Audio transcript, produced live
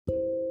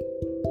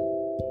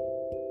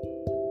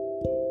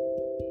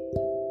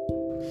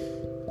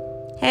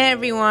Hey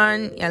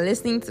everyone, you're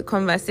listening to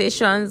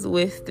Conversations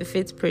with the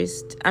Fit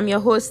Priest. I'm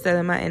your host,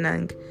 Selema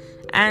Enang,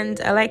 and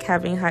I like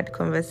having hard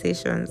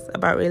conversations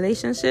about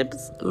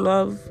relationships,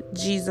 love,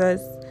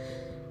 Jesus,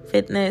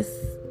 fitness,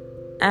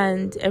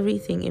 and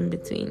everything in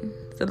between.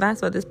 So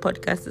that's what this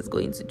podcast is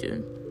going to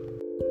do.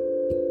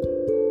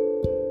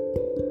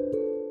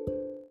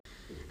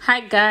 Hi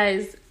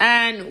guys,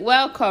 and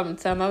welcome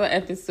to another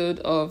episode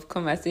of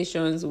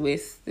Conversations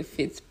with the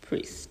Fit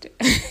Priest.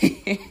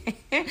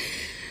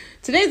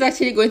 Today is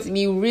actually going to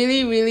be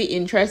really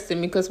interesting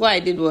because what I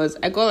did was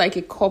I got like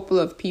a couple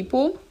of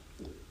people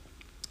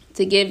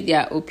to give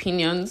their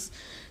opinions.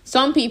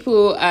 Some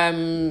people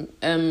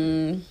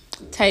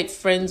type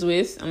friends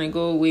with and I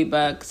go way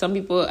back. Some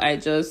people I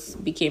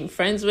just became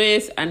friends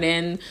with, and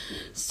then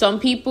some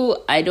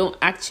people I don't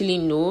actually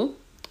know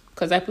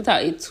because I put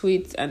out a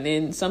tweet, and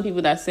then some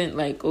people that sent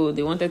like, oh,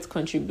 they wanted to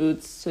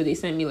contribute, so they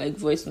sent me like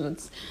voice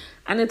notes.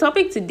 And the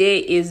topic today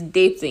is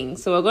dating.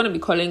 So we're going to be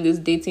calling this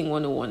Dating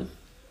 101.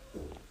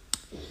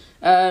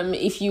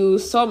 If you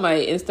saw my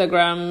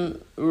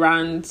Instagram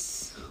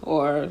rants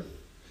or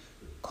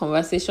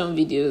conversation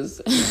videos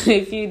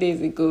a few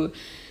days ago,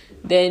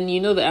 then you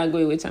know the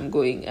angle in which I'm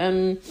going.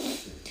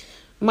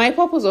 My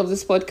purpose of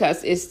this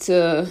podcast is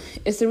to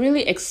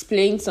really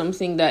explain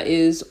something that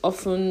is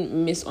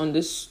often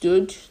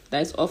misunderstood,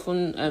 that is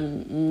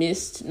often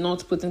missed,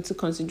 not put into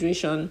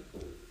consideration,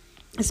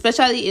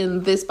 especially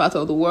in this part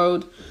of the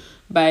world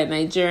by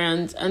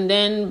Nigerians and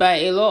then by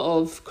a lot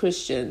of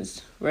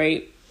Christians,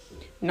 right?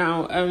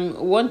 Now,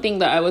 one thing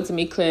that I want to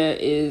make clear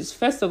is,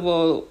 first of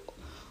all,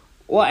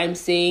 what I'm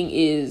saying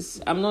is,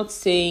 I'm not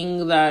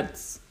saying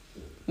that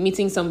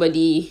meeting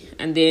somebody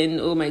and then,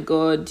 oh my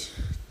God,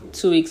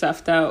 2 weeks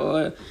after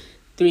or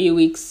 3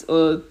 weeks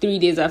or 3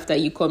 days after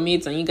you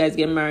commit and you guys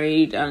get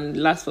married and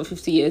last for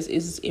 50 years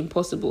is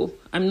impossible.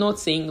 I'm not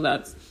saying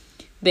that.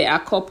 There are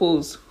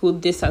couples who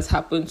this has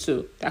happened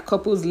to. There are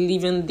couples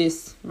living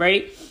this,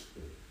 right?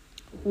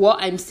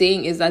 What I'm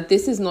saying is that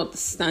this is not the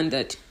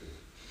standard.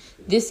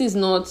 This is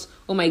not,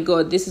 oh my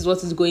God, this is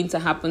what is going to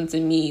happen to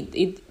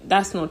me.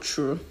 That's not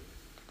true,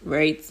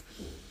 right?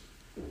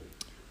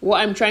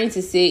 What I'm trying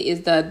to say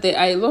is that there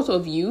are a lot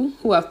of you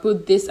who have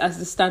put this as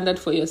the standard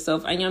for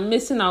yourself, and you're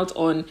missing out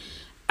on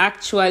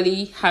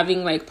actually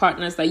having like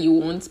partners that you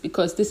want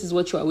because this is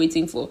what you are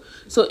waiting for.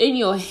 So in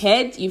your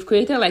head, you've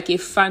created like a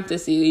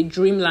fantasy, a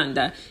dreamland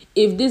that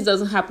if this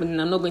doesn't happen, then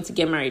I'm not going to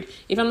get married.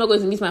 If I'm not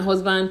going to meet my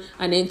husband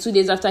and then 2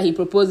 days after he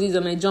proposes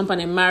and I jump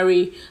and I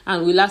marry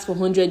and we last for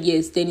 100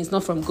 years, then it's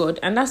not from God.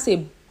 And that's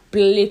a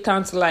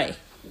blatant lie.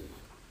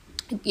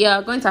 Yeah,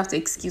 I'm going to have to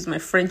excuse my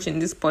French in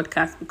this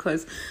podcast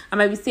because I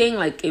might be saying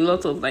like a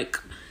lot of like,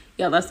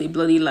 yeah, that's a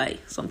bloody lie,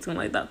 something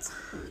like that.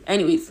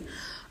 Anyways,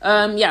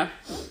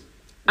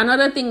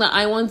 another thing that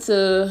I want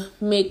to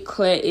make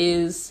clear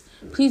is,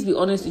 please be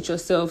honest with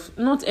yourself.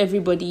 Not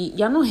everybody,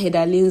 you're not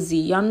Heather Lindsay,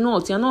 you're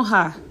not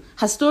her.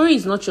 Her story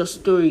is not your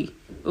story,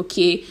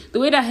 okay? The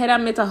way that Heather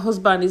met her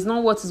husband is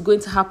not what is going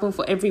to happen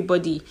for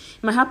everybody.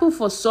 It might happen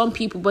for some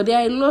people, but there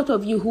are a lot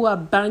of you who are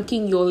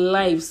banking your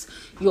lives,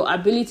 your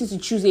ability to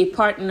choose a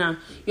partner,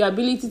 your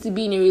ability to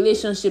be in a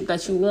relationship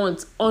that you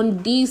want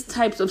on these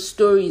types of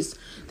stories.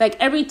 Like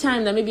every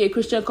time that maybe a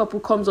Christian couple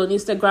comes on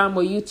Instagram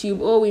or YouTube,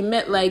 oh, we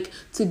met like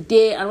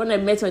today, and when I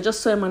met him, I just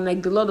saw him and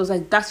like the Lord was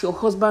like, that's your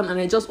husband, and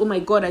I just, oh my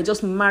God, I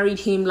just married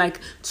him like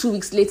 2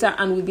 weeks later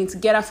and we've been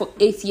together for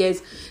 8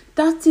 years.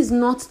 That is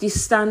not the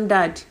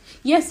standard.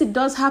 Yes, it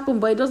does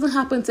happen, but it doesn't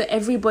happen to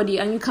everybody,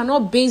 and you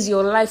cannot base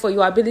your life or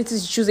your ability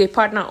to choose a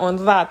partner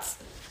on that.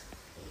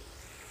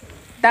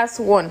 That's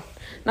one.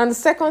 Now, the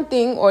second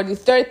thing or the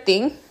third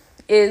thing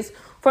is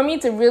for me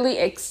to really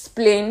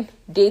explain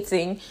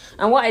dating.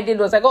 And what I did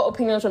was I got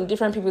opinions from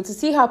different people to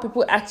see how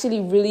people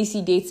actually really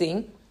see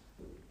dating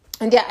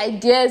and their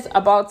ideas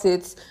about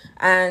it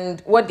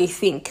and what they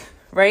think,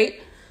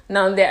 right?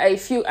 Now, there are a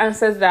few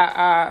answers that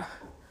are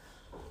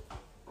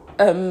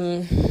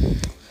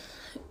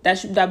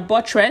that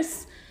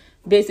buttress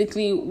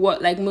basically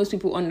what like most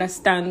people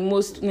understand,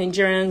 most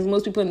Nigerians,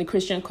 most people in the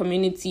Christian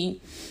community.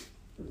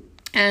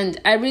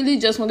 And I really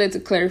just wanted to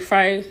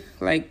clarify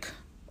like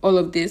all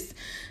of this.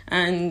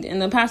 And in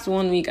the past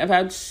 1 week, I've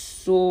had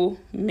so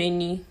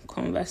many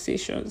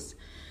conversations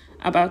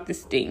about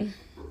this thing.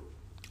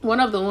 One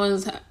of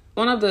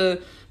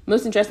the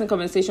most interesting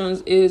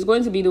conversations is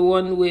going to be the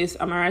one with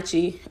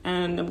Amarachi,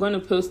 and I'm going to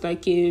post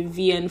like a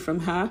VN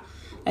from her,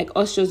 like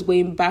us just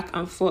going back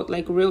and forth,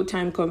 like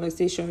real-time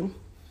conversation.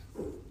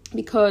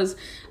 Because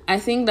I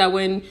think that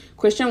when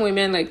Christian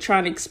women like try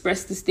and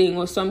express this thing,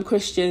 or some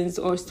Christians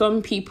or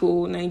some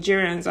people,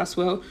 Nigerians as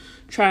well,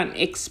 try and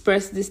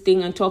express this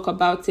thing and talk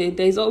about it,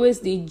 there's always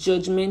the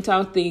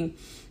judgmental thing.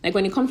 Like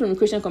when it comes from the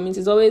Christian community,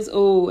 it's always,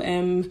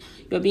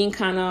 you're being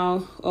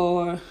carnal,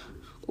 or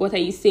what are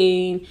you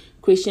saying?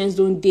 Christians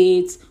don't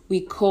date,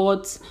 we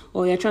court,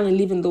 or you're trying to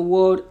live in the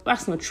world.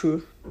 That's not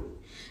true.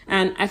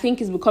 And I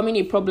think it's becoming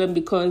a problem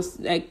because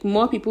like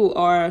more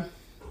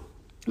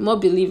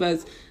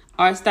believers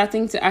are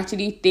starting to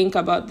actually think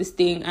about this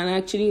thing and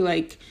actually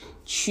like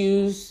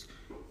choose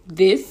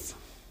this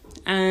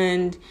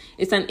And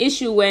it's an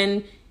issue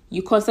when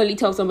you constantly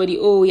tell somebody,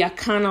 oh, you're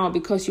carnal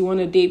because you want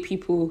to date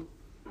people.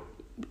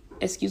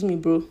 Excuse me,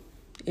 bro.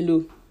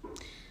 Hello.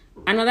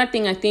 Another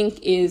thing I think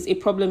is a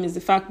problem is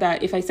the fact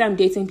that if I say I'm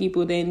dating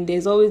people, then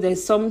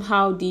there's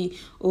somehow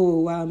oh,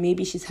 wow,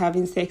 maybe she's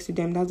having sex with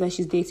them. That's why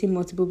she's dating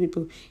multiple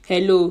people.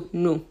 Hello,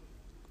 no.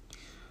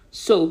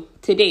 So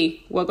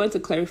today we're going to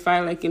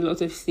clarify like a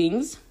lot of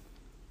things.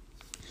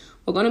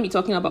 We're going to be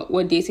talking about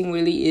what dating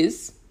really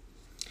is.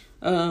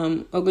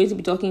 We're going to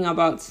be talking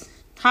about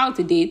how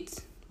to date,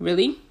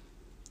 really.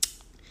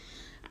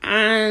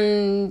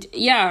 And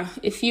yeah,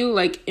 a few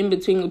like in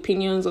between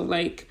opinions of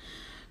like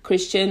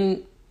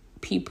Christian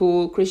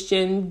people,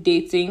 Christian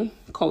dating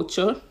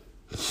culture.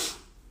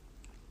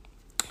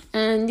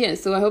 And yeah,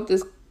 so I hope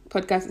this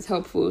podcast is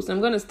helpful. So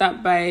I'm going to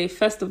start by,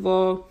 first of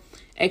all,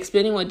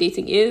 explaining what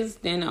dating is.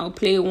 Then I'll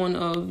play one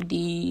of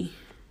the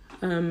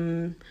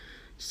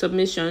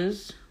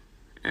submissions,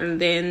 and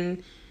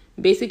then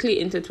basically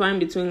intertwine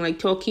between like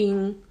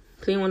talking,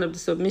 playing one of the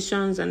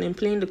submissions, and then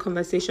playing the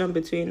conversation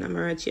between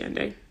Amarachi and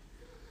I.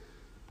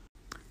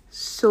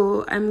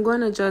 So I'm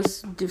gonna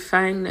just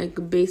define like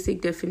a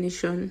basic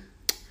definition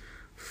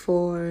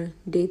for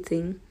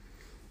dating.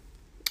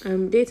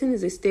 Dating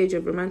is a stage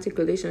of romantic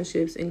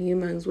relationships in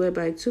humans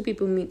whereby two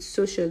people meet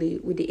socially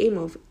with the aim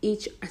of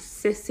each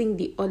assessing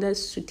the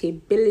other's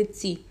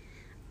suitability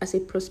as a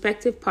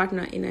prospective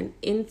partner in an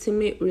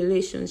intimate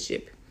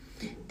relationship.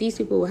 These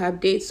people will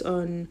have dates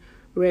on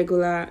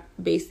regular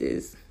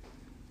basis.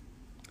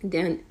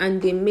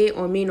 And they may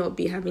or may not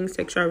be having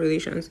sexual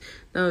relations.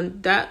 Now,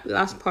 that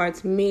last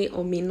part, may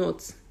or may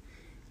not.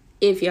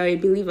 If you're a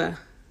believer,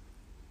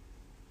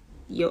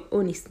 your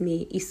own is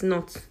may, it's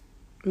not.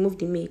 Remove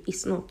the may,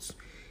 it's not.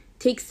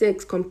 Take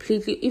sex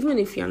completely, even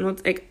if you're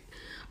not, like,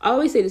 I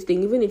always say this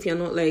thing, even if you're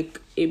not like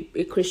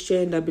a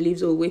Christian that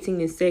believes, waiting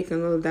in sex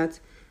and all of that,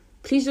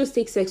 please just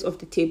take sex off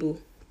the table.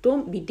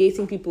 Don't be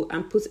dating people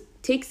and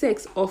take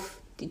sex off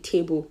the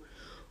table.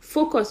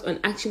 Focus on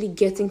actually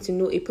getting to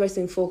know a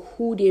person for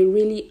who they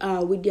really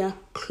are with their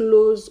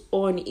clothes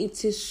on.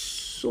 It is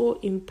so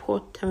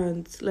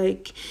important.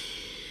 Like,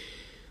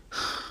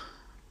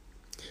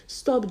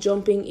 stop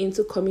jumping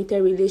into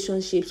committed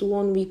relationships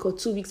 1 week or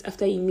 2 weeks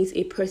after you meet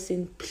a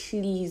person,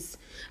 please.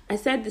 I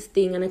said this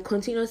thing and I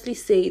continuously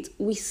say it.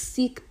 We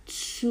seek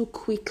too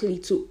quickly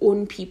to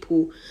own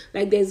people.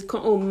 Like there's,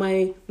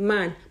 my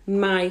man,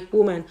 my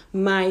woman,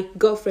 my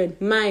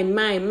girlfriend, my.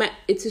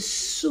 It is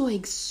so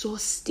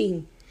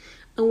exhausting.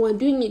 And we're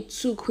doing it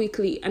too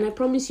quickly. And I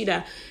promise you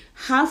that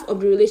half of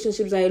the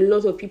relationships that a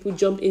lot of people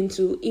jump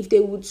into, if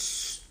they would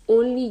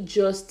only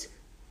just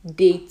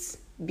date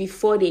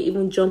before they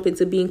even jump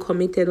into being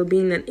committed or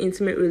being in an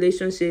intimate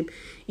relationship,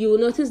 you will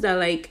notice that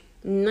like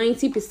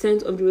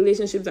 90% of the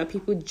relationships that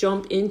people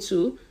jump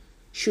into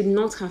should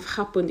not have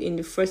happened in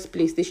the first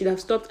place. They should have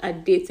stopped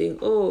at dating.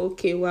 Oh,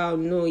 okay, wow,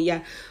 no,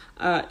 I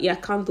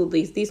can't do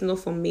this. This is not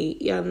for me.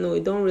 Yeah, no,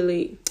 it don't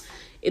really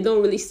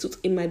suit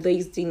in my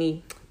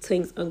destiny.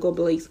 Things and God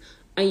bless.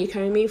 And you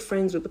can remain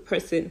friends with the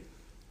person.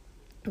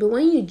 But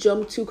when you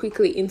jump too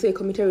quickly into a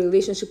committed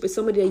relationship with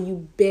somebody that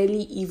you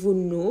barely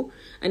even know,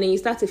 and then you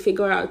start to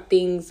figure out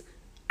things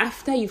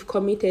after you've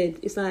committed,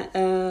 it's like,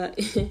 can't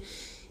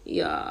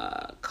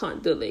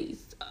do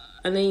this.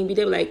 And then you'll be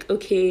there like,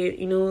 okay,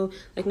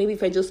 like maybe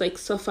if I just like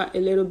suffer a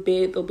little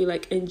bit, there'll be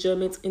like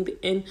enjoyment in the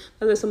end.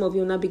 That's why some of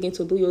you now begin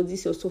to do your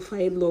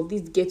suffer love,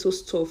 this ghetto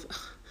stuff.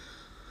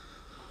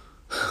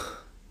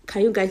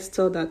 Can you guys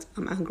tell that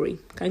I'm angry?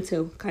 Can you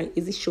tell?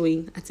 Is it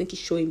showing? I think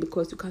it's showing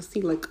because you can see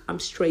like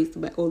I'm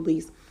stressed by all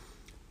this.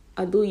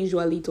 I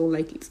usually don't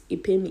like it.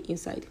 It pains me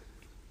inside.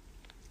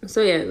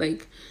 So yeah,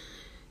 like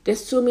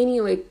there's so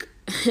many like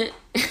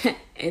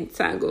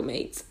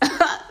entanglements.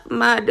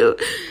 Mado.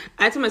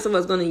 I told myself I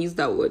was gonna use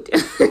that word.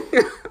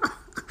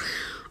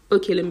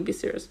 Okay, let me be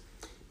serious.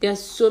 There's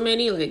so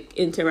many like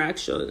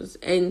interactions,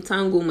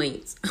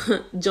 entanglements,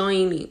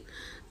 joining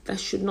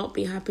that should not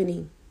be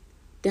happening.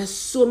 There's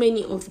so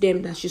many of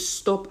them that should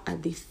stop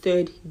at the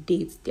third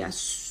date. There are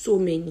so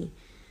many.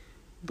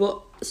 But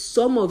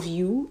some of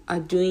you are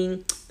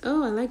doing,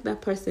 oh, I like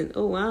that person.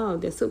 Oh, wow,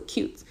 they're so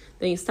cute.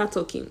 Then you start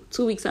talking.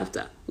 2 weeks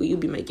after, will you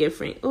be my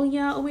girlfriend? Oh,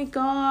 yeah, oh my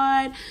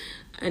God.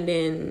 And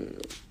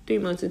then 3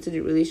 months into the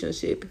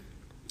relationship,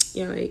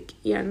 you're like,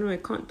 yeah, no, I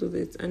can't do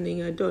this. And then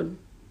you're done.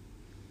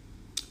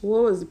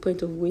 What was the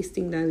point of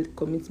wasting that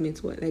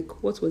commitment?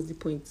 What was the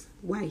point?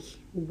 Why?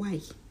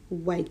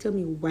 Tell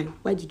me why.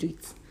 Why did you do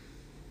it?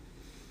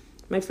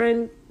 My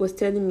friend was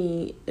telling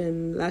me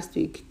last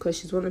week, because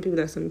she's one of the people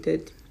that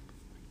submitted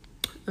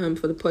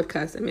for the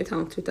podcast. I met her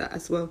on Twitter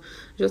as well.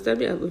 She was telling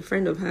me a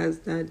friend of hers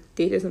that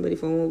dated somebody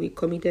for 1 week,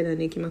 committed, and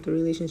then came out of a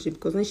relationship.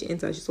 Because when she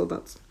entered, she saw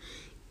that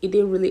it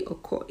didn't really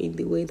occur in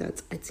the way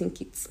that I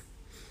think it's.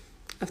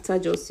 After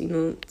just,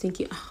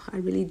 thinking, I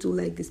really do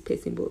like this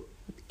person, but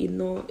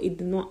it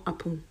did not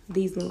happen.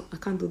 I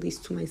can't do this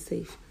to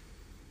myself.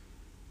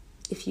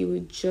 If you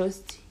would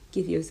just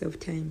give yourself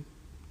time.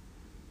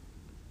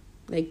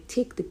 Like,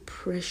 take the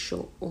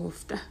pressure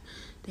off.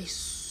 There's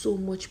so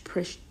much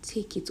pressure.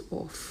 Take it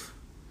off.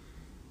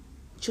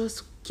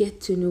 just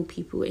get to know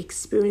people,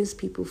 experience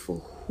people for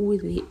who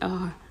they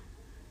are.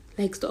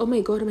 Like, oh my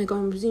god, I'm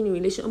in a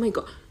relation. Oh my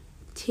god,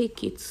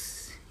 take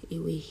it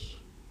away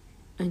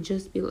and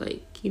just be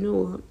like, you know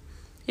what?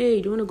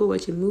 Hey, do you want to go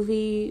watch a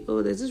movie?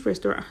 Oh, there's this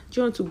restaurant.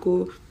 Do you want to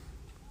go?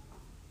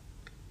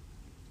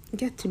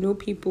 Get to know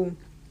people.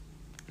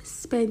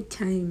 Spend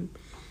time.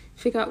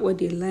 Figure out what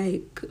they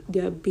like,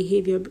 their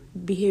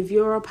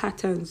behavioral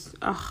patterns.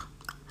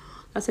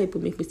 That's how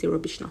people make me say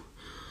rubbish now.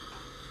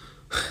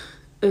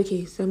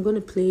 Okay, so I'm going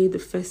to play the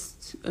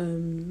first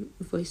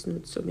voice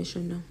note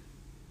submission now.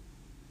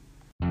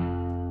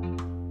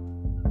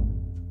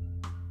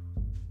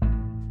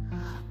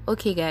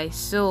 Okay, guys,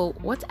 so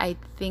what I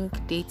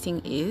think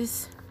dating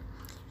is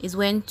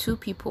when two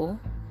people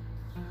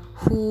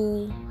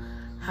who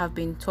have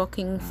been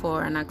talking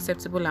for an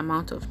acceptable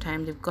amount of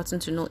time, they've gotten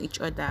to know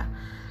each other,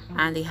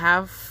 and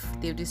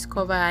they've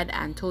discovered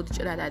and told each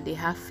other that they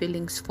have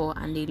feelings for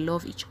and they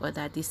love each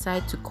other,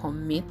 decide to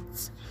commit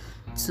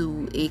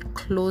to a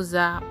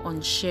closer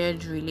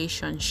unshared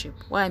relationship.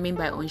 What I mean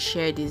by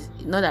unshared is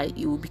not that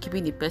you will be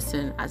keeping the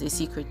person as a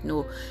secret.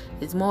 No,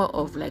 it's more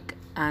of like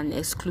an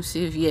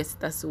exclusive, yes,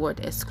 that's the word,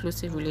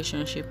 exclusive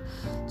relationship.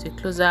 So a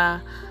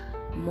closer,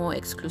 more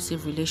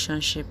exclusive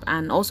relationship,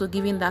 and also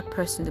giving that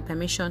person the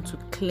permission to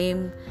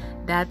claim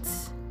that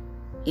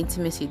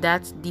intimacy,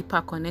 that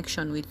deeper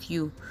connection with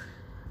you,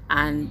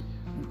 and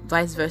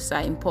vice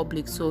versa in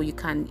public. So you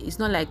can, it's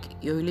not like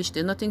your relation,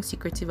 there's nothing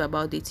secretive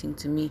about dating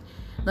to me.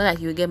 Not like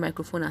you get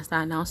microphone and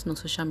start announcing on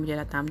social media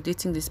that I'm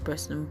dating this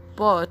person,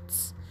 but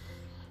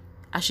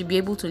I should be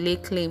able to lay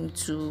claim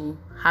to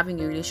having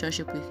a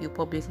relationship with you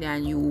publicly,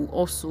 and you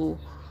also,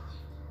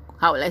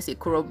 how will I say,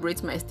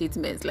 corroborate my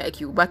statements, like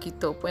you back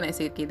it up. When I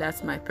say, okay,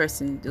 that's my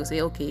person, they'll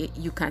say, okay,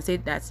 you can say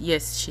that,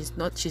 yes, she's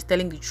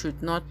telling the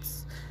truth, not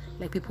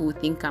like people who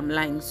think I'm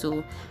lying.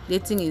 So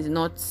dating is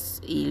not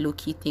a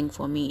low-key thing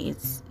for me.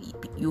 It's,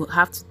 you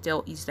have to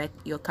tell, it's like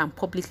you can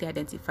publicly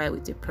identify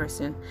with a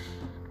person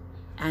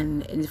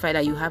and identify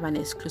that you have an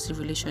exclusive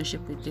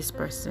relationship with this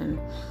person.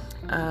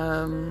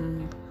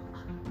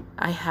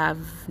 I have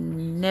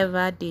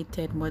never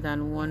dated more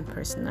than one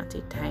person at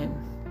a time,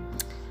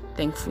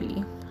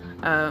 thankfully.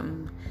 Yeah,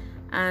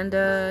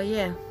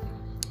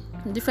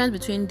 the difference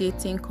between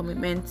dating,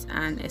 commitment,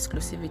 and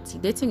exclusivity.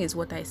 Dating is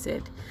what I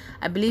said.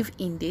 I believe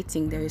in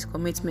dating there is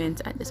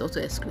commitment and there's also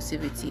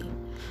exclusivity.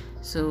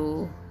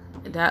 So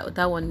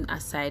that one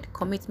aside,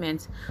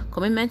 commitment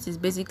is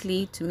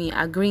basically, to me,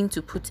 agreeing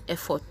to put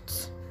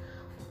effort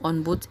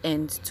on both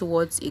ends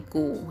towards a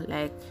goal.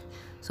 Like,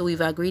 so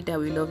we've agreed that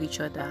we love each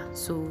other,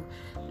 so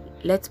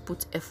let's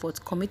put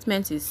effort.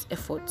 Commitment is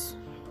effort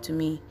to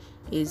me,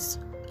 is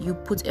you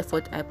put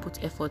effort, I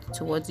put effort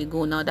towards a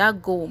goal. Now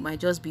that goal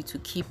might just be to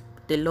keep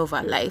the love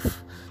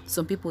alive.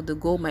 Some people, the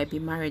goal might be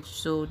marriage.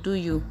 So do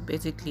you,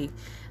 basically,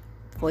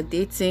 for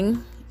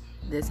dating,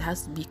 there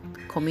has to be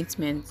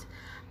commitment,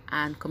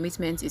 and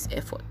commitment is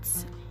effort.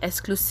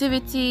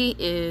 Exclusivity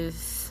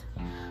is,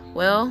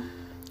 well,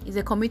 it's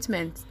a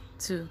commitment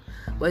too,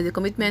 but it's a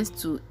commitment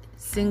to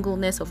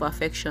singleness of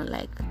affection.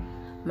 Like,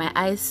 my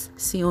eyes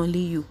see only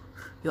you,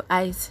 your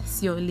eyes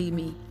see only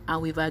me,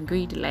 and we've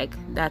agreed like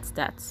that's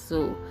that.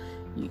 So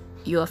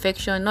your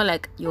affection, not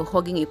like you're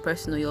hugging a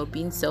person or you're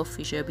being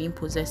selfish or you're being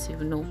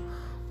possessive, no.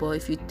 But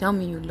if you tell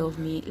me you love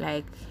me,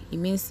 like, it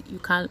means you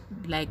can't,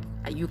 like,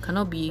 you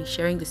cannot be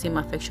sharing the same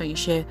affection you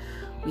share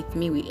with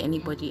me with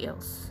anybody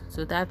else.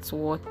 So that's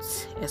what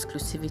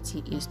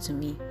exclusivity is to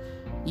me.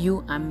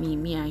 You and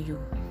me and you,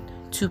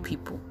 two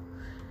people.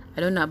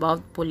 I don't know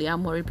about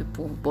polyamory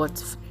people,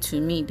 but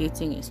to me,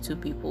 dating is two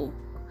people.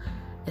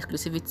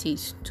 Exclusivity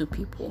is two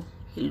people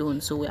alone.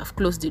 So we have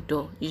closed the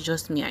door. It's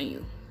just me and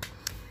you.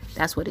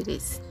 That's what it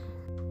is.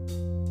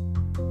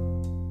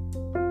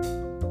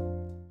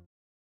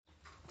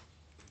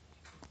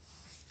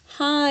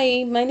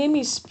 Hi, my name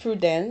is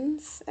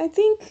Prudence. I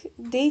think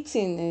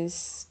dating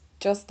is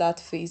just that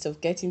phase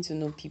of getting to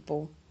know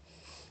people.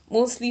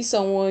 Mostly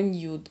someone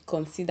you'd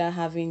consider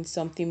having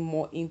something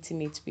more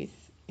intimate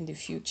with in the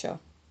future.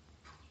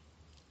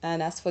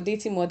 And as for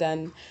dating more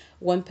than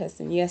one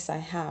person, yes, I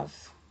have.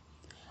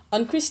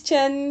 On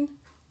Christian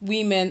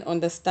women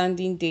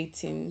understanding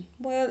dating,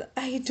 well,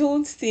 I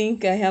don't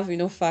think I have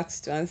enough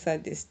facts to answer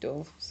this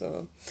though.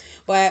 So,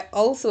 but I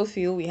also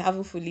feel we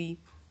haven't fully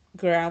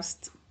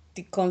grasped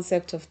the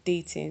concept of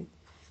dating,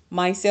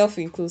 myself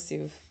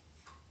inclusive,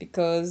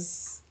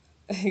 because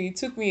it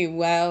took me a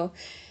while,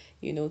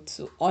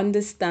 to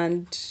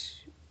understand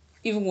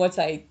even what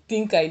I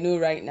think I know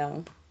right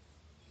now.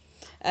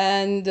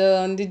 And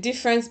the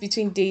difference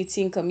between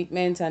dating,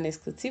 commitment, and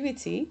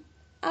exclusivity,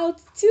 I would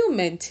still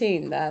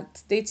maintain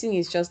that dating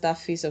is just that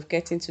phase of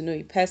getting to know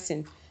a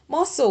person.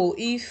 More so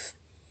if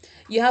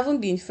you haven't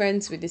been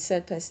friends with the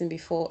said person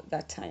before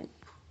that time.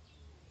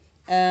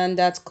 And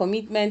at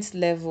commitment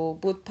level,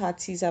 both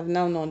parties have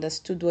now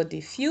understood what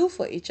they feel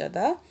for each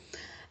other,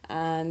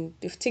 and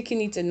they've taken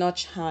it a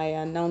notch higher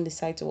and now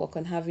decide to work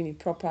on having a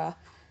proper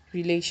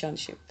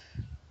relationship.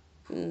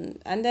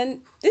 And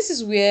then this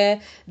is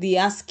where the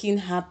asking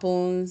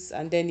happens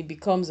and then it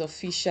becomes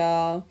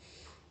official.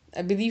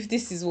 I believe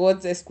this is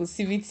what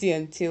exclusivity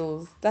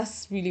entails.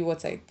 That's really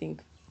what I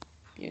think,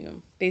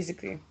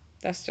 basically.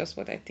 That's just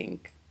what I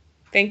think.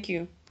 Thank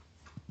you.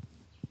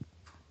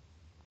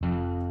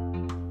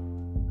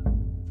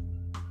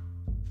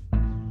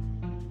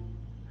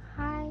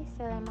 Hi,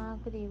 Selema.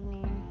 Good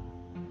evening.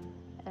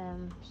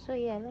 So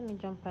yeah, let me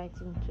jump right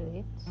into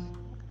it.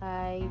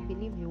 I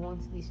believe you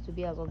want this to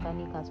be as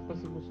organic as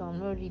possible, so I'm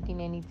not reading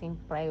anything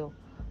prior.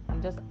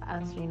 I'm just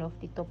answering off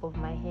the top of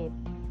my head.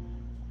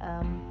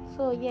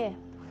 So yeah,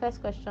 first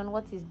question: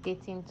 what is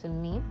dating to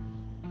me?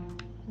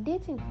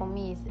 Dating for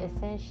me is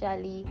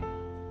essentially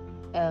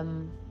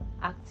um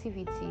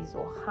activities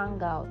or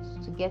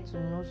hangouts to get to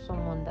know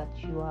someone that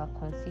you are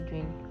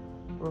considering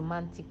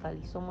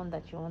romantically, someone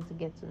that you want to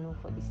get to know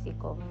for the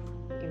sake of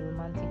a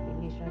romantic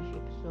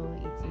relationship. So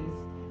it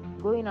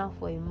is going out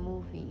for a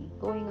movie,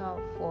 going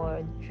out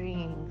for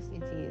drinks,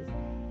 it is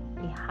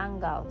a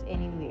hangout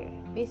anywhere,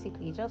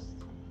 basically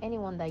just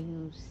anyone that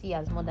you see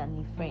as more than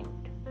a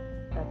friend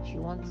that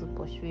you want to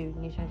pursue a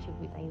relationship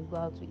with and you go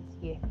out with.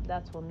 Yeah,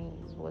 that for me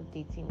is what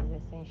dating is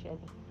essentially.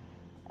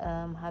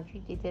 Have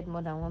you dated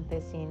more than one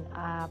person?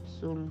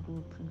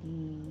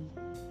 Absolutely.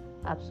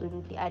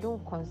 I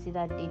don't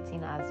consider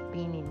dating as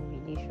being in a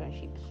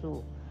relationship.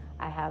 So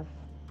I have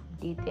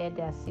dated.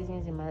 There are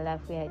seasons in my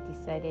life where I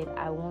decided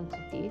I want to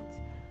date.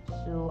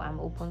 So I'm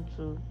open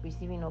to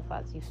receiving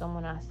offers. If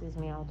someone asks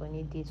me out on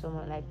a date,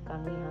 someone like,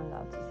 can we hang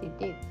out? It's a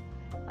date.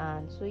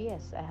 And so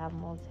yes, I have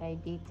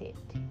multi-dated,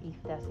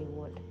 if that's a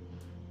word.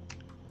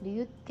 Do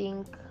you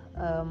think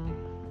a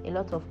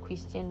lot of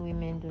Christian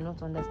women do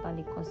not understand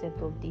the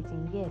concept of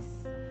dating? Yes,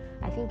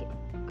 I think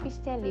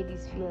Christian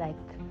ladies feel like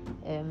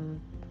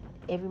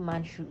every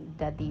man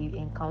that they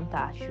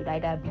encounter should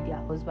either be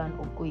their husband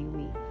or go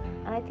away,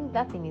 and I think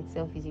that in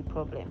itself is a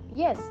problem.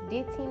 Yes,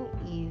 dating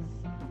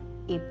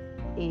is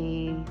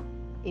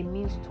a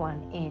means to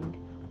an end,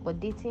 but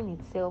dating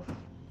itself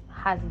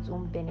has its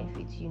own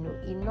benefits.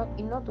 It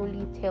not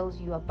only tells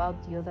you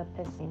about the other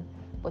person,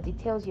 but it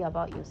tells you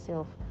about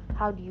yourself.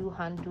 How do you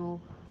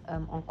handle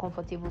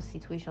uncomfortable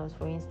situations?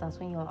 For instance,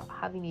 when you're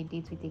having a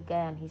date with a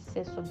guy and he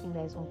says something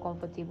that is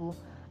uncomfortable,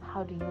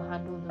 how do you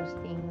handle those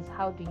things?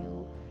 How do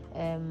you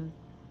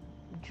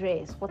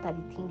dress? What are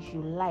the things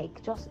you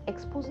like? Just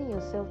exposing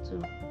yourself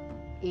to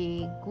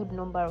a good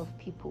number of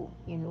people,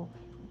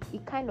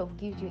 it kind of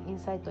gives you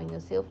insight on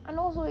yourself, and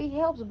also it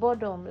helps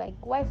boredom. Like,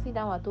 why sit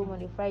down at home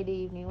on a Friday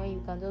evening when you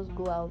can just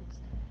go out,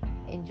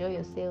 enjoy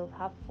yourself,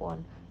 have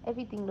fun?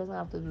 Everything doesn't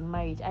have to be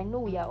marriage. I know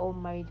we are all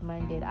marriage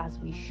minded, as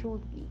we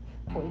should be,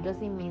 but it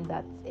doesn't mean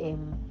that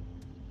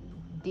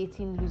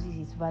dating loses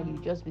its value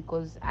just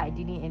because I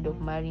didn't end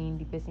up marrying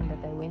the person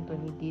that I went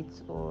on a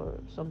date or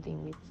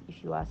something with,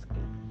 if you ask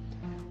me.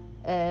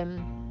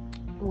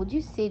 Would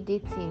you say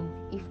dating,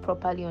 if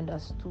properly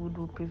understood,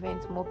 would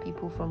prevent more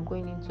people from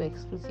going into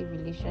exclusive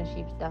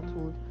relationships? That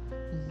would.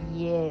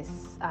 Yes,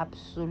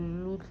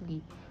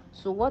 absolutely.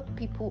 So what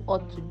people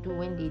ought to do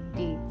when they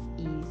date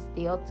is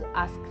they ought to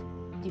ask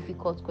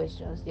difficult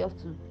questions. They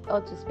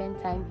ought to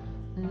spend time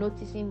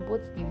noticing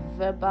both the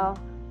verbal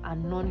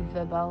and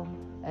non-verbal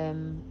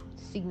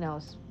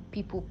signals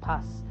people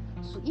pass.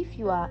 So if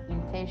you are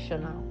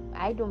intentional,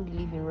 I don't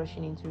believe in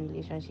rushing into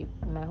relationship.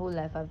 In my whole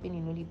life, I've been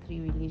in only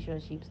 3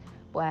 relationships,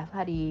 but I've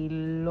had a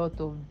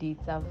lot of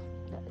dates. I've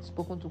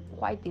spoken to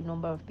quite a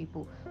number of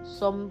people,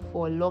 some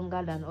for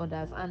longer than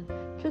others, and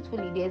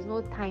truthfully, there's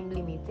no time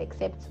limit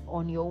except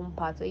on your own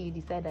part where you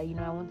decide that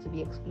I want to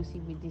be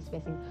exclusive with this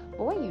person.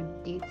 But when you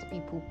date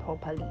people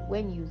properly,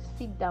 when you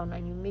sit down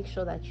and you make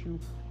sure that you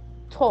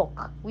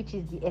talk, which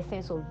is the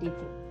essence of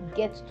dating,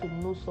 get to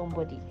know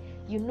somebody,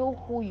 you know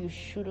who you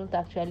shouldn't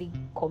actually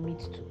commit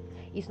to.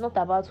 It's not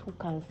about who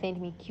can send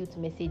me cute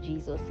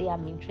messages or say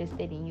I'm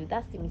interested in you.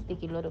 That's the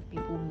mistake a lot of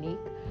people make.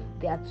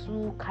 They are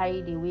too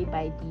carried away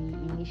by the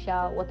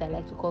initial, what I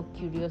like to call,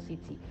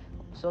 curiosity.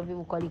 Some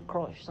people call it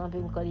crush, some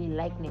people call it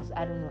likeness.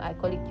 I don't know, I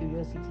call it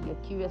curiosity.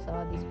 You're curious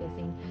about this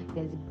person,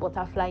 there's a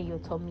butterfly in your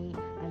tummy,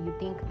 and you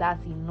think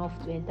that's enough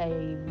to enter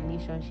a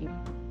relationship.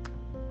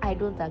 I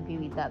don't agree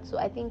with that. So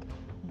I think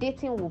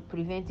dating will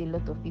prevent a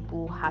lot of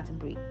people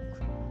heartbreak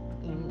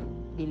in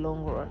the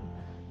long run.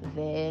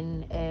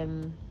 Then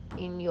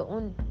in your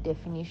own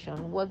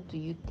definition, what do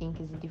you think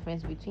is the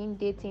difference between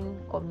dating,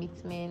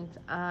 commitment,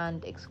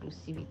 and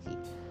exclusivity?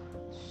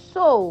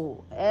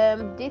 So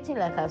dating,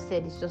 like I've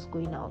said, is just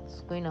going out,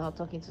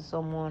 talking to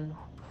someone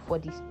for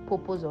the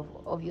purpose of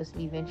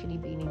obviously eventually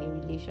being in a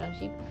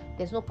relationship.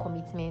 There's no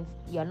commitment.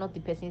 You are not the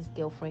person's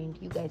girlfriend.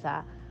 You guys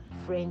are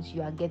friends.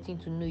 You are getting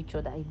to know each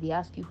other. If they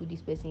ask you who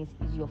this person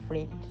is your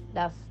friend.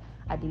 That's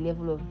at the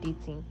level of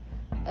dating.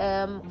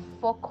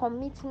 For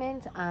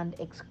commitment and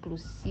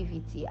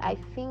exclusivity, I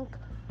think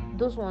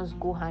those ones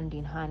go hand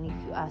in hand, if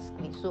you ask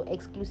me. So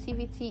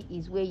exclusivity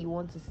is where you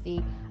want to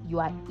say you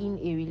are in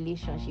a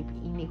relationship,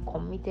 in a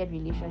committed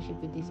relationship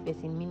with this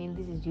person, meaning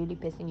this is the only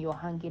person you're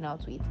hanging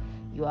out with.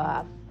 You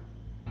are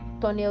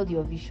tunneled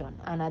your vision,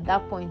 and at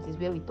that point is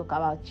where we talk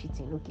about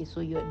cheating. Okay,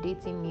 so you're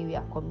dating me, we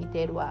are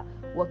committed, we are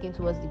working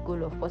towards the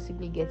goal of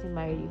possibly getting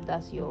married if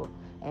that's your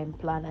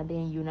plan, and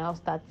then you now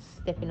start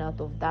stepping out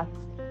of that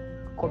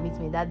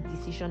commitment, that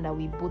decision that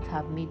we both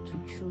have made to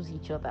choose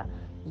each other.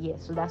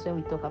 So that's when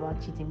we talk about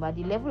cheating. But at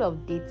the level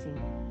of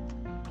dating,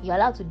 you're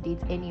allowed to date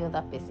any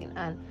other person.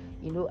 And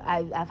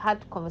I've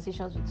had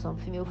conversations with some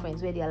female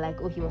friends where they're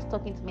like, oh, he was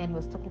talking to me and he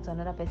was talking to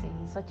another person,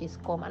 he's such a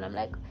scum. And I'm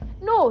like,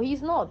 no,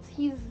 he's not.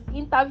 He's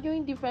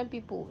interviewing different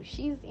people,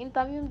 she's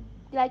interviewing.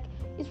 Like,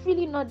 it's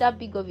really not that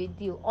big of a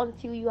deal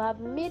until you have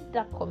made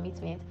that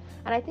commitment.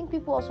 And I think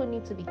people also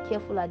need to be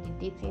careful at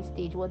the dating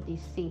stage what they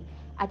say.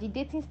 At the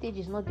dating stage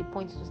is not the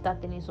point to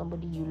start telling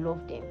somebody you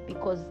love them,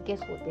 because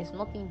guess what, there's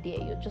nothing there,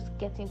 you're just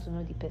getting to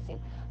know the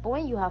person. But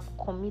when you have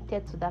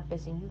committed to that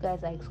person, you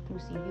guys are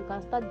exclusive, you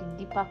can start the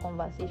deeper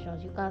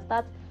conversations, you can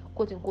start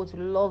quote unquote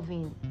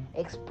loving,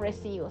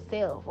 expressing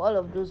yourself, all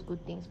of those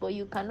good things. But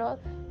you cannot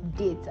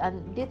date,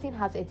 and dating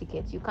has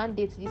etiquette. You can't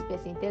date this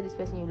person, tell this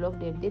person you love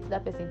them, date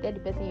that person, tell the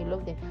person you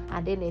love them,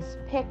 and then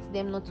expect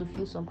them not to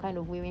feel some kind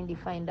of way when they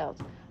find out.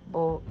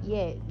 But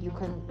yeah, you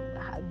can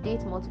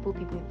date multiple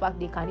people. In fact,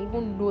 they can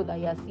even know that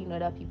you are seeing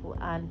other people,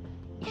 and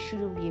it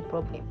shouldn't be a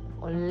problem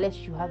unless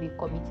you have a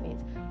commitment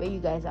where you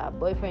guys are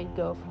boyfriend,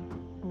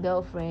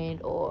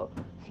 girlfriend, or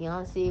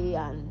fiance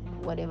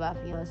and whatever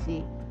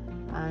fiance.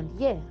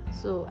 And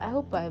so I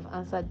hope I've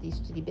answered this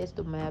to the best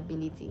of my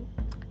ability.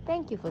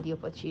 Thank you for the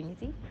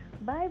opportunity.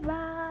 Bye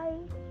bye.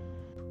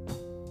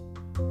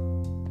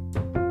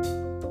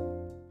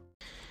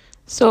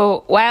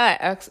 So while I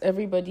ask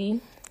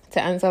everybody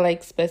to answer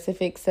like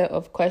specific set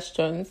of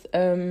questions,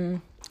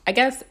 I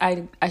guess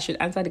I should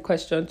answer the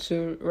question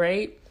too,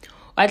 right?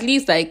 Or at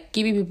least like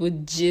giving people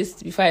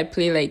gist before I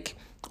play like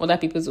other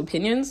people's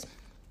opinions.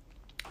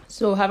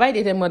 So have I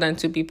dated more than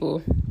 2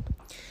 people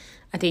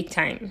at a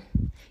time?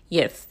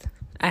 Yes,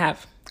 I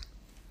have.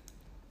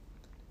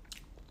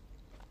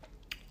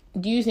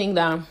 Do you think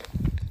that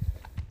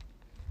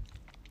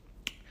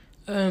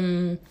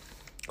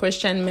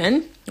Christian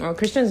men or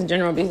Christians in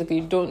general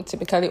basically don't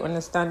typically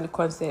understand the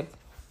concept?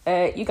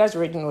 You guys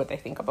already know what I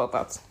think about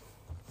that.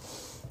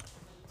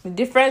 The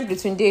difference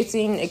between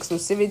dating,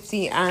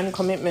 exclusivity, and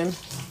commitment.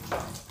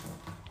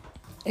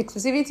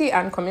 Exclusivity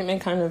and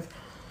commitment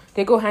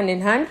they go hand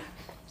in hand.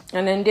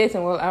 And then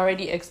dating, well, I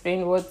already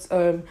explained what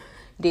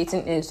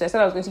dating is. So I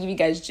said I was going to give you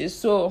guys gist.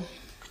 So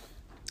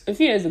a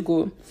few years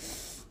ago,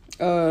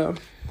 I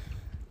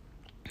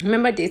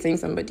remember dating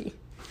somebody.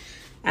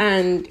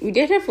 And we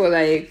dated for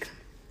like,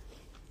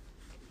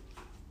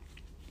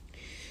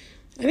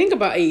 I think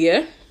about a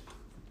year.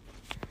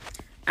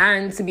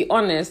 And to be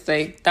honest,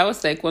 like that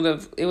was like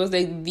it was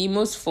like the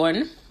most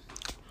fun.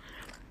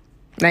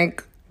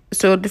 Like,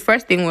 so the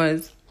first thing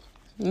was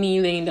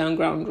me laying down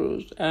ground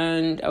rules.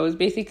 And I was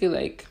basically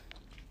like,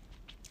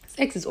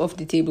 sex is off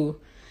the table.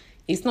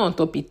 It's not on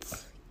top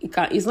it's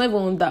not even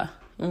on that.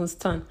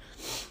 Understand?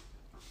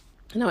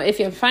 Now, if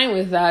you're fine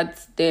with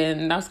that,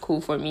 then that's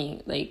cool for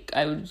me. Like,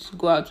 I would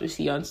go out with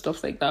you and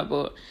stuff like that.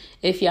 But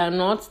if you're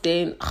not,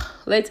 then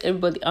let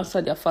everybody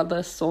answer their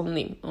father's son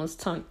name.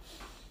 Understand?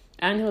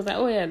 And he was like,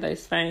 oh yeah,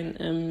 that's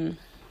fine.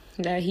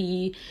 That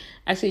he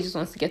actually just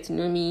wants to get to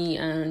know me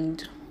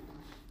and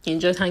he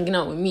enjoys hanging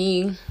out with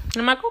me. And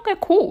I'm like, okay,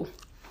 cool.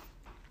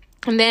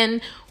 And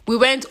then we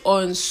went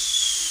on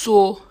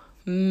so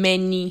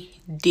many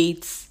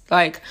dates.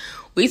 Like,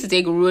 we used to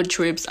take road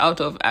trips out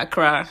of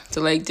Accra to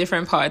like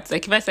different parts.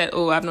 Like if I said,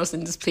 oh, I've not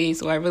seen this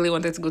place, or I really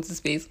wanted to go to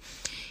this place,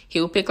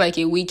 he'll pick like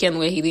a weekend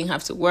where he didn't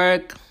have to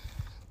work.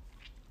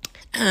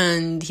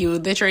 And he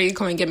would literally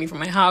come and get me from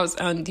my house,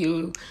 and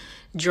he'll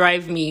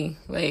drive me.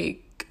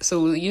 Like,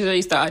 so we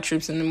usually start our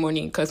trips in the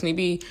morning, because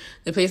maybe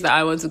the place that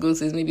I want to go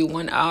to is maybe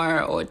 1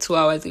 hour or 2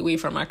 hours away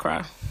from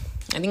Accra.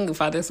 I think the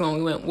farthest one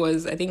we went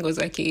was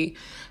like a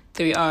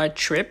 3-hour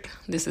trip.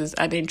 This is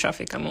adding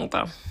traffic and all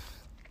that.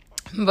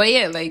 But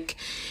yeah, like,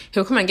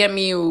 he'll come and get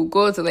me, we'll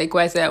go to like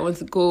where I said I want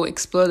to go,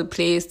 explore the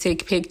place,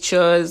 take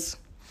pictures,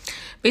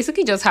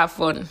 basically just have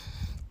fun.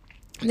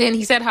 Then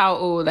he said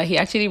how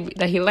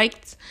he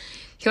liked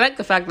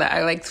the fact that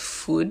I liked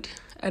food,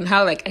 and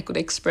how like I could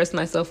express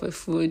myself with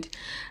food,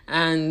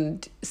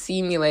 and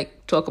see me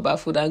like talk about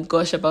food and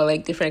gush about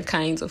like different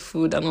kinds of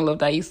food and all of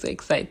that used to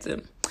excite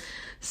him.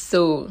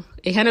 So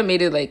it kind of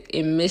made it like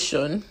a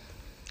mission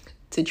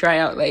to try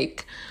out.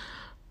 Like,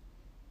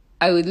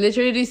 I would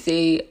literally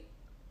say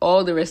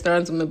all the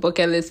restaurants on my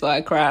bucket list for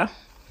Accra.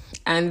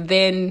 And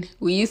then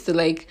we used to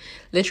like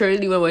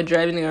literally, when we're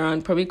driving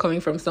around, probably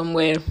coming from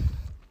somewhere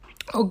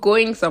or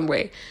going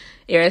somewhere,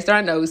 a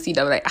restaurant that we see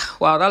that we're like,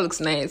 wow, that looks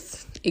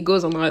nice. It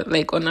goes on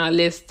our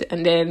list.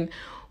 And then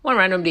one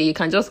random day, you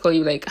can just call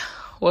you like,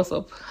 what's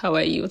up? How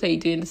are you? What are you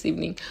doing this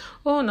evening?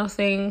 Oh,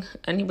 nothing.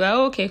 And he'd be like,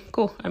 oh, okay,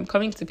 cool. I'm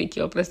coming to pick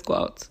you up. Let's go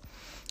out.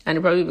 And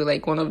it'd probably be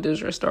like one of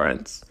those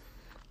restaurants.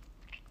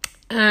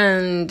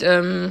 And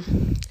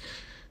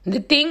the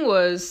thing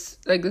was,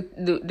 like,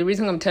 the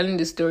reason I'm telling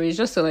this story is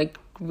just to like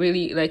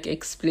really like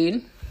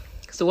explain.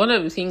 So one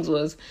of the things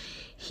was,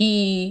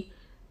 he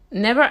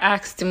never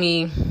asked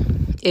me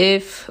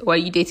if were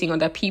you dating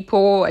other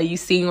people, are you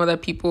seeing other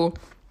people.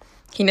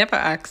 He never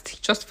asked. He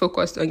just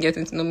focused on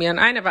getting to know me, and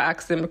I never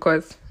asked him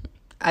because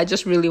I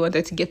just really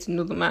wanted to get to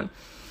know the man.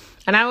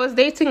 And I was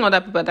dating other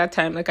people at that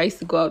time. Like, I used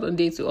to go out on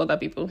dates with other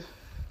people.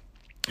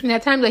 And there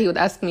are times that he would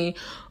ask me,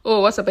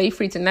 oh, what's up, are you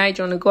free tonight?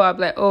 Do you want to go out?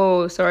 I'm like,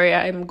 oh, sorry,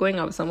 I'm going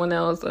out with someone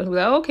else. And he'd be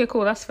like, okay,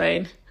 cool, that's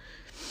fine.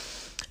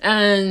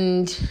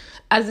 And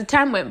as the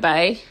time went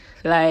by,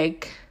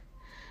 like,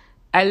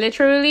 I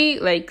literally,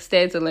 like,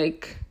 started to,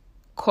 like,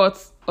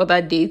 cut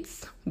other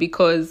dates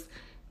because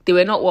they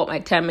were not worth my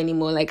time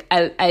anymore. Like,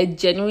 I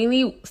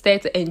genuinely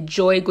started to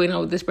enjoy going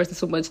out with this person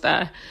so much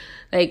that,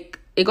 like,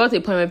 it got to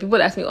a point where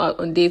people ask me out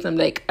on dates. I'm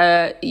like,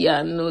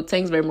 yeah, no,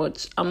 thanks very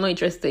much. I'm not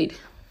interested.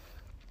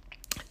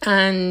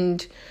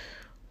 And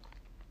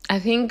I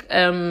think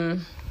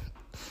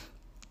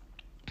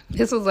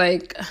this was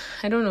like,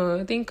 I don't know,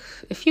 I think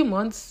a few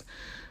months,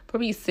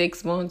 probably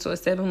 6 months or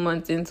 7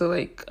 months into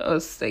like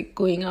us like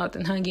going out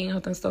and hanging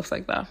out and stuff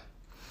like that.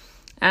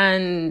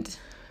 And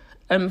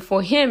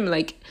for him,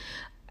 like,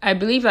 I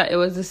believe that it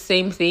was the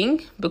same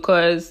thing,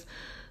 because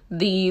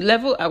the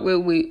level at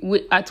which we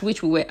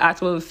were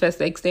at when we first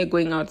like started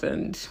going out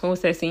and when we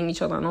started seeing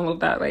each other and all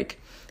of that, like,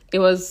 it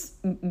was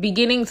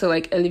beginning to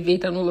like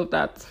elevate and all of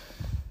that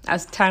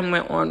as time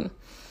went on.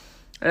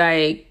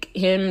 Like,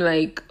 him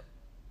like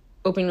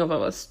opening up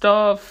our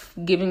stuff,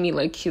 giving me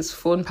like his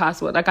phone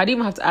password. Like, I didn't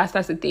even have to ask,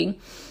 that's the thing.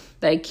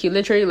 Like, he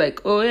literally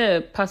like, oh yeah,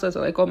 passwords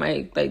are like all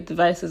my like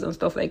devices and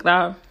stuff like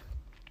that.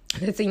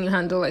 Letting you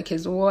handle like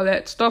his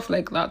wallet, stuff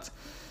like that.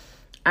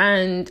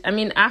 And I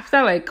mean,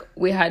 after like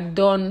we had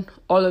done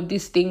all of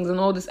these things and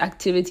all these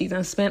activities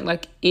and spent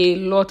like a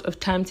lot of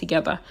time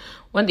together,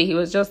 one day he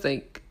was just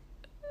like,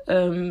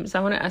 so I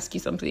want to ask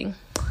you something.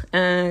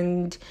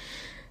 And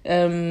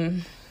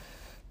I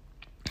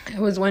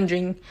was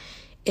wondering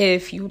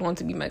if you would want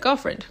to be my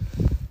girlfriend.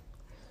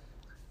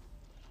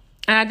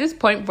 And at this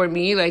point for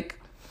me, like,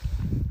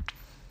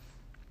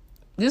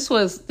 this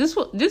was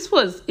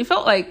it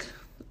felt like,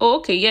 oh,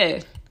 okay, yeah,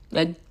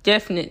 like,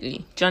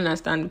 definitely. Do you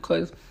understand?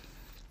 Because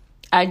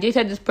I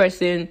dated this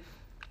person,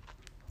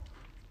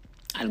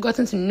 I'd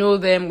gotten to know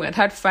them, we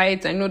had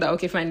fights. I know that,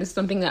 okay, fine, this is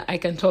something that I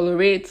can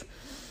tolerate.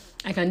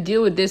 I can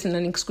deal with this in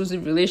an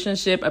exclusive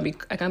relationship. I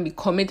can be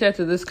committed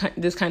to this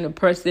kind of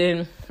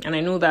person, and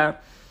I know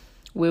that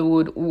we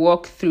would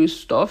walk through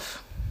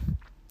stuff,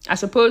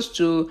 as opposed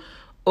to,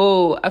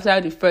 oh,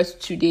 after the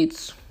first 2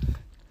 dates,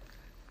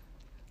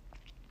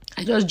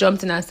 I just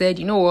jumped in and said,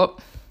 you know what,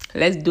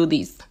 let's do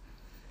this.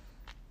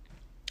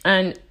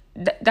 And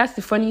that's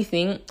the funny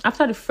thing.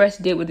 After the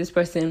first date with this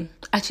person,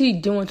 I actually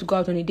didn't want to go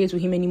out on a date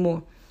with him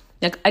anymore.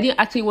 Like, I didn't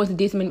actually want to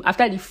date him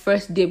after the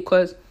first date,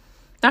 because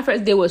that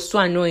first date was so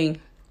annoying.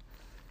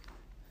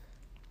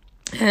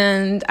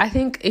 And I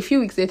think a few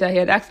weeks later, he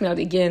had asked me out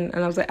again,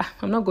 and I was like,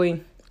 I'm not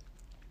going.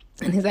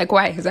 And he's like,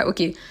 why? He's like,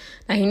 okay.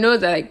 Now he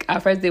knows that like our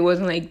first date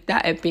wasn't like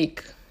that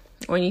epic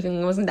or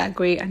anything, it wasn't that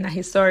great, and that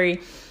he's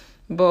sorry,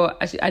 but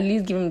I should at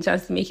least give him a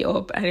chance to make it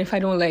up. And if I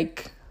don't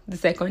like the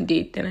second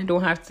date, then I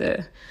don't have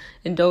to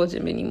indulge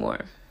him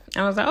anymore.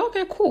 And I was like,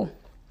 okay, cool.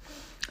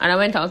 And I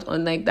went out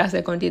on like that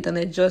second date, and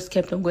I just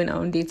kept on going out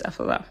on dates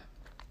after that.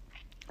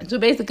 So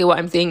basically what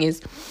I'm saying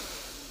is,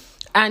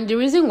 and the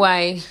reason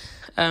why,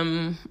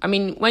 I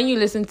mean, when you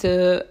listen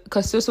to,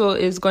 because Soso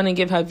is going to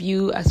give her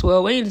view as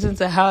well, when you listen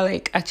to her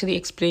like actually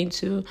explain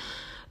to,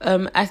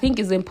 I think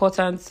it's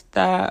important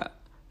that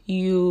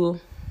you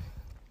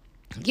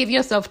give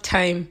yourself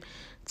time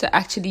to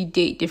actually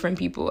date different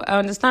people. I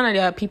understand that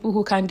there are people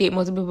who can't date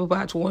multiple people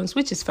at once,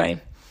 which is fine.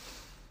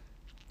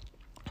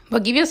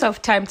 But give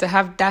yourself time to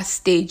have that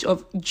stage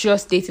of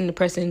just dating the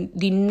person,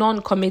 the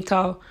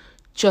non-committal,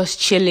 just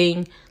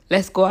chilling,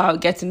 let's go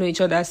out, get to know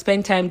each other,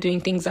 spend time doing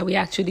things that we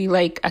actually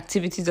like,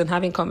 activities and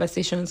having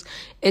conversations.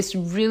 It's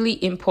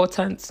really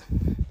important.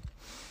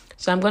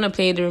 So I'm going to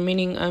play the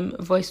remaining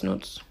voice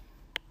notes.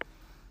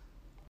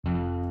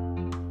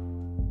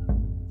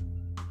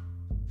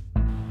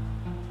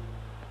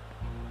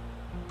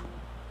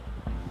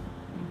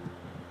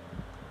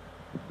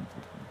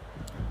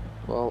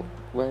 Well,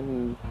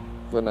 when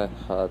I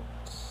had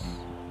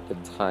the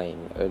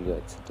time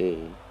earlier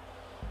today,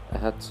 I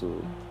had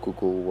to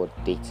Google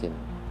what dating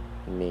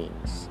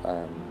means.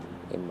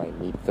 In my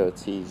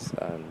mid-30s,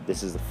 and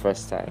this is the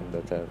first time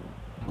that I'm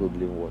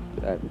Googling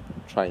I'm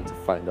trying to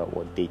find out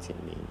what dating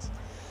means.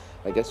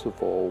 I guess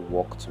we've all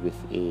walked with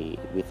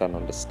an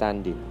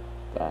understanding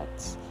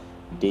that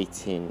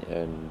dating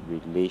and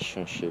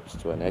relationships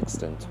to an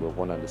extent were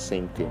one and the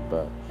same thing,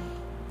 but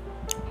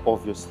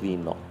obviously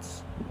not.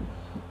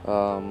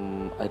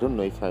 I don't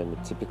know if I'm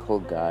a typical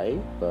guy,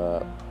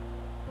 but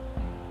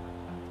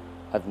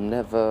I've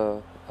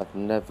never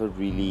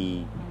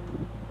really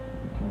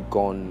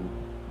gone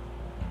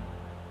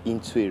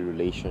into a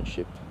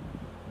relationship,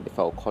 if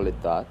I'll call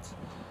it that,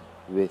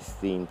 with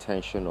the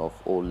intention of,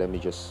 oh, let me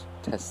just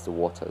test the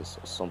waters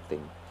or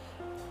something.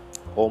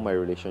 All my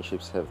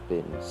relationships have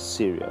been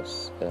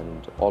serious,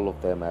 and all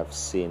of them I've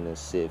seen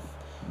as if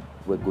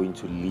we're going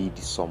to lead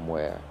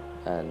somewhere.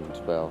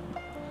 And well,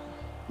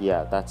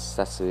 yeah, that's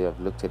the way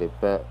I've looked at it.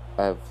 But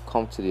I've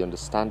come to the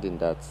understanding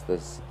that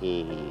there's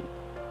a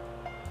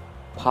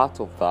part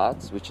of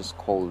that which is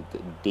called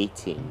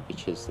dating,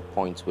 which is the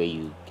point where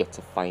you get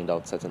to find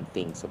out certain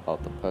things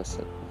about the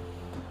person.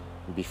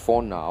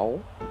 Before now,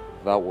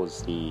 that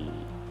was the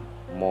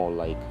more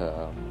like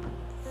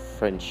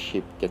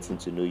friendship, getting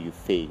to know you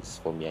phase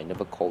for me. I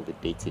never called it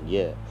dating.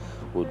 Yeah,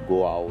 would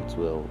go out,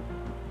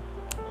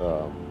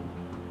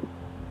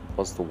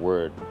 what's the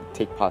word,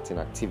 take part in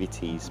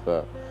activities,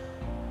 but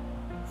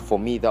for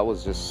me that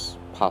was just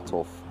part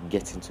of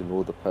getting to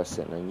know the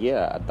person. And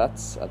yeah, at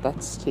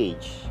that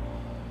stage,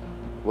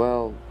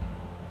 well,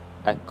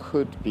 I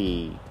could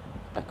be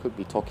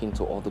talking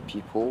to other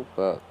people,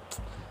 but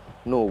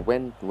no,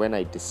 when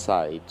I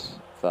decide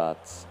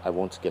that I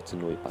want to get to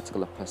know a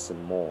particular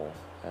person more,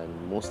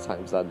 and most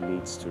times that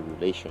leads to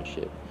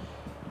relationship,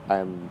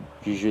 I'm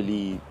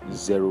usually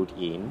zeroed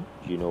in,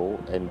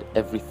 and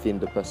everything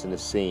the person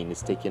is saying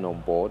is taken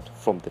on board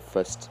from the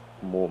first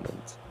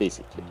moment,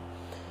 basically.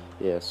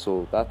 Yeah,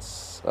 so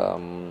that's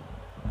how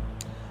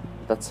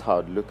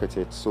I'd look at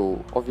it.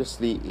 So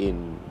obviously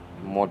in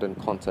modern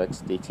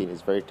context, dating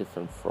is very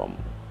different from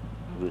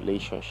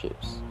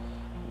relationships,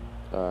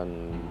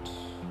 and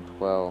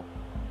well,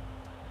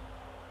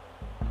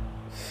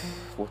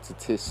 what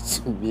it is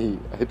to me,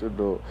 I don't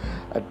know.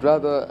 I'd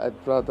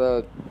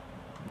rather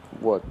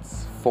what,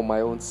 for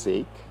my own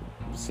sake,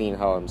 seeing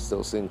how I'm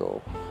still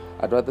single,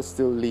 I'd rather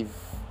still leave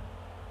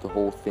the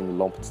whole thing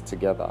lumped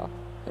together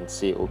and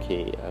say,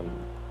 okay, I'm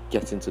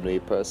getting to know a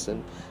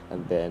person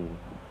and then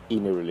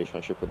in a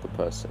relationship with the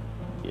person,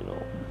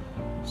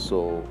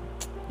 So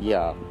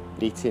yeah,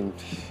 dating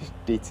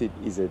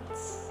isn't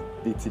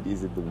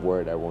the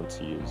word I want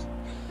to use.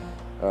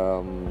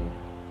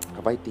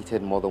 Have I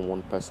dated more than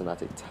one person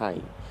at a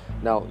time?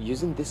 Now,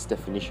 using this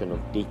definition of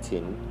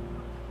dating,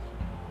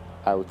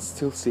 I would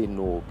still say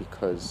no,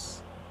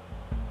 because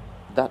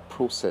that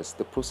process,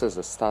 the process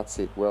that starts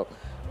it, well,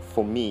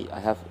 for me,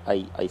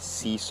 I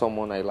see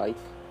someone I like,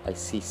 I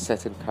see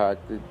certain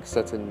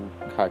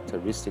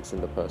characteristics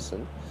in the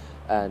person,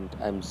 and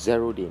I'm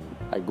zeroed in.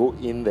 I go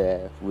in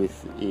there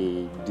with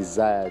a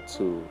desire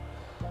to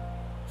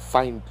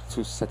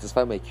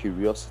satisfy my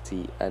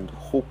curiosity and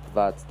hope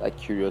that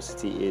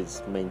curiosity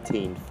is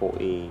maintained for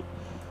a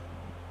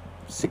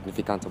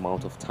significant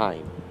amount of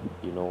time.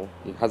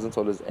 It hasn't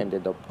always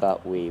ended up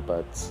that way,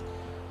 but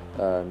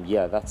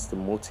yeah, that's the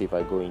motive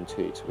I go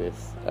into it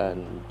with.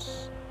 And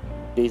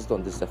based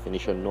on this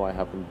definition, no, I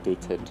haven't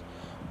dated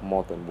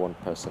more than one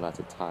person at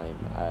a time.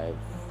 I've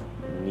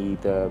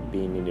neither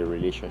been in a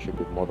relationship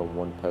with more than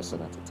one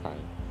person at a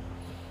time.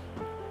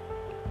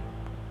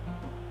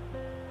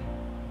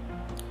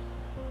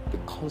 The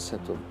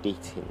concept of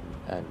dating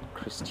and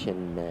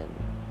Christian men,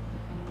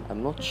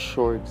 I'm not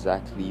sure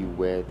exactly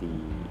where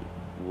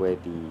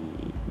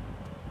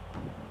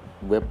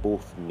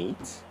both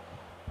meet,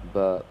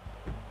 but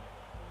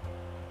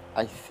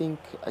I think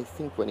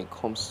when it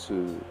comes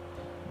to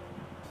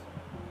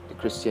the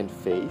Christian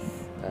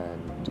faith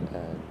and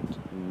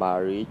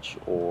marriage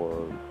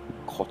or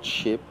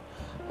courtship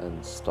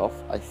and stuff,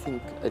 I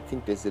think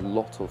there's a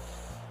lot of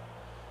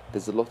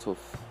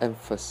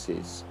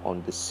emphasis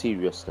on the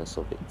seriousness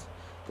of it.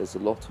 There's a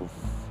lot of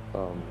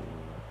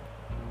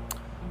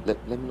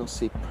let me not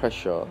say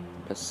pressure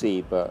per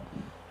se, but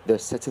there are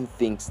certain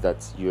things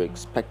that you're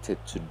expected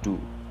to do.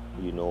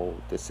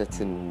 There's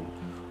certain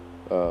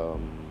how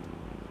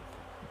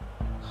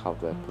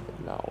do I put it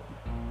now?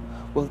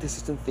 Well, there's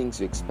certain things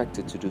you're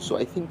expected to do. So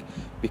I think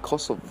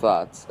because of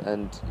that,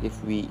 and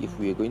if we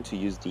are going to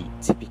use the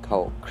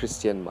typical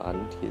Christian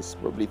man, he's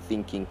probably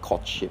thinking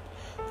courtship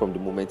from the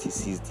moment he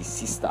sees the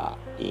sister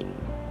in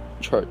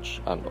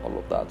church and all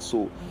of that.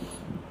 So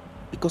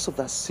because of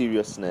that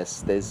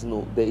seriousness, there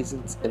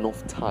isn't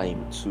enough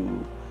time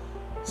to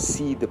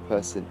see the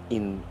person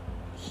in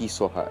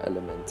his or her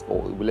element,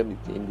 or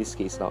in this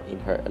case now in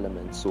her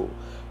element. So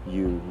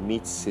you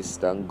meet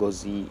Sister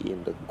Ngozi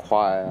in the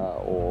choir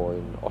or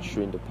in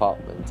ushering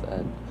department,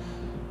 and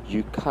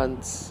you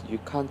can't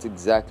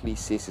exactly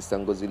say, Sister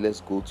Ngozi, let's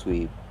go to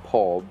a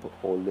pub,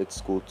 or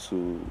let's go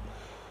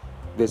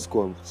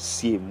and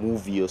see a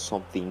movie or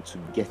something to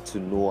get to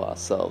know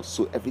ourselves.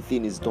 So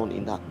everything is done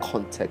in that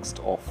context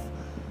of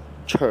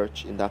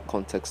church, in that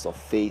context of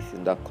faith,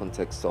 in that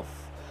context of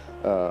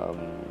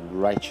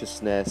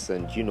righteousness,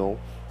 and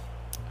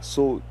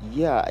so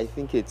yeah, I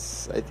think it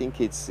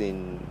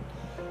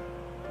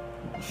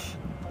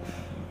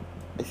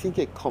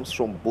comes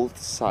from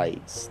both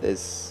sides.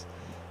 There's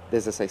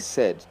as I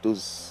said,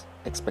 those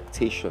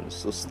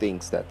expectations, those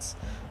things that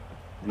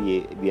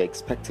we are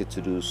expected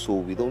to do, so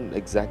we don't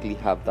exactly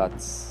have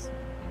that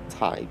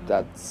time,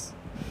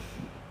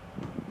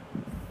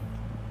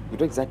 we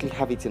don't exactly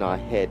have it in our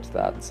head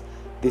that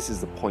this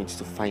is the point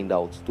to find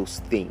out those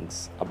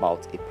things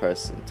about a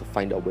person, to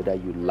find out whether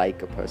you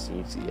like a person.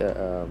 You see,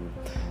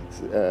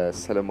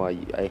 Salama,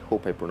 I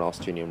hope I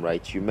pronounced your name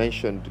right. You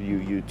mentioned,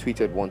 you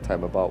tweeted one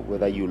time about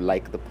whether you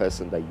like the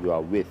person that you are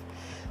with,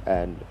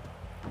 and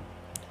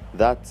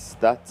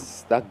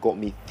that got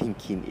me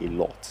thinking a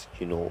lot,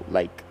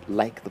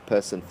 like the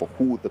person for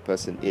who the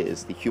person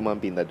is, the human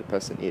being that the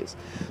person is.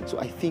 So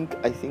I think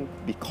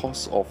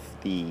because of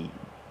the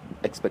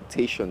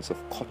expectations of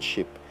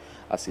courtship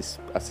as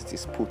it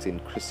is put in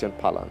Christian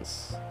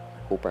parlance,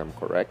 I hope I'm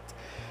correct,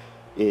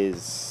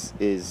 is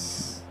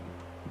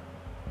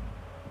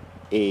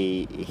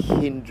a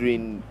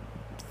hindering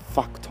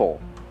factor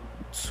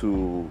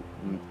to,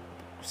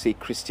 say,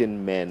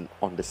 Christian men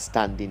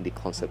understanding the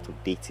concept of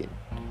dating.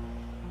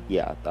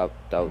 Yeah, that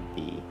would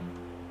be.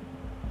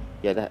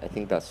 Yeah, I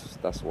think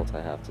that's what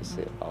I have to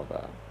say about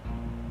that.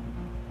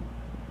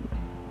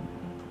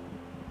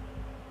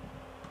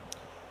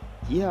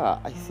 Yeah,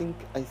 I think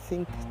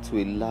to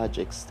a large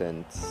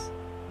extent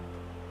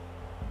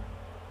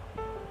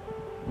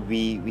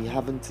we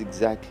haven't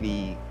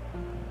exactly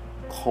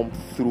come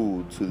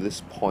through to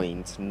this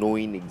point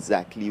knowing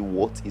exactly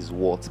what is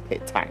what per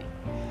time.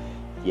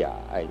 Yeah,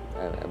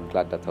 I'm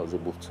glad that I was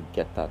able to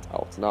get that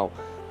out. Now,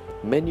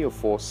 many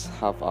of us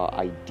have our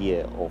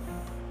idea of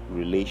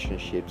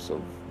relationships,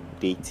 of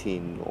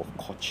dating, of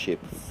courtship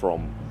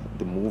from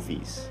the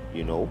movies,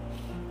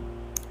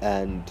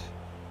 and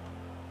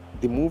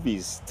the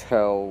movies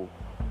tell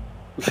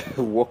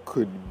what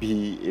could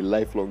be a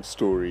lifelong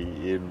story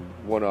in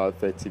 1 hour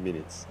 30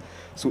 minutes.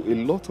 So a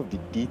lot of the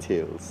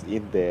details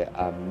in there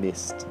are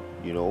missed,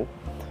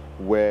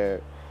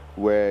 where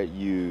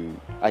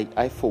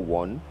I for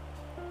one,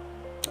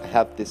 I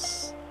have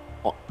this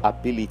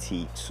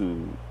ability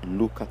to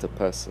look at a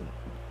person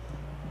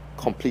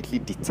completely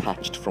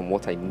detached from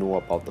what I know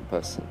about the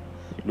person.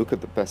 Look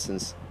at the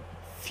person's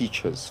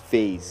features,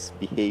 face,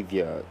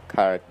 behavior,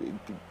 character,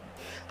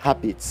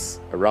 habits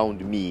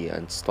around me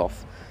and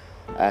stuff,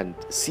 and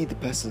see the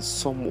person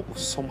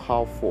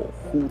somehow for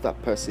who that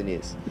person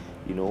is.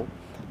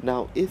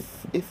 Now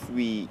if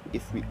we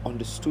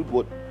understood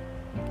what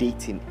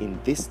dating in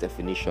this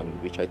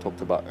definition, which I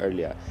talked about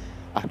earlier,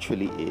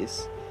 actually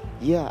is,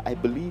 yeah, I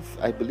believe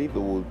it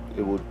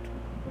would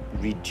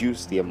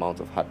reduce the amount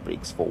of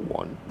heartbreaks, for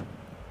one,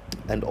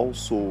 and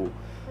also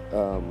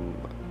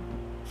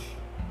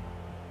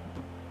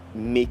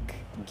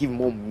give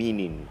more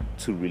meaning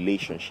to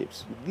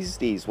relationships. These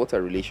days, what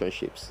are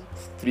relationships?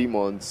 3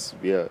 months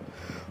we are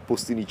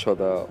posting each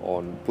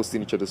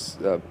other's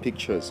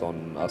pictures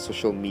on our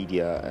social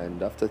media,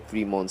 and after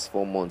 3 months,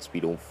 4 months,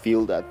 we don't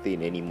feel that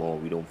thing anymore.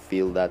 We don't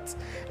feel that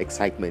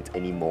excitement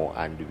anymore,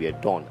 and we are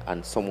done.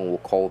 And someone will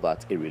call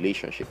that a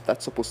relationship.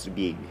 That's supposed to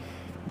be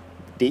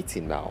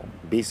dating now,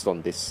 based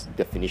on this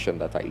definition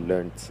that I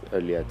learned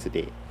earlier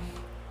today.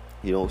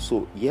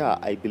 So yeah,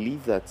 I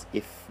believe that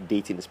if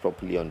dating is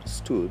properly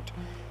understood,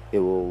 it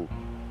will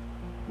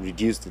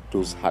reduce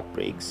those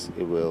heartbreaks.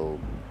 It will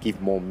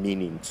give more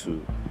meaning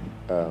to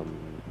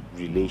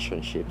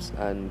relationships,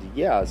 and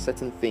yeah,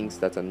 certain things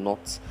that are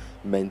not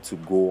meant to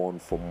go on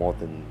for more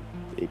than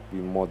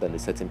a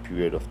certain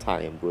period of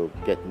time will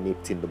get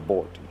nipped in the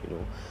bud.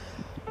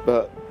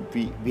 But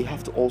we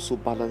have to also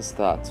balance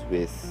that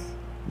with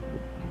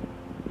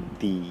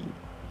the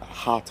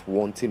heart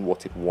wanting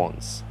what it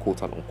wants,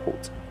 quote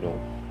unquote.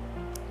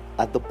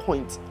 At the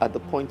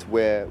point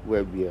where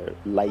we are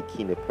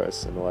liking a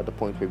person, or at the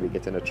point where we're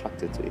getting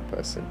attracted to a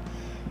person,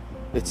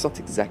 it's not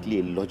exactly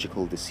a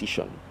logical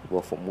decision.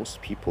 Well, for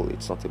most people,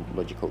 it's not a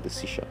logical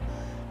decision,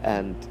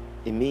 and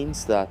it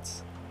means that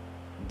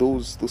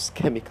those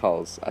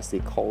chemicals, as they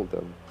call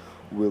them,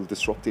 will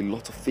disrupt a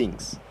lot of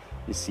things.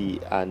 You see,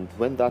 and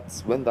when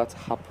that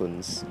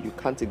happens, you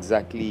can't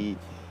exactly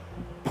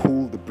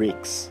pull the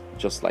brakes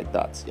just like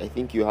that. I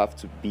think you have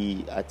to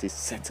be at a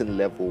certain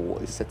level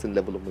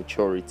of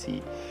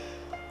maturity,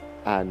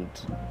 and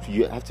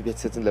you have to be at a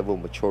certain level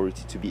of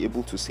maturity to be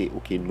able to say,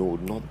 okay, no,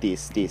 not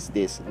this,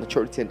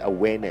 maturity and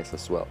awareness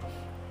as well,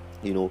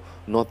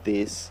 not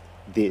this,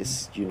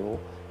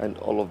 and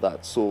all of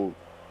that. So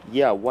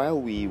yeah, while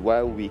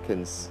we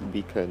can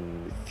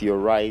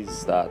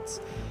theorize that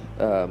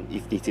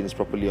if dating is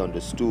properly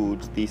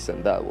understood, this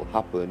and that will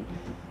happen,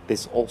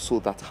 there's also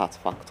that heart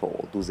factor,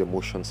 those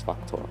emotions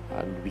factor,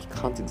 and we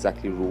can't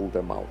exactly rule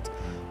them out.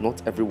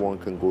 Not everyone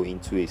can go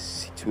into a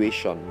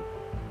situation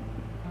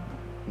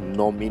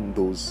numbing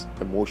those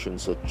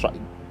emotions, or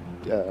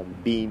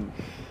being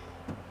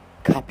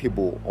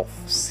capable of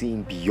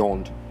seeing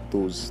beyond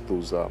those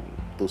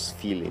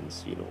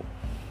feelings.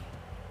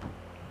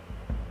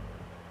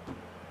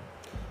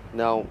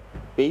 Now,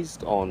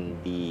 based on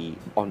the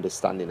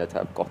understanding that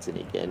I've gotten,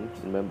 again,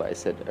 remember I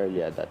said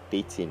earlier that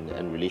dating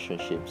and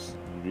relationship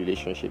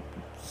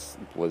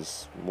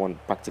was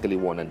practically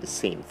one and the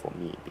same for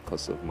me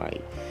because of my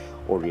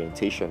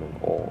orientation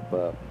and all.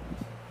 But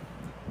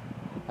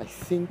I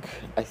think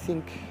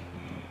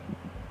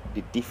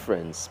the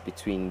difference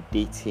between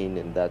dating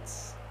and that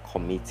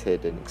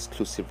committed and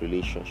exclusive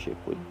relationship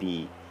would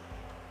be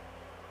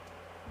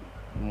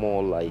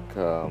more like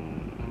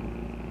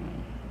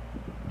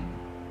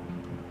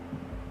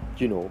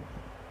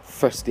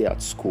first day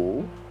at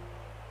school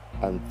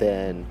and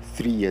then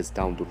 3 years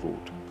down the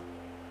road.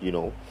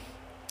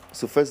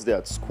 So first day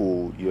at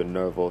school, you're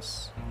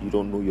nervous, you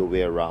don't know your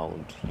way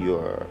around,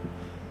 you're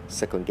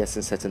second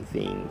guessing certain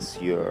things,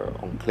 you're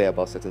unclear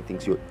about certain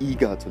things, you're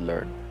eager to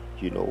learn,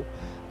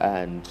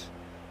 and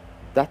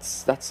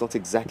that's not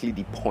exactly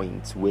the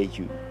point where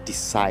you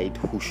decide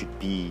who should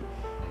be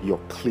your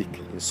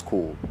clique in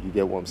school. You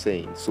get what I'm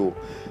saying? So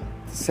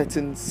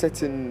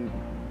certain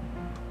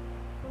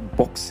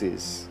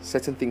boxes,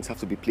 certain things have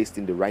to be placed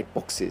in the right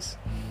boxes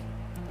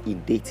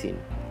in dating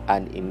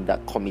and in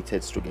that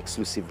committed stroke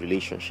exclusive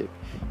relationship.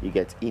 You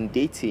get, in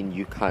dating,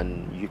 you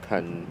can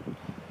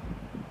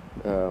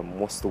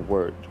what's the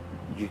word,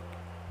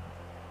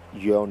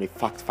 you're on a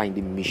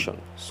fact-finding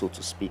mission, so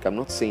to speak. I'm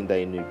not saying that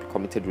in a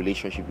committed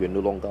relationship you're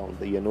no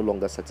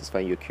longer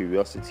satisfying your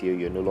curiosity, or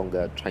you're no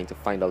longer trying to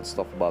find out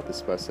stuff about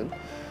this person,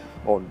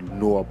 or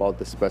know about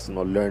this person,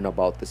 or learn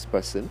about this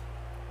person.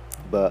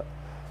 But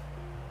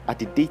at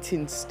the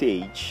dating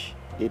stage,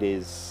 it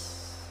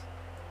is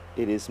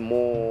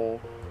more,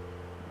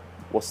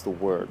 what's the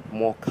word,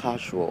 more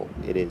casual.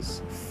 It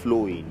is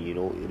flowing,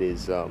 it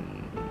is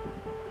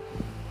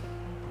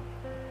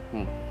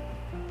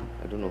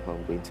I don't know how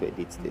I'm going to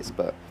edit this,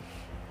 but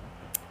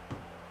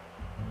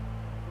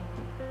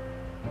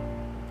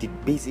the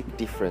basic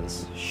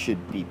difference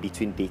should be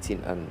between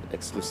dating and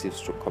exclusive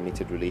stroke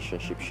committed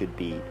relationship should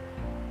be,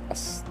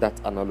 as that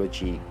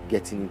analogy,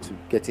 getting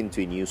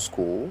to a new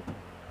school,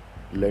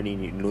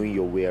 knowing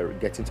your way,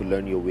 getting to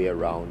learn your way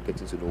around,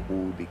 getting to know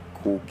who the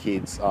cool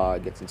kids are,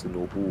 getting to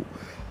know who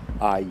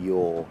are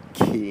your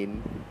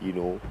kin,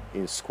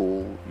 in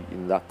school,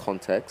 in that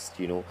context,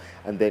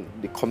 and then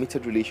the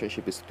committed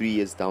relationship is 3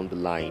 years down the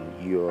line.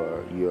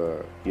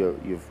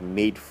 You've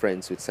made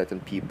friends with certain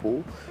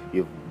people,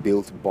 you've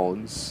built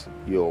bonds,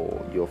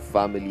 your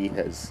family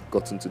has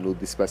gotten to know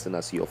this person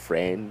as your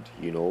friend,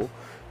 you're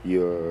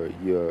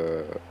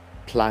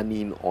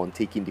planning on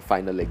taking the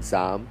final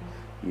exam,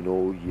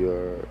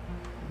 you're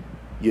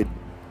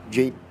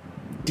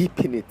deep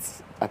in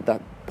it at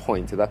that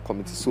point, at that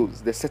committed. So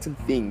there's certain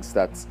things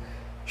that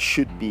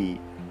should be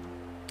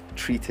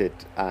treated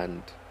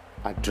and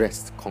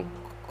addressed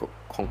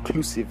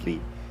conclusively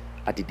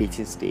at the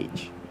dating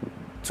stage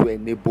to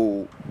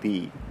enable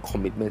the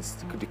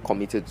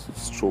committed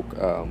stroke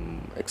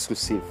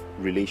exclusive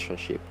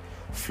relationship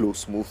flow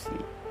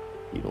smoothly.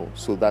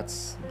 So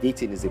that's,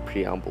 dating is a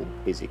preamble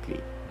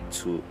basically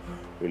to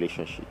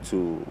relationship,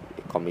 to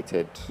a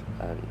committed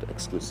and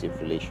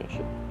exclusive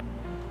relationship.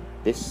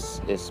 This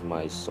is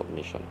my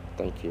submission.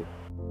 Thank you.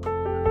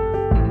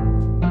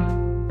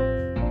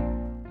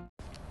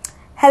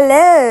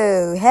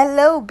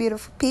 Hello,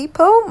 beautiful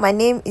people. My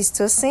name is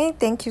Tosin.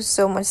 Thank you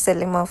so much,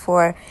 Selima,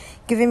 for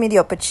giving me the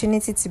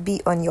opportunity to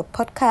be on your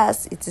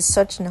podcast. It is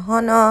such an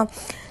honor.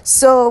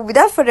 So,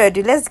 without further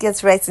ado, let's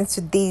get right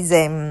into these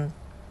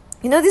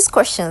these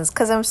questions,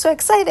 because I'm so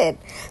excited.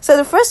 So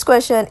the first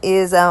question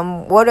is,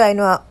 what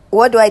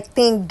do I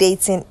think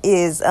dating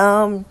is?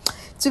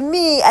 To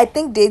me, I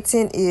think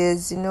dating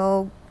is,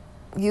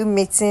 you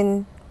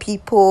meeting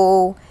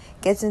people,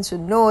 getting to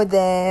know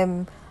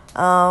them,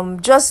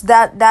 just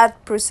that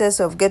process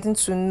of getting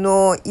to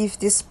know if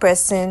this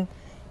person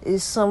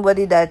is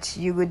somebody that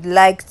you would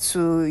like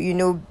to,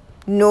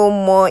 know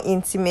more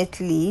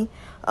intimately.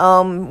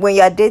 When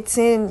you're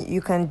dating,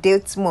 you can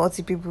date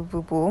multiple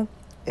people.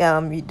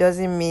 It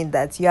doesn't mean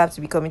that you have to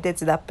be committed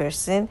to that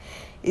person.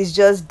 It's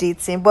just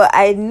dating. But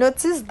I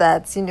noticed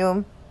that,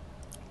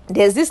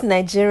 there's this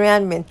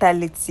Nigerian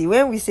mentality.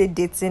 When we say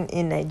dating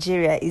in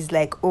Nigeria, it's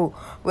like, oh,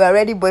 we're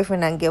already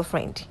boyfriend and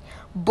girlfriend.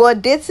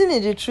 But dating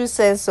in the true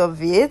sense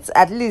of it,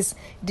 at least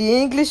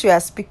the English we are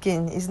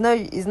speaking is not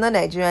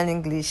Nigerian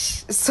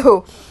English.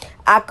 So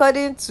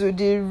according to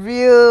the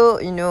real,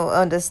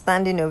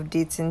 understanding of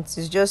dating,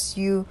 it's just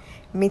you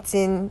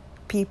meeting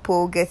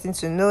people, getting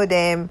to know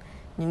them,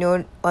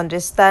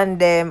 understand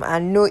them,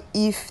 and know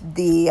if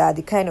they are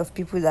the kind of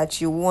people that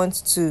you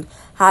want to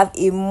have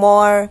a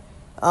more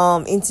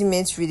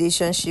intimate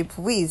relationship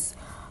with.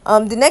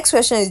 The next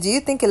question is, do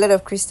you think a lot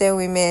of Christian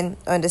women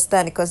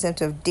understand the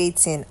concept of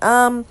dating?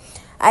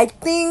 I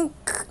think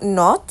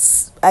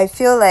not. I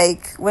feel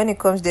like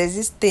there's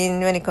this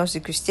thing when it comes to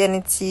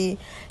Christianity,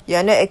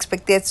 you're not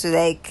expected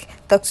to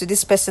talk to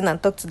this person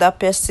and talk to that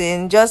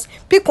person. Just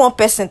pick one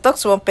person, talk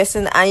to one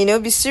person,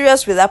 and be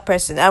serious with that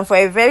person. And for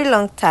a very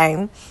long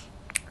time,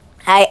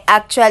 I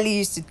actually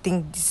used to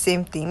think the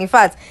same thing. In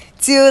fact,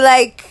 till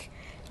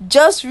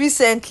just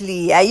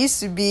recently, I used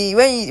to be,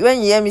 when you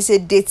hear me say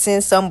dating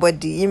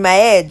somebody, in my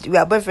head, we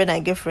are boyfriend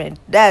and girlfriend.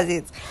 That's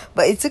it.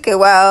 But it took a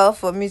while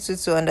for me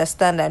to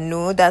understand that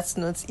no, that's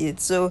not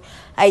it. So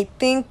I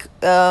think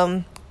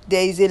there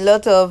is a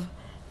lot of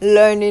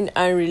learning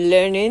and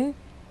relearning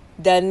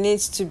that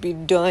needs to be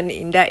done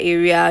in that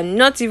area.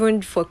 Not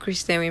even for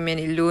Christian women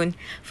alone,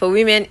 for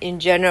women in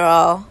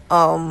general.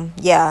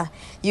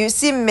 You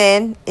see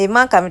men, a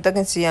man can be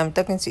talking to you, I'm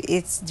talking to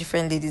 8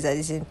 different ladies at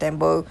the same time.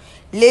 But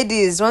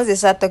ladies, once they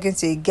start talking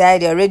to a guy,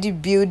 they're already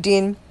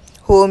building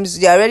homes.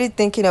 They're already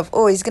thinking of,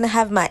 oh, he's going to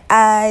have my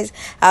eyes.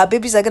 Our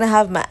babies are going to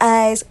have my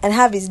eyes and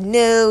have his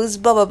nose,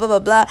 blah, blah, blah, blah,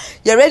 blah.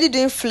 You're already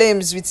doing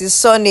flames with his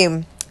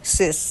surname.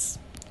 sis.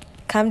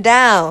 Calm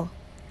down.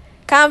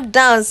 Calm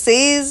down,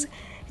 sis.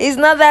 It's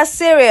not that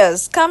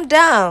serious. Calm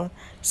down.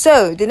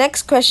 So the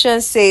next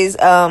question says,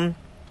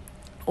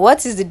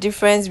 what is the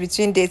difference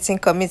between dating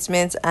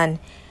commitment and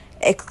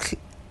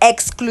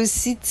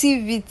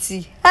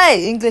exclusivity? Hi,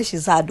 English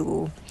is hard.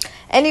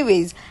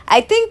 Anyways,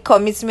 I think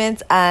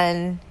commitment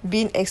and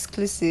being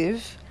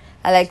exclusive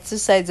are like two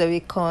sides of a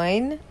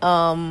coin.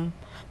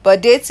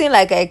 But dating,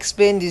 like I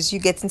explained, is you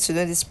getting to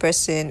know this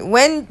person.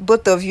 When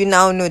both of you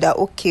now know that,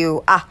 okay,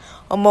 we are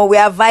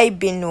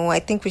vibing, I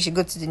think we should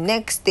go to the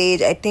next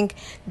stage. I think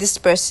this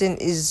person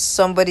is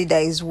somebody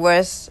that is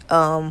worth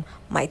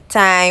my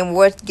time,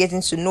 worth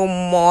getting to know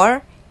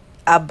more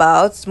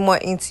about, more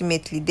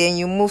intimately. Then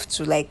you move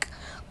to like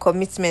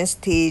commitment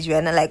stage. You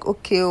are not like,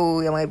 okay,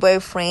 you're my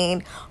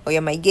boyfriend or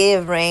you're my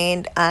gay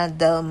friend,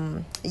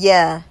 and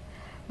yeah.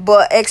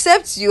 But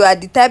except you are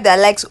the type that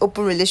likes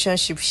open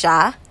relationship,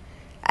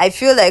 I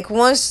feel like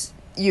once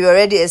you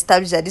already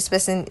established that this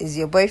person is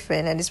your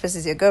boyfriend and this person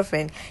is your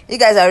girlfriend, you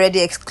guys are already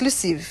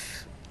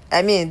exclusive.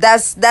 I mean,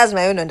 that's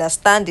my own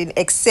understanding,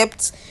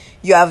 except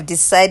you have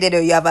decided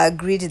or you have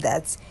agreed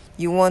that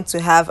you want to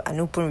have an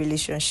open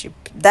relationship.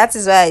 That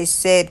is why I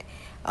said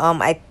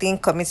I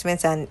think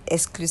commitment and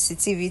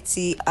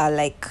exclusivity are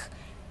like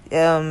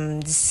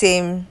the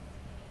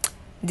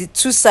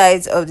two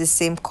sides of the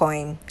same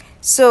coin.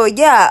 So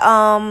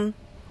yeah,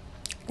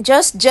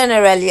 just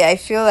generally, I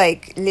feel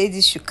like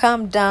ladies should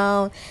calm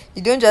down.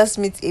 You don't just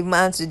meet a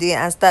man today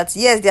and start.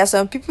 Yes, there are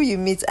some people you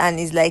meet and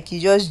it's like you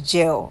just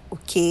gel,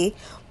 okay?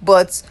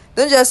 But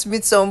don't just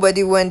meet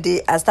somebody one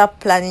day and start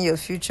planning your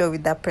future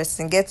with that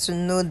person. Get to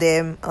know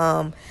them,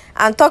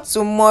 and talk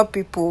to more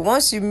people.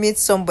 Once you meet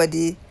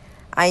somebody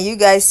and you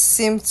guys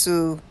seem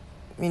to,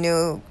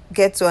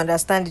 get to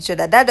understand each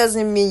other, that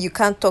doesn't mean you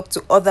can't talk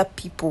to other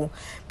people.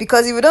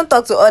 Because if you don't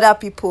talk to other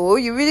people,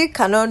 you really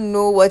cannot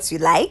know what you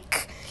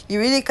like. You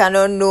really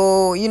cannot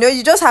know,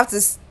 you just have to,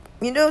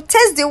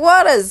 test the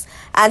waters.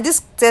 And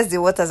this test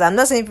the waters, I'm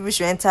not saying people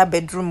should enter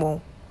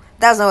bedroom.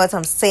 That's not what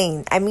I'm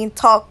saying. I mean,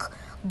 talk,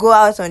 go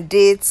out on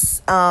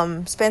dates,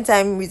 spend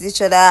time with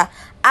each other,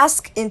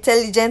 ask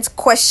intelligent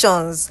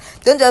questions.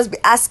 Don't just be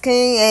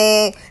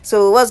asking,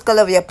 so what's the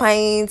color of your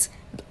pint?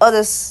 All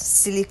those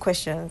silly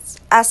questions.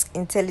 Ask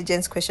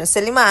intelligent questions.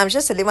 I'm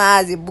sure Selima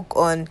has a book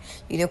on,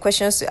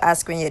 questions to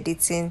ask when you're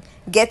dating.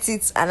 Get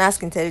it and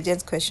ask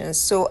intelligent questions.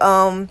 So,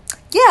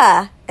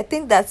 yeah, I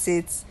think that's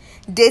it.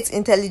 Date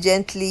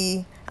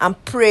intelligently and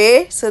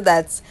pray so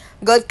that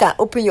God can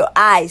open your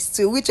eyes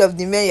to which of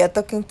the men you're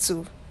talking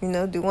to.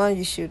 The one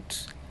you should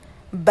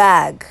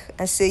bag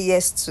and say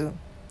yes to,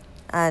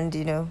 and,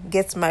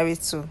 get married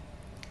to.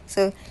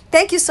 So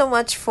thank you so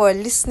much for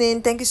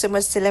listening. Thank you so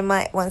much,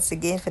 Selema, once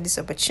again for this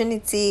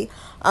opportunity.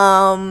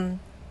 I'm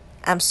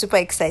super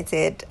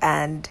excited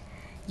and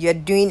you're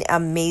doing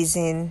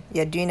amazing.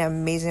 You're doing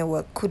amazing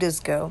work. Kudos,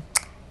 girl.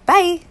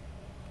 Bye.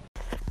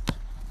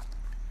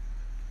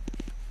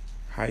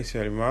 Hi,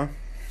 Selema.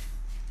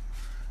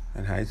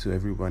 And hi to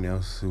everyone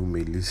else who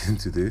may listen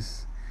to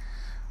this.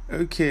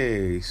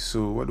 Okay,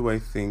 so what do I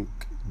think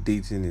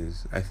dating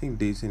is? I think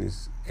dating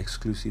is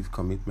exclusive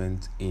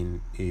commitment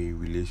in a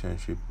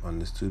relationship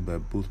understood by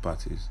both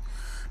parties.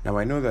 Now,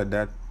 I know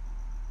that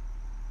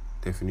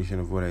definition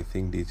of what I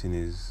think dating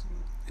is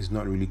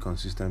not really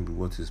consistent with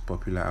what is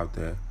popular out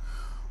there.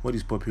 What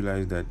is popular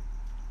is that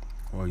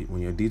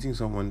when you're dating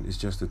someone, it's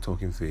just a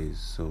talking phase,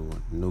 so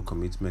no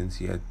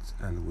commitments yet,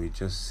 and we're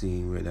just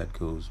seeing where that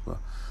goes. But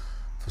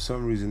for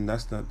some reason,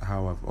 that's not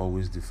how I've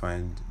always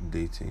defined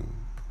dating.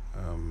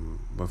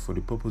 But for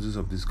the purposes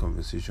of this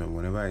conversation,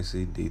 whenever I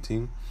say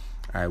dating,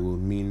 I will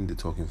mean the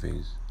talking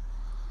phase.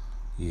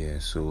 Yeah,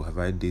 so have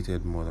I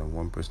dated more than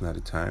one person at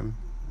a time?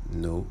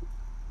 No.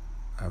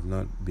 I've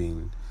not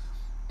been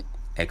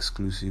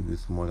exclusive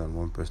with more than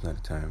one person at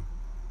a time.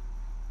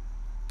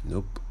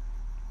 Nope.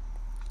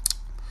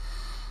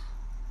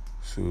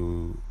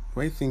 So,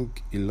 I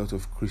think a lot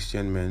of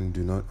Christian men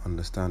do not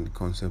understand the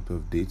concept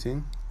of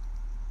dating.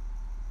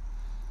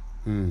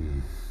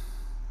 I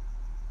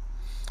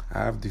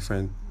have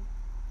different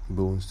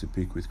bones to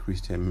pick with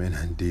Christian men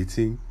and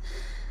dating,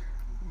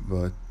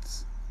 but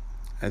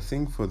I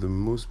think for the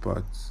most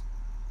part,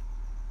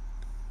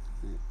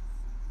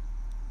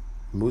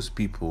 most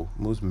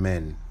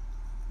men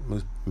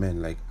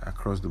like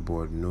across the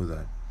board know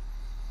that,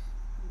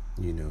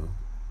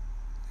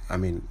 I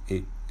mean,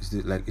 it's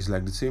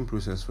like the same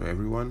process for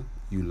everyone.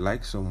 You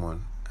like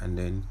someone and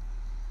then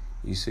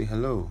you say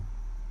hello,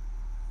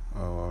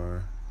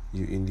 or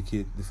you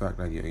indicate the fact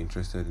that you're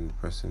interested in the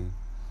person,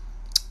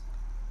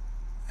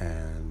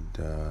 and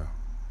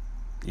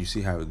you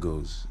see how it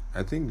goes.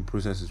 I think the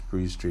process is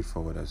pretty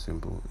straightforward and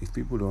simple. If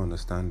people don't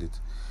understand it,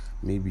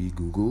 maybe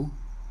Google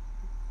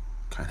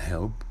can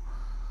help.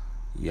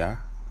 Yeah,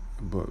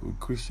 but with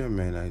Christian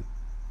men,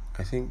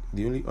 I think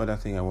the only other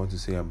thing I want to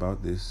say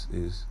about this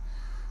is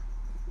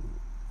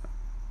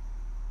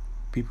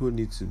people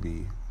need to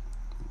be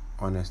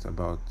honest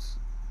about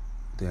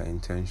their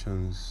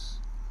intentions,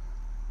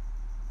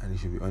 and they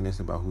should be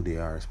honest about who they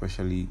are,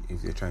 especially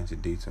if they're trying to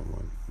date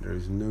someone. There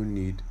is no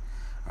need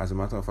As a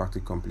matter of fact,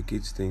 it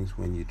complicates things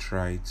when you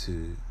try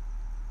to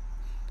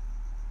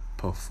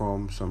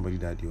perform somebody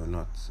that you're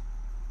not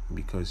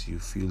because you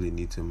feel a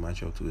need to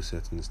match up to a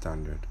certain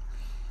standard.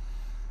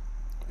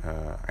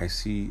 I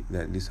see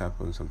that this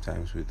happens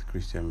sometimes with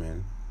Christian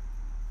men,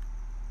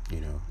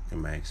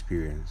 in my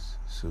experience.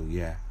 So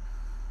yeah,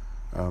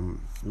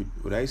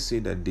 would I say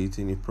that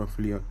dating, if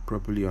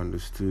properly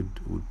understood,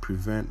 would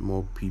prevent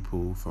more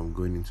people from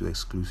going into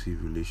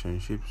exclusive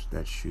relationships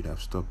that should have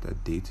stopped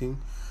at dating?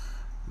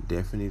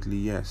 Definitely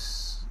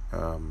yes.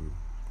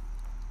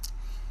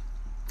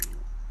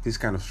 This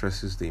kind of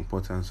stresses the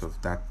importance of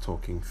that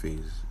talking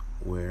phase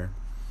where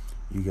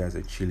you guys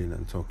are chilling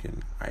and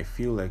talking. I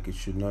feel like it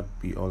should not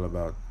be all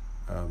about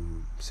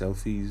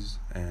selfies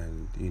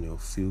and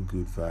feel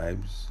good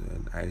vibes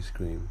and ice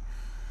cream.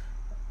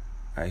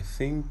 I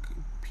think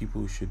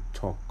people should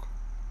talk.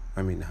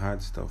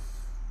 Hard stuff.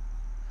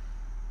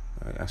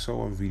 I saw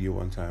one video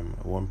one time.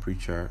 One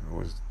preacher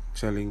was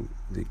telling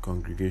the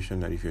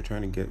congregation that if you're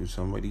trying to get with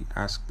somebody,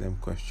 ask them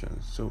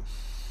questions. So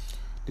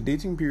the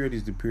dating period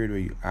is the period where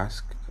you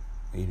ask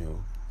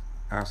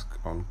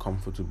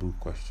uncomfortable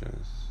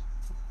questions.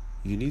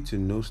 You need to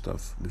know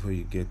stuff before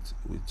you get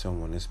with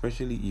someone,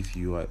 especially if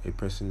you are a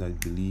person that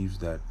believes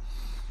that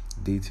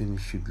dating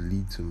should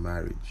lead to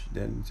marriage.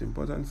 Then it's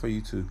important for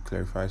you to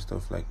clarify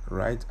stuff like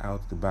right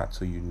out the bat,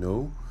 so you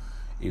know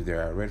if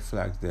there are red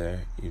flags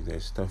there, if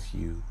there's stuff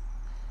you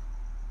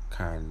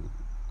can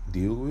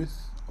deal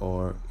with,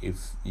 or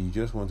if you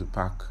just want to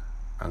pack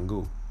and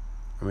go.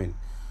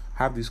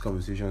 Have these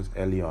conversations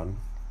early on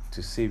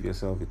to save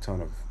yourself a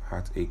ton of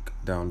heartache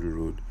down the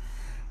road.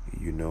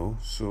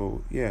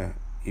 So yeah,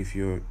 if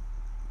you're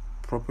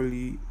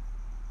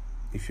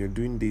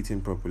doing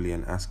dating properly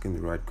and asking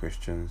the right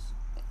questions,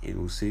 it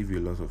will save you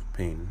a lot of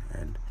pain,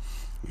 and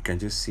you can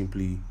just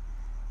simply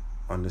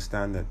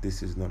understand that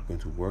this is not going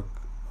to work,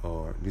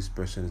 or this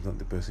person is not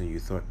the person you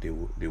thought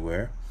they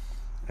were,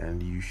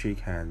 and you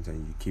shake hands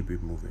and you keep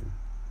it moving.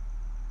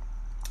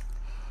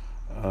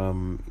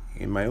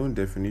 In my own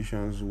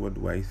definitions, what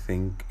do I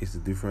think is the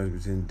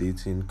difference between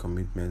dating,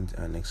 commitment,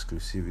 and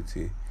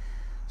exclusivity?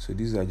 So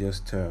these are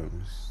just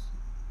terms.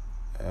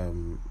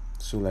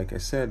 So like I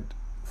said,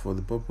 for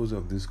the purpose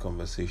of this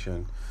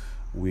conversation,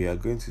 we are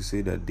going to say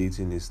that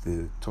dating is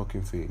the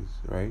talking phase,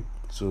 right?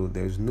 So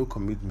there's no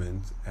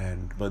commitment,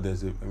 but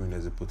there's a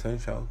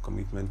potential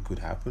commitment could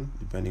happen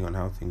depending on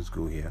how things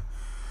go here.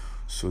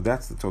 So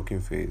that's the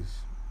talking phase,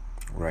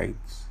 right?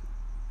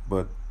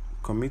 But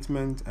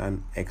commitment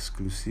and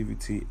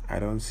exclusivity, I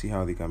don't see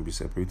how they can be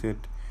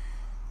separated.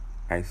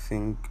 I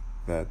think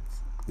that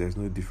there's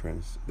no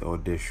difference, or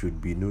there should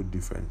be no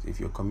difference.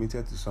 If you're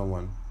committed to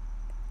someone,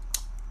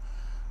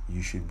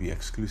 you should be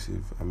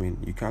exclusive.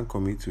 You can't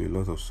commit to a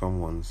lot of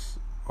someone's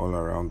all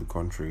around the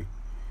country.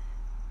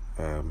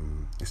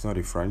 It's not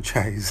a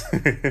franchise,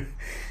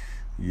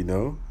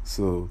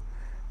 So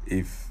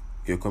if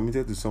you're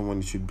committed to someone,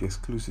 it should be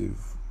exclusive.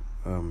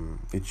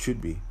 It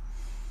should be.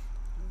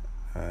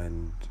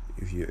 And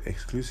if you're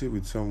exclusive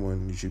with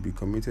someone, you should be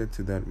committed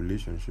to that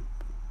relationship.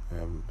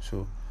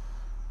 So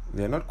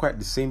they're not quite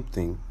the same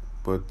thing,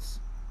 but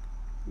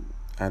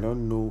I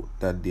don't know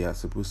that they are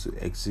supposed to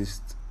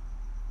exist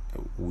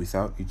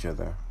without each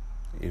other,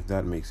 if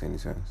that makes any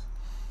sense.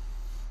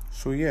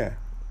 So yeah,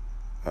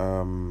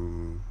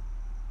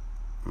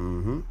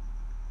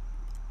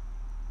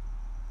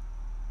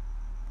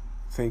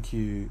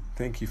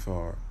 thank you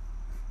for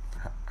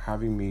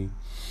having me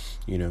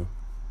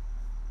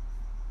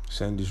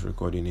send this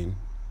recording in.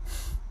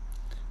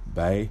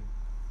 Bye.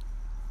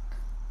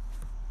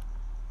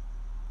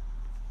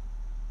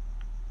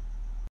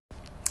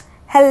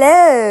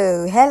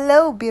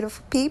 Hello,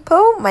 beautiful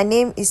people. My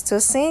name is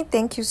Tosin.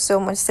 Thank you so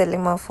much,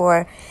 Selima,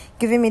 for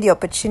giving me the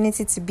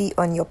opportunity to be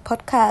on your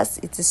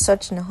podcast. It is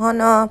such an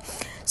honor.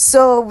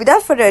 So,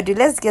 without further ado,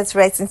 let's get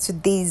right into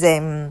these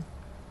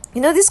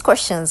these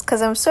questions,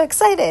 because I'm so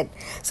excited.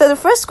 So, the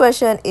first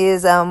question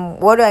is,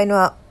 what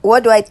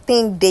do I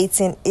think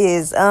dating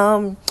is?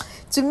 To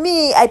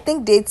me, I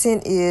think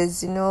dating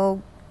is,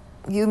 you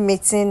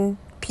meeting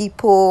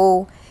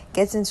people,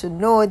 getting to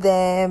know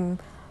them.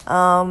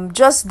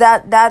 Just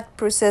that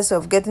process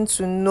of getting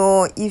to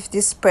know if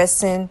this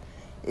person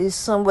is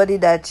somebody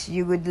that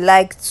you would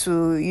like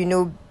to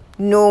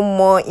know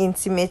more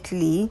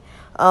intimately.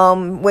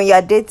 When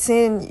you're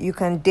dating, you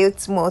can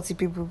date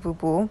multiple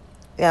people.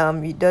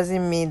 It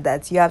doesn't mean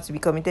that you have to be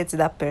committed to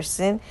that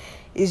person.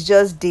 It's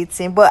just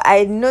dating. But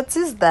I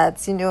noticed that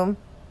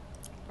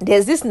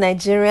there's this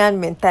Nigerian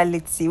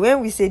mentality. When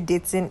we say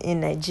dating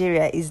in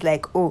Nigeria, is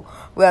like, oh,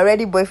 we're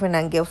already boyfriend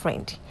and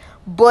girlfriend.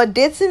 But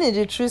dating in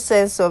the true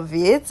sense of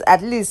it,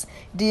 at least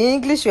the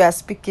English we are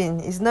speaking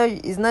is not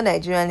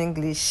Nigerian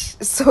English.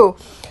 So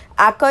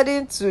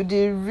according to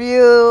the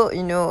real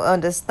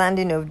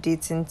understanding of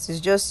dating,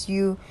 it's just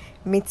you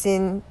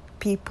meeting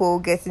people,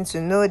 getting to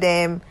know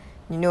them,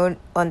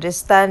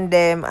 understand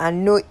them,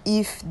 and know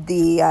if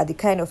they are the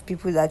kind of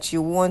people that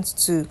you want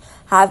to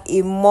have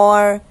a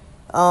more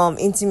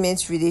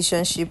intimate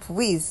relationship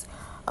with.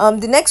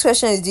 The next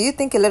question is, do you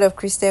think a lot of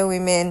Christian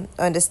women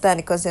understand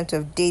the concept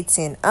of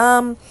dating?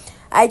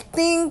 I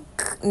think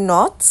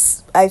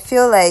not. I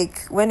feel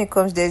like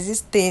there's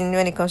this thing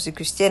when it comes to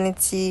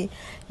Christianity,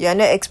 you are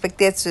not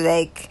expected to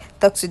like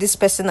talk to this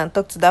person and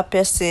talk to that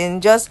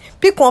person. Just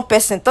pick one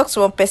person, talk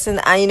to one person,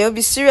 and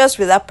be serious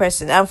with that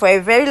person. And for a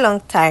very long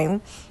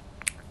time,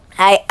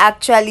 I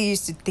actually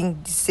used to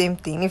think the same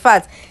thing. In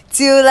fact,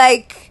 till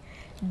like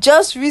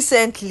just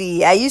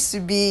recently, I used to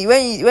be,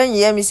 when you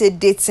hear me say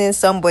dating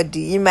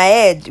somebody, in my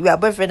head we are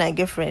boyfriend and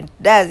girlfriend,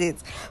 that's it.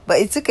 But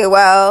it took a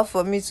while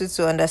for me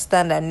to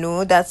understand that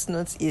no, that's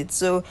not it.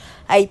 So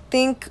I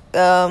think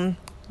there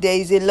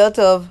is a lot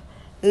of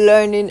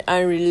learning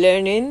and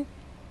relearning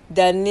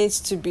that needs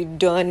to be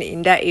done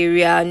in that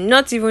area,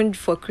 not even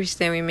for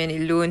Christian women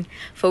alone,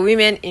 for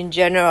women in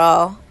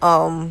general.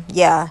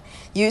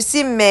 You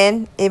see a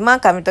man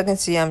can be talking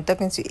to you, I'm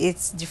talking to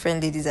 8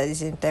 different ladies at the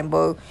same time,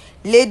 but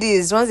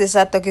ladies, once they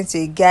start talking to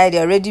a guy,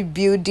 they're already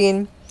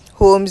building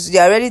homes,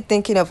 they're already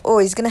thinking of, oh,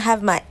 he's gonna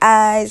have my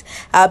eyes,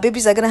 our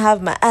babies are gonna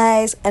have my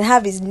eyes and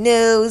have his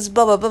nose,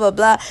 blah blah blah blah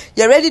blah.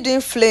 You're already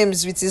doing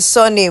flames with his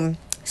surname.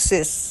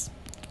 Sis,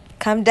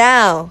 calm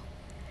down,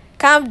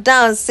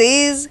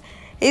 sis.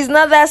 It's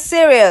not that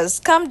serious.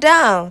 Calm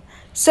down.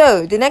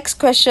 So the next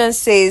question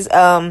says,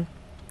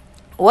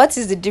 what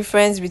is the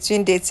difference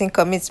between dating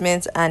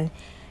commitment and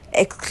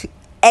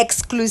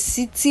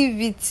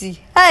exclusivity?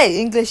 Hi,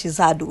 English is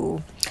hard.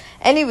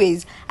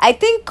 Anyways, I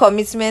think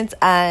commitment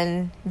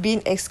and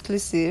being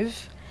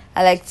exclusive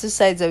are like 2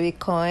 sides of a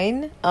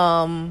coin.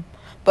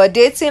 But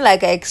dating,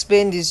 like I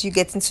explained, is you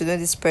getting to know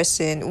this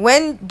person.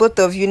 When both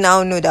of you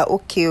now know that,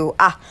 okay, we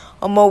are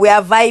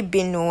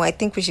vibing, I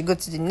think we should go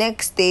to the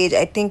next stage.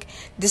 I think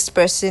this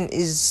person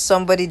is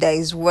somebody that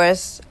is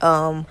worth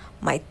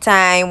my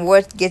time,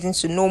 worth getting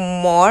to know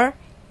more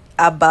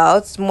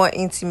about, more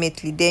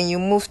intimately. Then you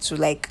move to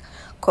like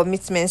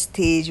commitment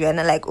stage. You are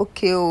not like,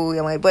 okay,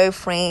 you're my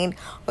boyfriend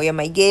or you're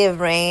my gay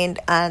friend,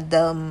 and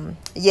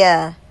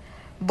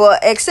But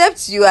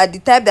except you are the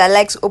type that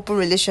likes open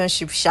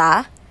relationship,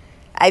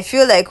 I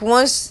feel like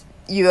once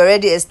you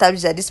already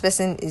established that this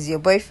person is your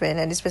boyfriend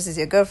and this person is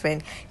your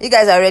girlfriend, you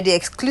guys are already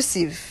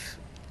exclusive.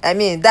 I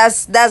mean,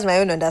 that's my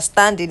own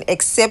understanding,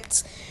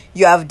 except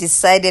you have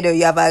decided or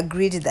you have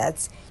agreed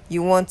that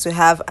you want to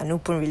have an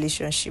open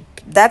relationship.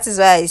 That is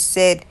why I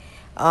said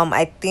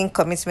I think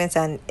commitment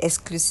and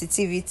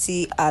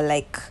exclusivity are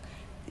like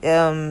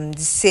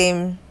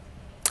the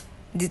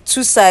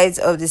 2 sides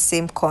of the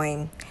same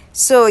coin.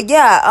 So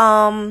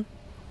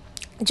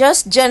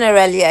just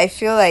generally, I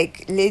feel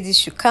like ladies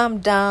should calm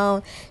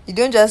down. You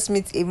don't just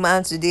meet a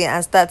man today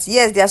and start.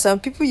 Yes, there are some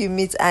people you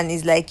meet and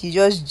it's like you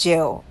just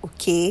gel,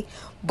 okay?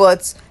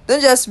 But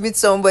don't just meet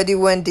somebody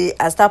one day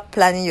and start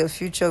planning your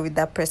future with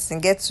that person.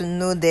 Get to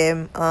know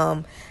them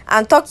and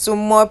talk to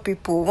more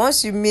people.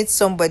 Once you meet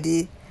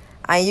somebody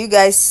and you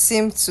guys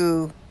seem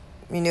to,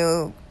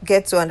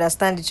 get to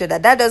understand each other,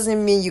 that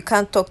doesn't mean you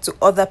can't talk to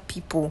other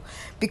people.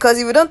 Because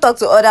if you don't talk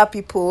to other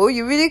people,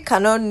 you really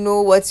cannot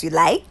know what you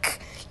like.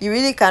 You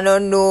really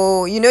cannot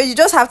know, you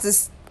just have to,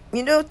 test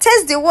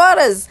the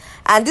waters.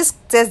 And this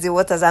test the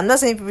waters, I'm not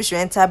saying people should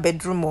enter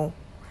bedroom.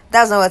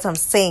 That's not what I'm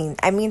saying.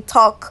 I mean,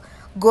 talk,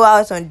 go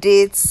out on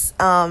dates,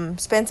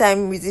 spend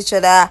time with each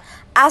other,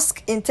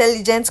 ask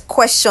intelligent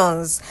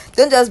questions.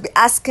 Don't just be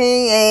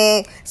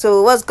asking,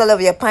 so what's the color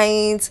of your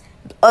pint?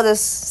 All those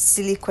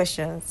silly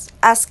questions.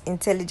 Ask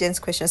intelligent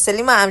questions.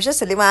 I'm sure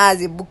Selima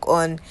has a book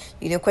on,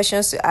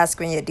 questions to ask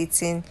when you're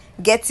dating.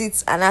 Get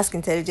it and ask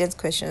intelligent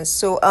questions.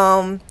 So,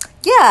 I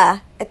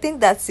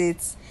think that's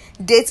it.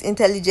 Date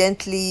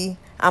intelligently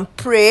and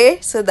pray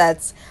so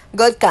that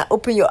God can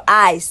open your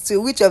eyes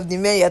to which of the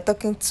men you're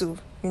talking to,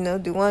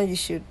 the one you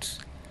should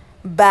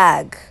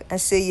bag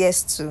and say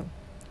yes to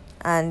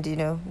and,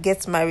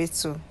 get married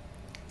to.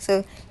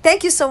 So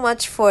thank you so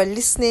much for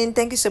listening.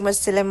 Thank you so much,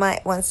 Selema,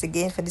 once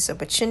again for this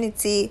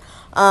opportunity.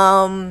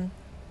 I'm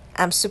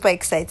super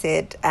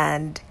excited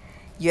and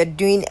you're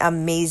doing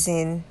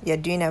amazing. You're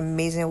doing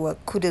amazing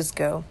work. Kudos,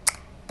 girl.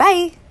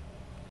 Bye.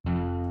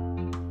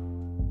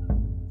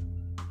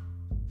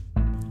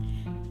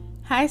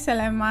 Hi,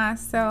 Selema.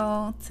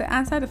 So to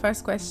answer the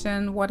first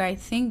question, what I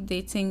think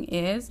dating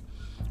is,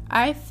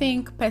 I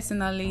think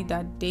personally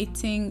that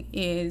dating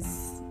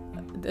is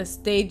the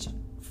stage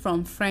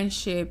from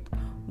friendship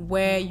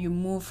where you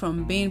move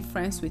from being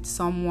friends with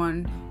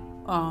someone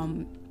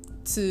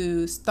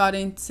to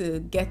starting to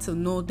get to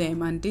know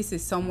them, and this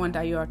is someone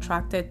that you're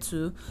attracted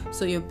to.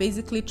 So you're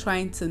basically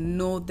trying to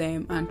know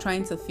them and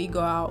trying to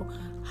figure out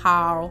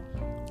how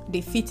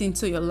they fit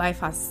into your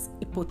life as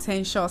a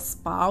potential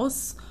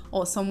spouse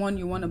or someone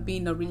you want to be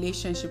in a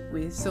relationship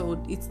with.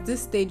 So it's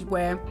this stage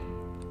where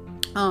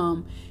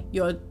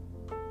you're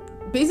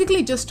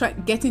basically just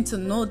getting to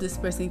know this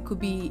person. It could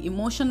be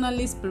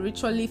emotionally,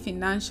 spiritually,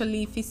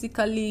 financially,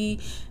 physically,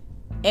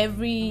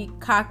 every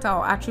character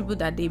or attribute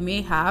that they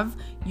may have.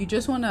 You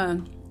just want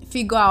to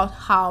figure out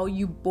how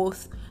you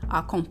both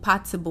are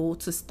compatible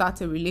to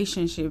start a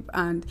relationship,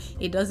 and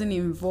it doesn't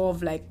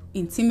involve like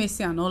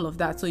intimacy and all of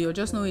that. So you're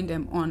just knowing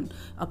them on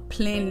a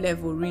plain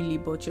level really,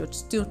 but you're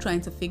still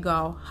trying to figure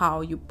out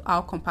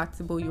how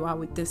compatible you are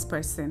with this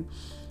person.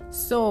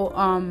 So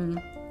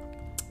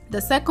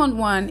the second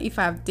one, if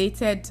I've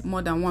dated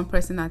more than one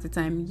person at a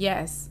time,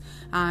 yes.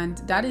 And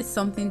that is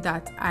something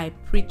that I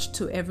preach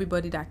to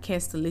everybody that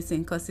cares to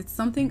listen, because it's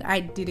something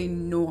I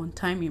didn't know on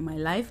time in my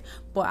life.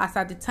 But as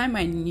at the time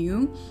I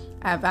knew,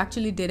 I've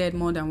actually dated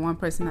more than one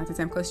person at a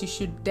time, because you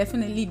should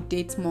definitely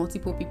date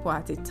multiple people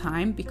at a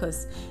time,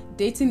 because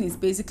dating is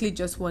basically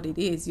just what it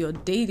is. You're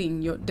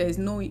dating, there's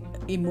no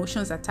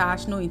emotions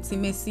attached, no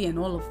intimacy and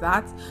all of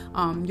that.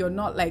 You're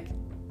not like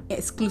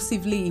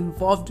exclusively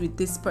involved with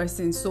this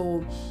person,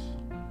 so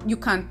you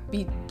can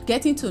be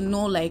getting to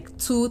know like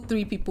 2,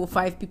 3 people,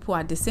 5 people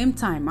at the same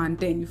time, and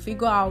then you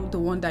figure out the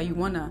one that you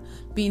want to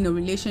be in a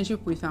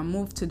relationship with and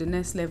move to the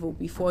next level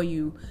before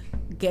you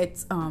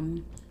get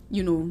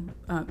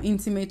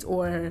intimate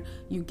or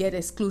you get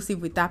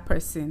exclusive with that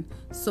person.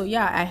 So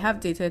yeah, I have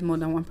dated more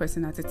than one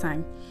person at a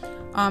time.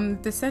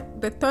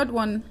 The third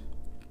one,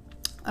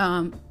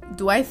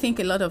 do I think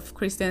a lot of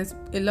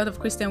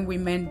Christian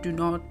women do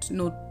not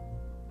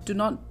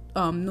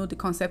know the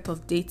concept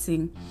of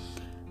dating?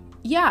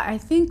 Yeah, I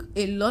think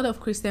a lot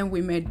of Christian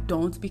women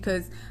don't,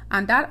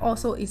 and that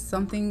also is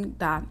something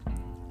that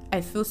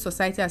I feel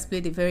society has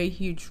played a very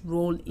huge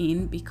role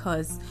in,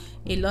 because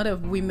a lot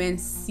of women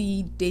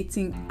see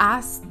dating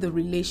as the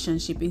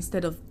relationship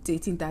instead of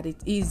dating that it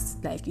is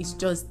like it's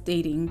just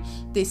dating.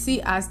 They see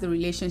as the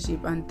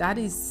relationship, and that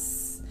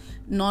is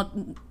not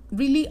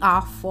really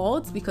our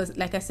fault, because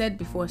like I said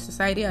before,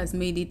 society has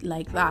made it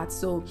like that.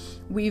 So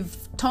we've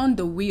turned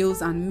the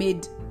wheels and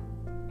made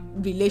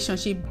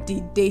relationship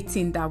the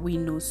dating that we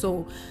know.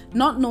 So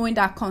not knowing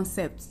that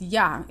concept,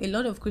 yeah, a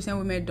lot of Christian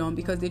women don't,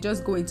 because they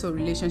just go into a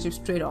relationship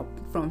straight up.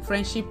 From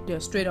friendship,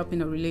 they're straight up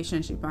in a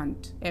relationship,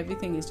 and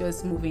everything is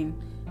just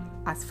moving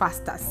as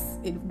fast as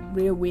a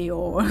railway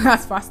or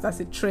as fast as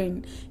a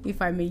train,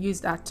 if I may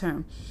use that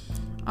term.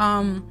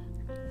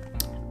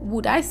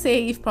 Would I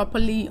say, if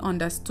properly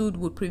understood,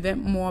 would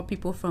prevent more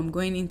people from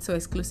going into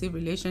exclusive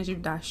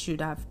relationship that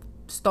should have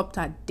stopped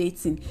at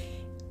dating?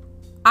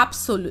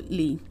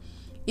 Absolutely.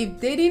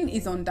 If dating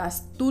is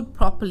understood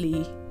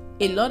properly,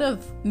 a lot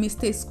of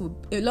mistakes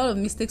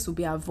will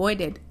be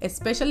avoided.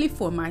 Especially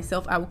for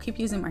myself, I will keep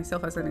using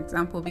myself as an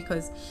example,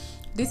 because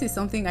this is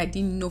something I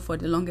didn't know for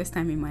the longest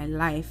time in my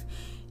life.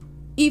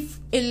 If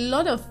a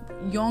lot of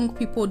young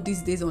people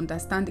these days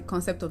understand the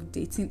concept of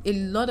dating, a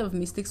lot of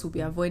mistakes will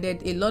be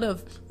avoided. A lot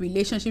of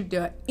relationships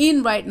they're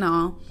in right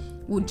now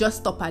will just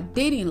stop at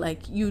dating.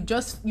 Like you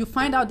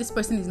find out this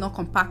person is not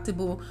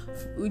compatible,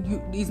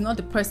 is not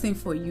the person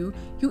for you.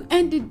 You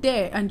end it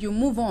there and you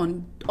move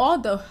on. All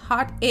the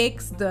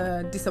heartaches,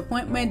 the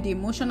disappointment, the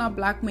emotional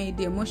blackmail,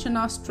 the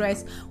emotional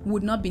stress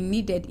would not be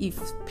needed if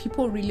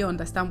people really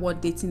understand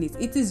what dating is.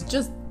 It is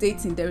just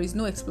dating. There is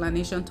no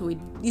explanation to it.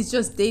 It's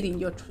just dating.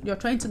 You're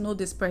trying to know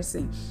this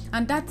person,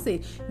 and that's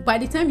it. By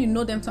the time you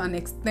know them to an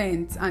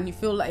extent and you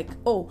feel like,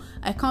 oh,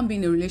 I can't be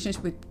in a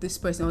relationship with this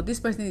person, or this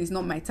person is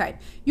not my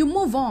type, you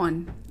move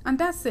on, and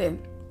that's it.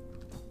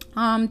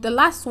 The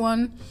last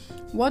one,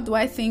 what do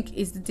I think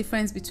is the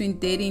difference between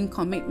dating,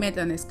 commitment,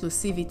 and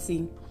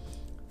exclusivity?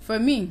 For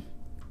me,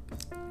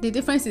 the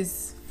difference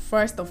is,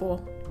 first of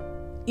all,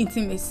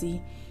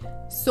 intimacy.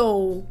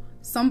 So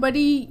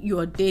somebody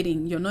you're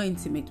dating, you're not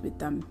intimate with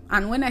them.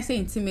 And when I say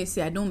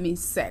intimacy, I don't mean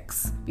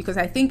sex, because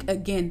I think,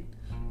 again,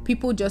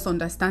 people just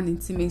understand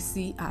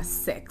intimacy as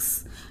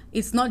sex.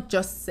 It's not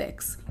just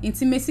sex.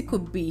 Intimacy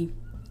could be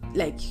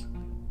like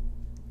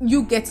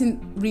you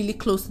getting really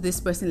close to this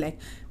person, like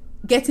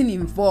getting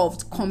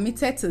involved,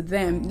 committed to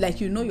them, like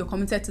you're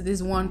committed to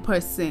this one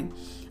person.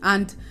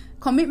 And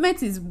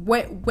commitment is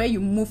where you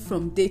move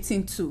from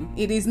dating to.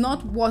 It is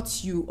not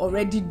what you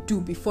already do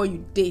before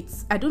you date.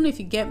 I don't know if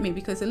you get me,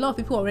 because a lot of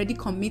people already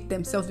commit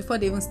themselves before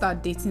they even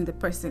start dating the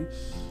person.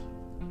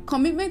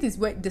 Commitment is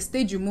where the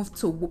stage you move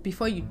to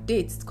before you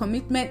date.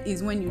 Commitment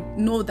is when you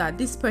know that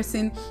this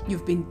person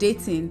you've been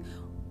dating,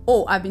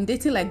 oh, I've been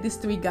dating like these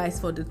 3 guys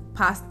for the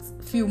past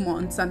few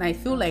months, and I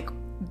feel like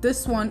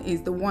this one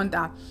is the one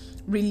that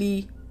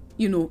really,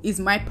 is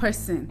my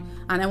person,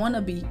 and I want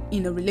to be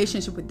in a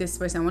relationship with this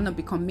person. I want to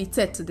be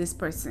committed to this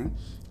person.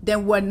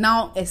 Then we're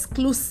now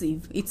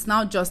exclusive. It's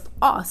now just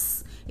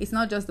us. It's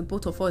not just the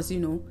both of us,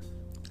 in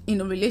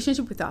a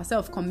relationship with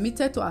ourselves,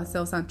 committed to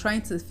ourselves, and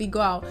trying to figure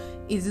out,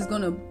 is this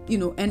going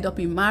to, end up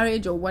in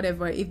marriage or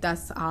whatever, if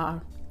that's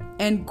our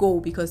end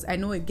goal. Because I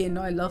know, again,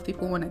 not a lot of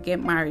people want to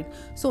get married.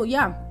 So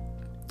yeah,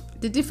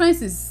 the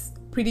difference is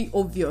pretty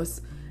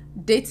obvious.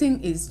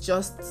 Dating is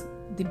just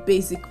the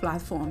basic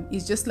platform.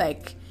 It's just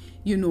like,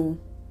 you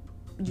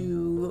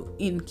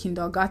in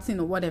kindergarten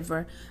or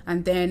whatever,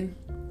 and then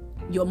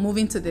you're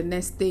moving to the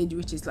next stage,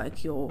 which is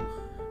like your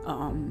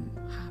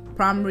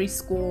primary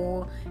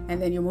school,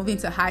 and then you're moving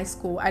to high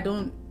school. I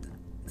don't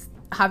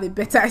have a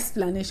better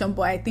explanation,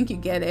 but I think you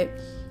get it.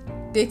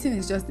 Dating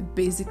is just the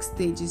basic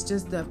stage. It's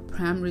just the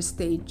primary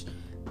stage.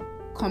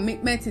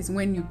 commitment is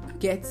when you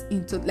get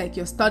into, like,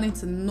 you're starting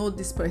to know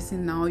this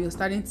person now, you're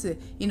starting to,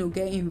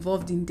 get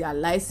involved in their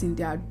lives, in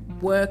their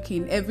work,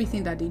 in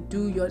everything that they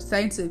do. You're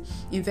starting to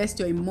invest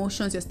your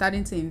emotions, you're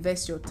starting to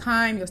invest your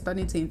time, you're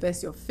starting to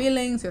invest your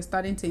feelings, you're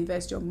starting to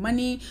invest your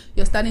money,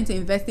 you're starting to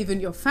invest even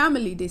your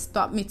family. They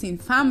start meeting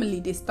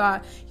family, you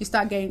start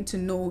getting to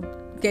know,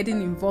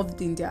 getting involved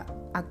in their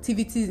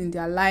activities, in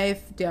their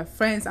life, their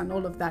friends, and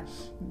all of that.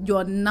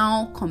 You're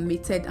now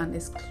committed and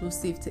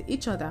exclusive to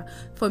each other.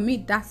 For me,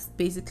 that's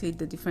basically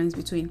the difference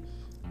between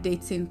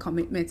dating,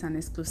 commitment, and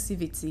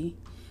exclusivity.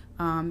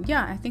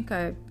 I think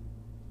I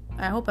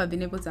hope I've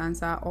been able to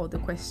answer all the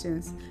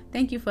questions.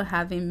 Thank you for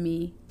having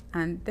me,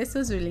 and this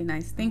was really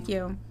nice. Thank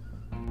you.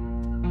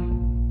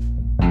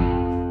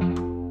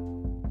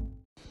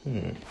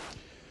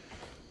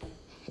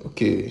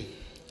 Okay,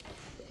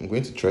 I'm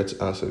going to try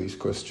to answer these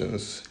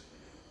questions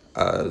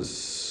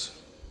as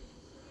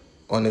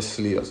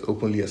honestly, as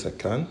openly as I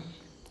can.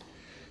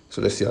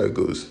 So let's see how it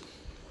goes.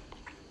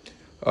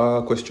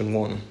 Question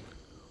 1.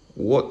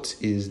 What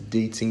is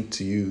dating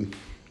to you?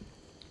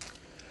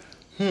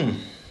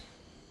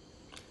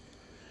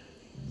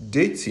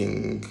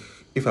 Dating,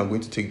 if I'm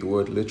going to take the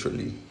word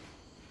literally,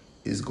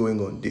 is going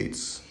on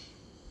dates.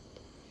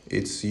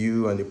 It's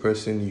you and the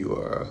person you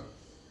are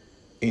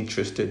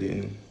interested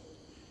in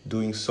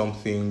doing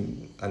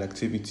something, an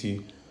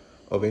activity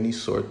of any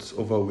sort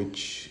over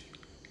which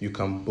you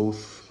can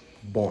both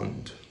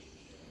bond.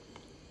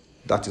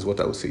 That is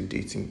what I would say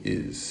dating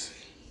is.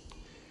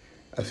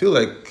 I feel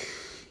like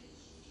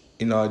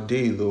in our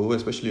day, though,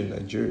 especially in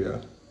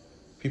Nigeria,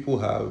 people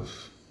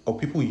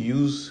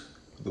use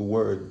the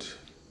word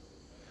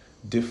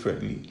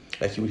differently.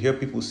 Like, you would hear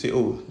people say,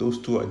 oh,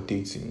 those two are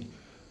dating,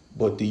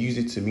 but they use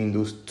it to mean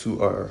those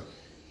two are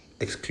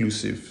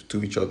exclusive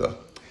to each other.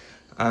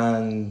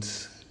 And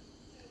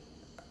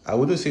I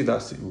wouldn't say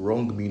that's the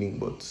wrong meaning,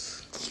 but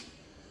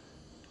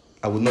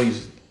I would not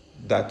use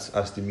that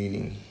as the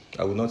meaning.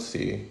 I would not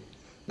say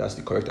that's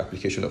the correct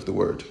application of the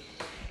word.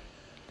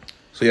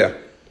 So yeah.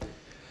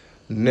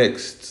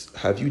 Next,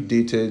 have you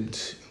dated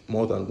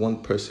more than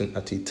one person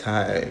at a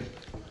time?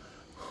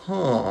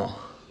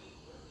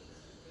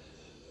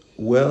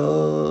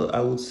 Well, I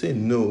would say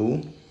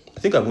no. I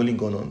think I've only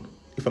gone on,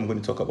 if I'm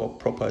going to talk about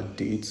proper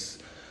dates,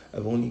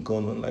 I've only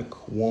gone on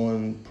like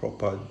one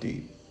proper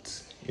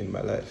date in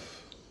my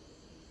life.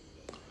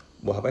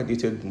 But have I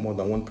dated more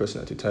than one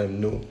person at a time?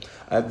 No.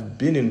 I've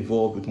been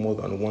involved with more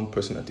than one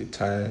person at a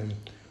time.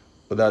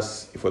 But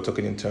that's if we're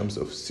talking in terms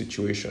of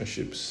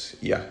situationships.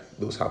 Yeah,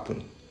 those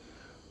happen.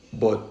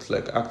 But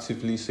like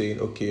actively saying,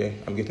 okay,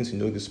 I'm getting to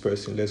know this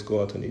person, let's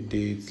go out on a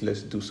date,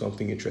 let's do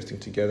something interesting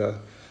together,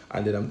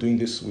 and then I'm doing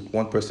this with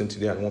one person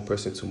today and one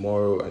person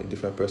tomorrow and a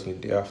different person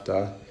the day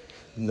after.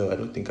 No, I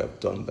don't think I've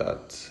done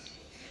that.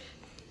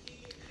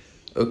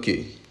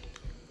 Okay,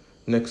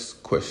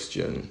 next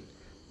question.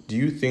 Do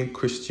you think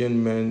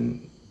Christian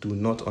men do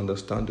not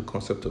understand the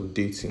concept of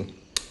dating?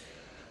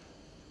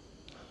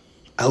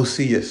 I'll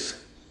say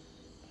yes.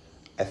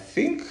 I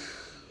think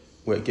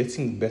we're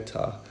getting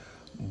better,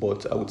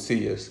 but I would say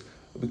yes.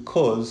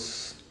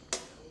 Because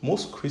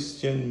most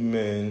Christian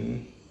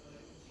men,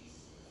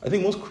 I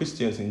think most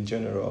Christians in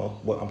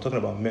general, but I'm talking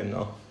about men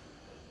now,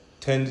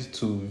 tend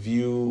to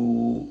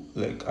view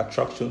like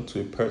attraction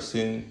to a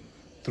person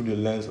through the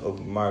lens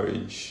of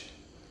marriage.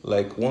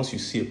 Like once you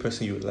see a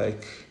person you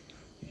like,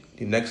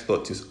 the next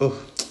thought is, oh,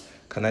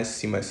 can I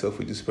see myself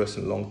with this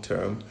person long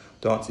term?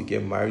 Do I want to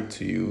get married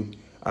to you?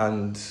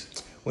 And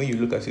when you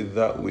look at it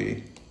that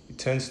way, it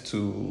tends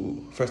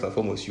to, first and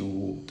foremost,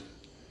 you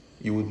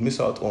would miss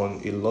out on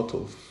a lot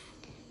of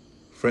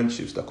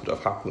friendships that could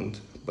have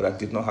happened, but that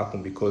did not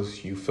happen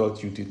because you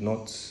felt you did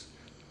not,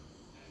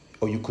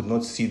 or you could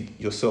not see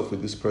yourself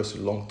with this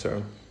person long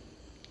term.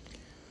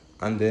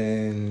 And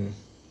then,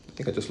 I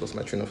think I just lost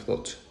my train of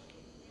thought.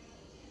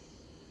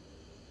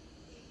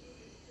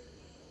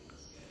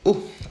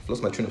 Oh, I've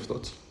lost my train of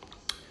thought.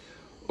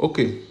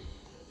 Okay.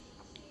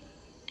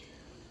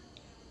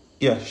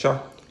 Yeah,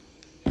 sure.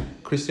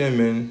 Christian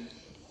men,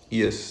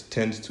 yes,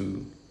 tend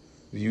to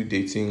view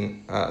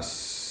dating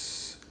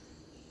as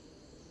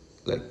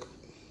like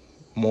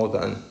more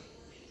than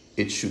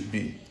it should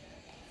be.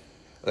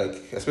 Like,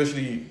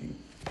 especially,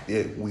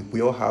 yeah,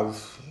 we all have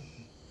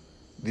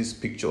this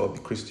picture of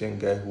the Christian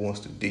guy who wants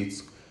to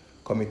date,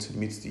 coming to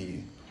meet the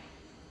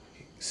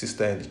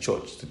sister in the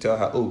church to tell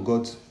her, oh,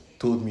 God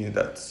told me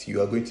that you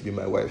are going to be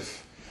my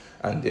wife,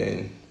 and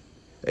then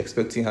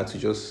expecting her to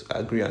just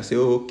agree and say,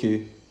 oh,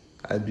 okay,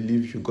 I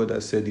believe you, God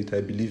has said it,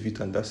 I believe it,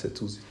 and that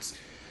settles it.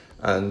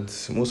 And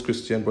most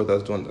Christian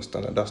brothers don't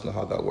understand that that's not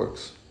how that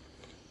works.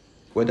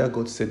 Whether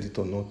God said it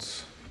or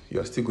not,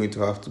 you are still going to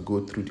have to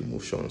go through the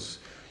motions.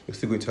 You're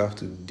still going to have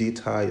to date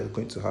her, you're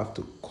going to have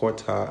to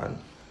court her, and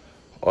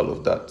all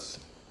of that.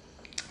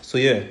 So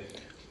yeah,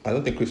 I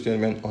don't think Christian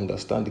men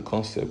understand the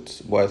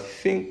concept, but I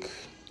think,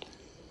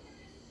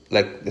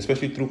 like,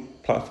 especially through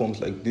platforms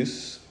like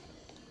this,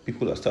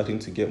 people are starting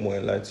to get more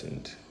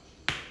enlightened.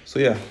 So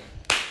yeah,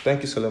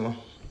 thank you, Salema.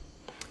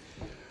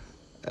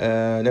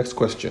 Next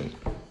question.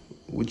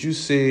 would you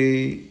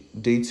say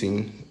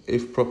dating,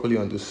 if properly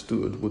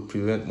understood, would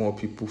prevent more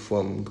people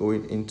from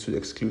going into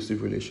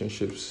exclusive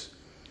relationships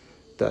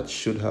that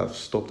should have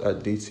stopped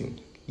at dating?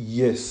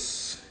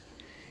 Yes.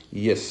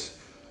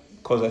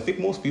 Because I think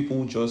most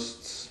people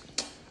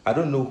I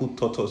don't know who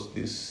taught us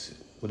this.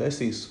 Would I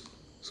say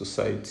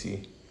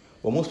society?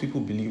 But most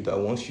people believe that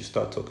once you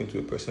start talking to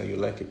a person and you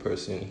like a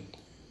person,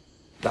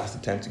 that's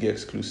the time to get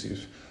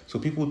exclusive. So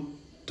people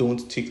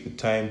don't take the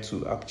time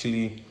to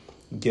actually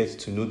get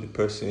to know the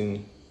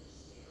person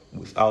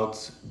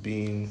without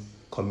being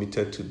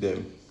committed to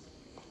them.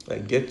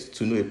 Like, get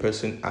to know a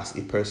person as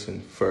a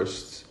person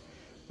first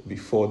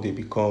before they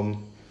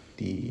become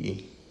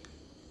the,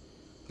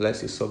 let's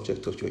say,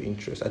 subject of your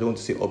interest. I don't want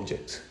to say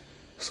object,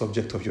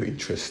 subject of your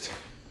interest.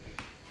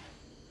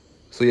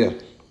 So yeah,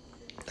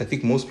 I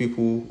think most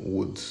people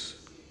would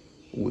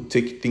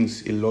take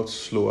things a lot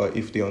slower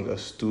if they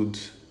understood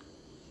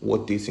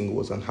what dating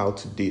was and how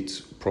to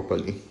date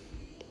properly.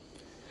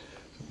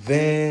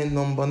 Then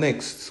number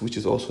next, which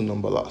is also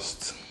number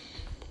last.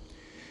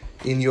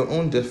 In your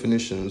own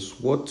definitions,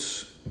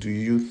 what do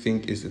you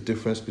think is the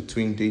difference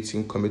between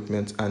dating,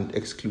 commitment, and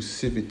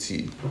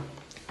exclusivity?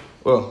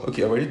 Well,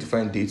 okay, I already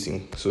defined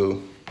dating,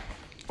 so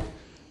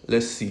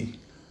let's see.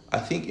 I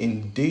think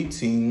in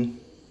dating,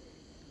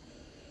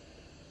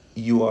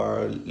 you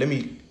are, let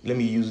me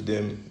use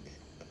them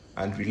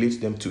and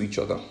relate them to each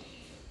other.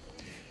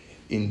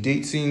 In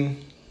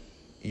dating,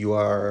 you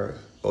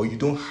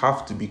don't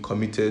have to be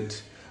committed,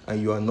 and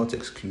you are not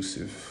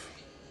exclusive.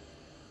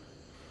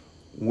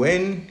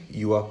 When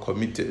you are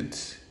committed,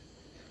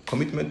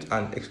 commitment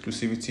and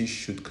exclusivity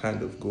should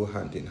kind of go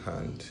hand in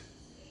hand.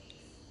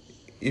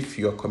 If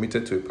you are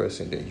committed to a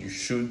person, then you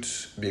should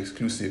be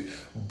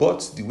exclusive.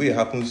 But the way it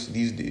happens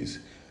these days,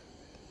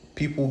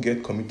 people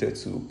get committed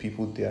to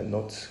people they are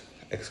not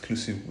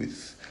exclusive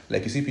with.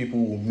 Like, you see people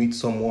who meet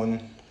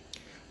someone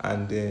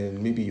and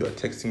then maybe you're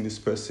texting this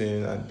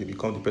person and they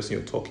become the person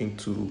you're talking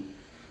to.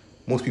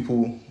 Most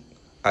people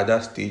at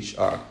that stage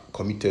are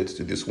committed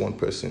to this one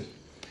person.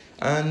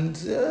 And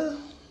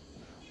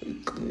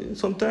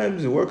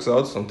sometimes it works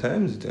out,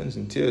 sometimes it ends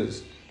in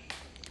tears.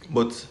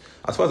 But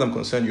as far as I'm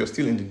concerned, you're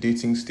still in the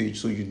dating stage,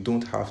 so you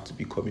don't have to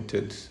be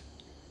committed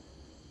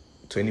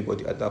to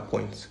anybody at that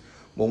point.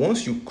 But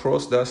once you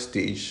cross that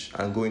stage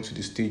and go into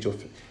the stage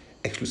of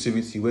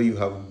exclusivity, where you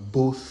have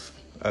both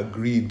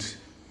agreed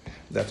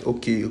that,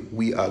 okay,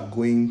 we are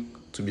going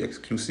to be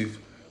exclusive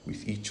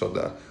with each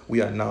other.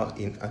 We are now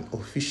in an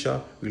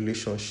official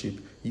relationship.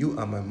 You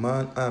are my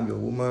man, I am your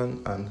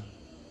woman, and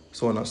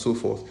so on and so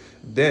forth.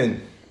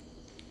 Then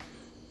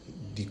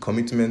the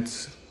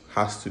commitment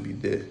has to be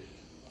there,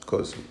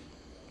 because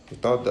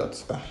without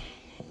that, I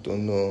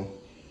don't know,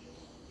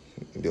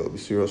 there will be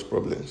serious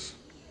problems.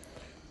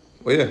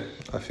 But yeah,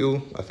 I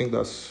think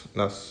that's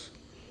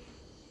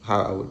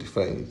how I would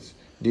define it.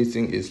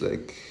 Dating is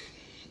like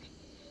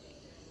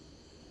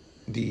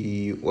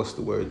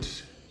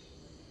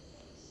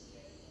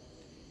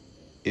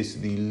it's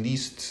the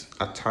least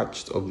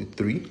attached of the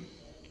three.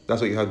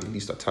 That's why you have the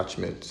least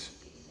attachment.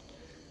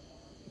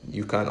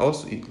 You can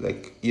also,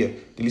 the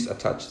least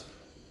attached.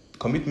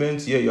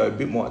 Commitment, you are a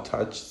bit more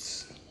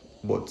attached,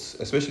 but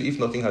especially if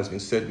nothing has been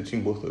said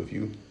between both of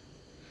you,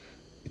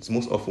 it's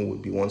most often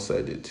would be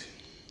one-sided.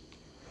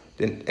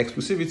 Then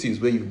exclusivity is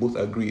where you've both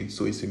agreed,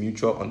 so it's a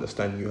mutual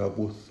understanding. You have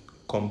both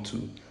come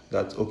to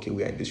that, okay,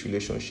 we are in this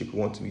relationship, we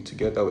want to be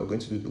together, we're going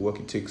to do the work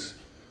it takes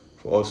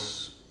for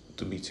us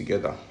to be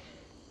together.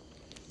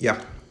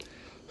 Yeah,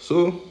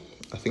 so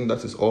I think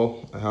that is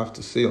all I have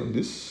to say on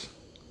this.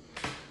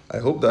 I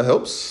hope that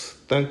helps.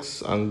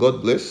 Thanks and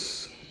God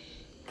bless.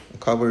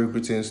 Calvary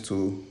greetings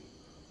to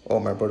all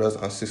my brothers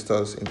and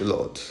sisters in the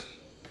Lord.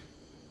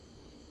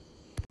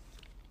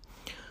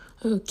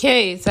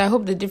 Okay, so I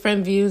hope the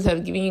different views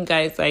have given you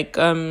guys at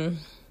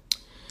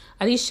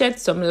least shed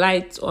some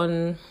light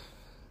on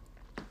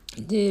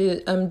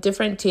the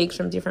different takes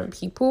from different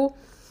people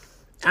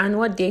and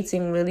what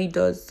dating really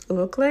does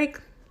look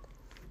like.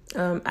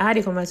 I had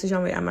a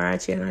conversation with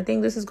Amarachi, and I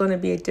think this is going to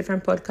be a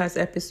different podcast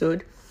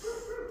episode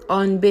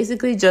on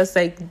basically just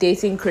like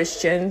dating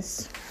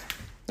Christians,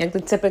 like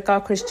the typical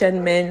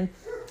Christian men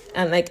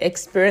and like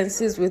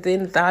experiences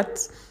within that.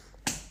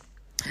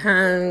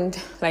 And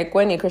like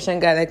when a Christian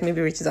guy like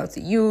maybe reaches out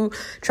to you,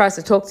 tries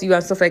to talk to you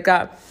and stuff like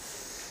that,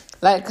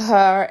 like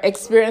her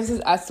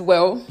experiences as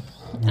well.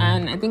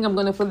 And I think I'm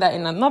going to put that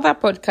in another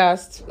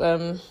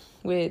podcast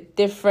with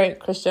different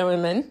Christian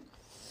women.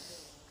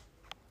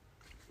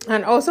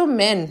 And also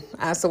men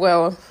as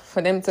well,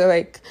 for them to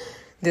like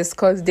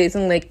discuss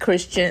dating like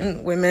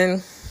Christian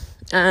women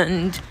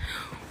and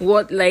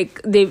what like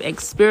they've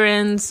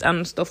experienced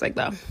and stuff like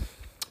that.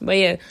 But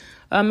yeah,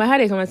 I had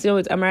a conversation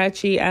with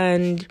Amarachi,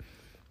 and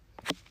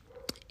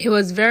it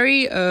was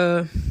very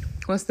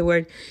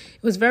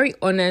It was very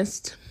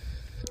honest,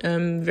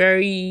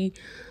 very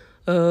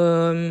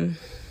down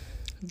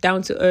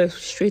to earth,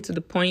 straight to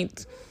the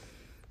point.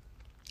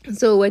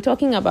 So we're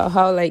talking about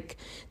how like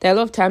there are a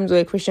lot of times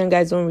where Christian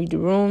guys don't read the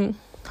room,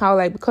 how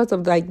like because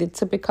of like the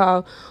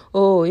typical,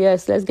 oh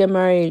yes, let's get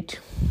married,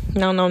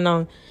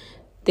 Now.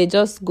 They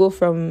just go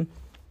from,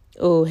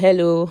 oh,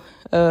 hello,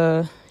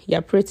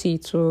 you're pretty,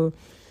 to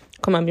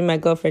come and be my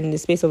girlfriend in the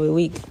space of a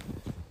week.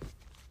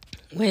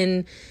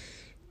 When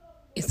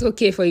it's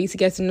okay for you to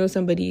get to know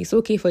somebody, it's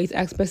okay for you to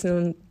ask person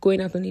on going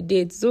out on a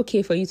date, it's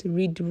okay for you to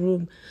read the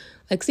room.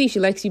 Like, see if she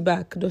likes you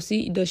back. Does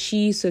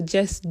she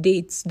suggest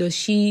dates? Does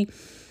she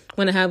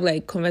want to have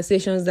like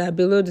conversations that are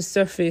below the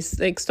surface?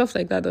 Like stuff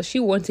like that. Does she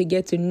want to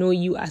get to know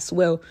you as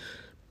well?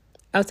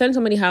 I was telling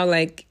somebody how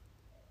like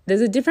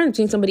there's a difference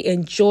between somebody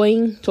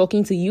enjoying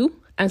talking to you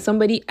and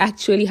somebody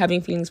actually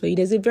having feelings for you.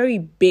 There's a very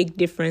big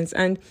difference.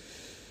 And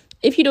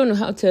if you don't know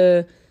how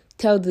to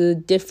tell the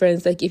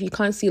difference, like if you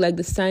can't see like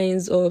the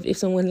signs of if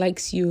someone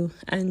likes you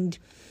and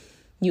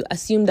you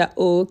assume that,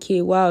 oh,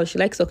 okay, wow, she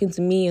likes talking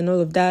to me and all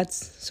of that,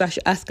 so I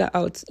should ask her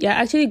out, you're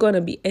actually going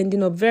to be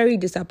ending up very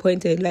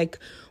disappointed, like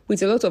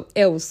with a lot of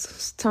L's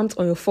stamped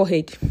on your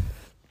forehead.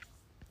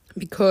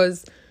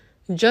 Because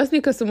just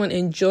because someone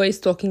enjoys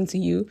talking to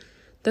you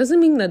doesn't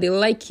mean that they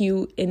like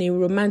you in a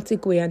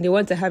romantic way and they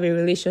want to have a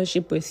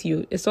relationship with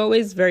you. It's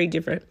always very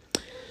different.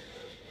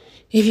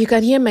 If you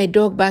can hear my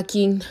dog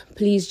barking,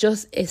 please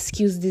just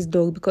excuse this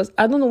dog, because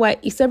I don't know why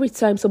it's every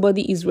time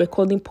somebody is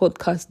recording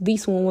podcast,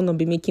 this one will not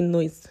be making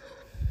noise.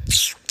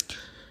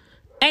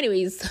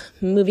 Anyways,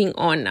 moving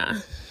on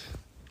now.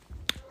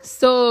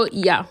 So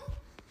yeah,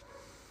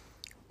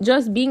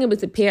 just being able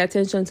to pay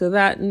attention to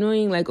that,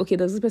 knowing like, okay,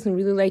 does this person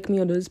really like me,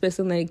 or does this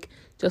person like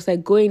just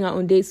like going out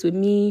on dates with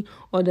me,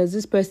 or does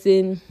this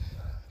person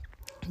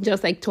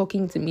just like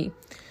talking to me?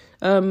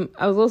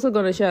 I was also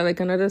going to share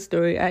like another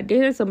story. I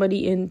dated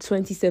somebody in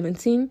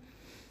 2017,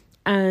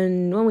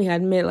 and when we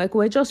had met, like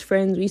we're just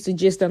friends, we used to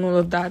gist and all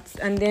of that.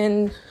 And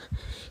then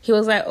he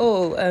was like,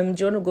 oh, do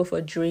you want to go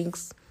for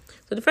drinks?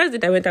 So the first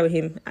date I went out with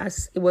him,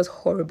 as it was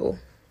horrible.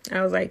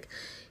 I was like,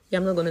 yeah,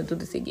 I'm not going to do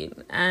this again.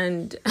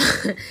 And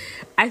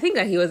I think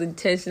that he was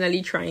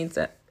intentionally trying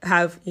to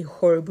have a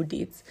horrible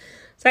date.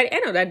 So at the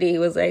end of that day, he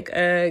was like,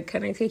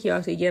 can I take you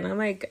out again? I'm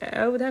like,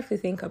 I would have to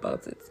think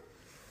about it.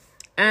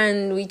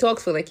 And we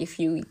talked for like a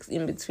few weeks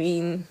in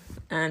between,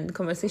 and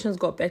conversations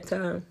got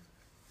better.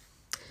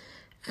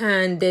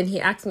 And then he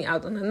asked me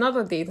out on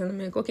another date, and I'm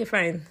like, okay,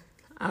 fine,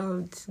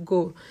 I'll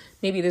go.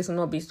 Maybe this will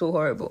not be so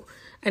horrible.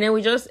 And then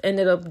we just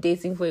ended up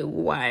dating for a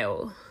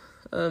while.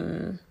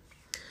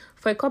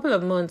 For a couple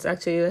of months,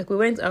 actually. Like, we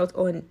went out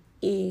on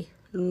a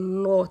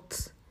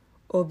lot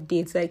of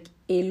dates, like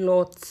a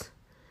lot.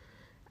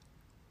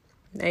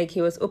 Like,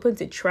 he was open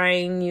to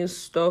trying new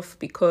stuff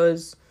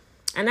because...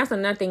 And that's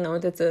another thing I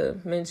wanted to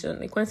mention.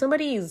 Like, when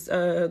somebody is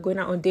going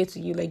out on dates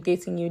with you, like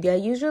dating you, they're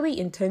usually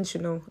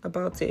intentional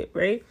about it,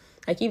 right?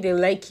 Like, if they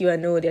like you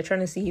and know they're trying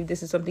to see if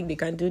this is something they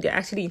can do, they're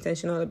actually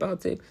intentional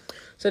about it.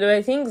 So there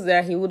were things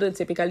that he wouldn't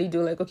typically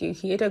do. Like, okay,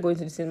 he hated going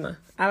to the cinema.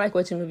 I like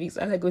watching movies.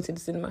 I like going to the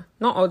cinema.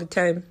 Not all the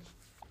time.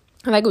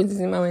 I like going to the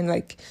cinema when,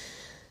 like,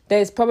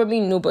 there's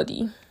probably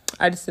nobody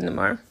at the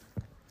cinema.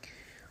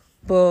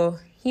 But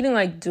he didn't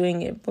like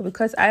doing it. But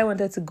because I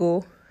wanted to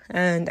go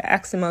and I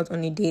asked him out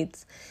on a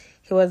date,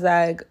 he was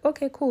like,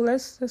 okay, cool,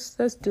 let's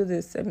do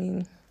this. I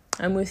mean,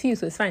 I'm with you,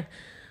 so it's fine.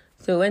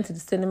 So we went to the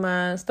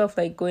cinema, stuff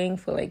like going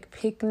for like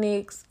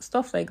picnics,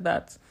 stuff like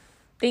that.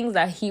 Things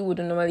that he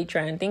wouldn't normally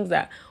try, and things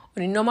that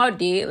on a normal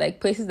day, like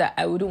places that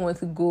I wouldn't want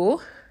to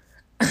go,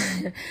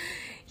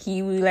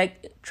 he would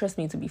like, trust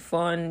me, to be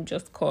fun,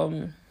 just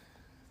come.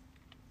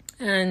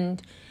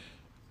 And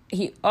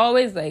he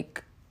always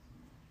like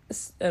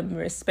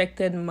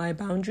respected my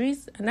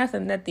boundaries. And that's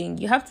another thing.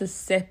 You have to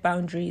set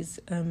boundaries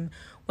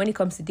when it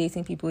comes to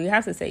dating people. You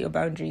have to set your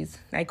boundaries.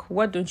 Like,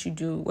 what don't you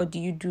do? What do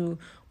you do?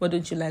 What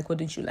don't you like? What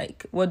don't you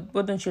like?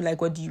 What don't you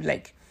like? What do you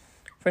like?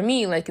 For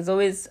me, like, it's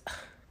always,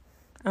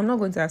 I'm not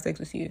going to have sex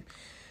with you.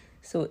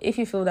 So if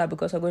you feel that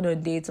because we're going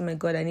on dates, oh my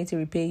God, I need to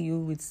repay you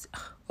with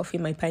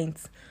offing my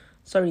pints,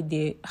 sorry,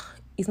 dear,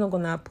 it's not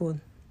gonna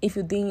happen. If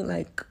you didn't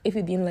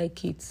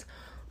like it,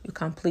 you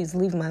can please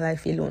leave my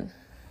life alone.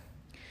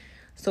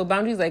 So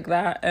boundaries like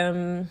that.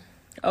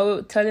 I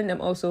was telling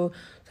them also, so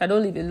I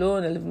don't live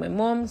alone, I live with my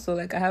mom. So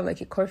like I have like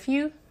a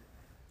curfew.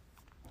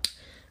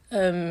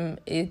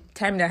 A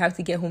time that I have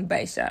to get home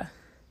by sha.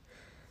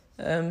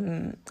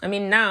 I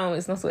mean, now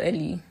it's not so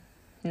early.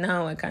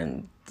 Now I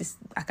can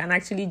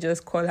actually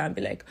just call her and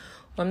be like,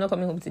 oh, I'm not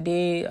coming home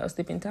today, I'll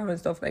sleep in town and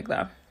stuff like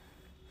that.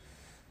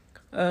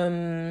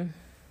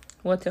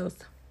 What else?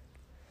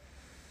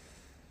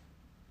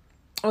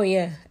 Oh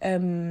yeah.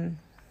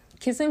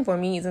 Kissing for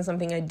me isn't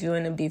something I do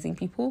when I'm dating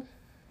people.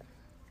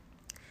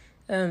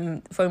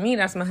 For me,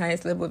 that's my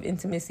highest level of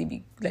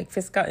intimacy, like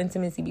physical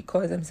intimacy,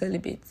 because I'm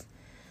celibate.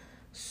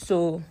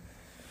 So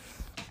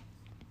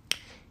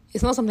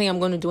it's not something I'm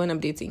going to do when I'm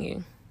dating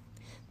you.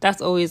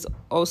 That's always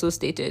also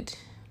stated.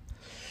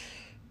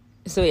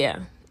 So yeah,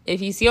 if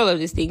you see all of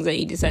these things and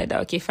you decide that,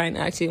 okay, fine,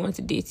 I actually want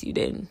to date you,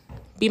 then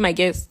be my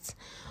guest.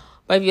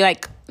 But if you're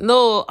like,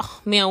 no,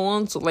 I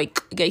want to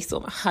like get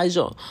some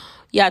hajo.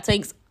 Yeah,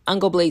 thanks,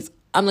 Uncle Blaze,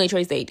 I'm not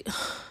interested.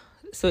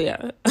 So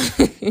yeah,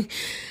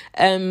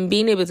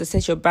 being able to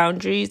set your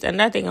boundaries. And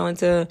that thing I want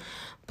to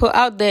put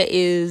out there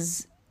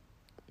is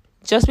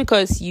just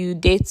because you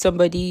date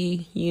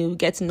somebody, you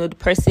get to know the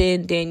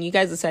person, then you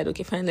guys decide,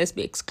 okay, fine, let's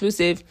be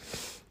exclusive.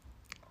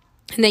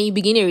 And then you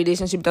begin a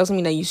relationship, doesn't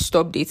mean that you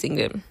stop dating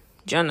them.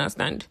 Do you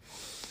understand?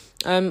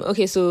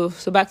 Okay, so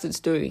back to the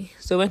story.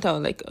 So went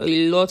out like a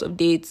lot of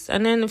dates,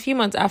 and then a few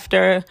months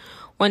after,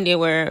 one day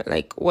we're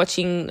like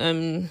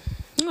watching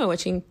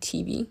watching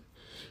TV.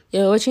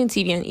 Yeah, watching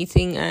TV and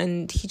eating,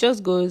 and he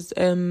just goes,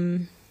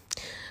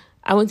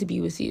 I want to be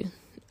with you.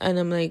 And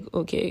I'm like,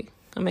 okay.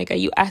 I'm like, are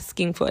you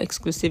asking for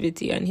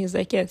exclusivity? And he's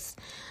like, yes.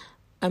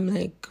 I'm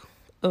like,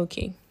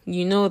 okay.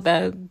 You know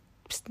that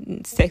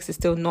sex is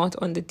still not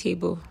on the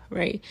table,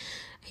 right?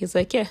 He's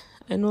like, yeah,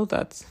 I know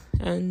that.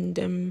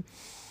 And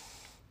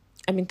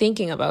I've been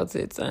thinking about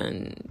it,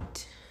 and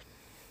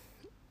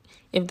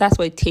if that's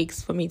what it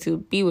takes for me to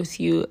be with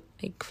you,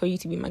 like for you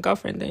to be my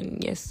girlfriend, then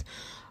yes,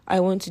 I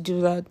want to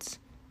do that.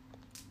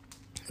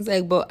 It's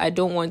like, but I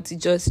don't want to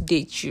just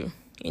date you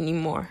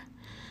anymore.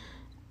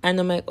 And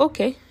I'm like,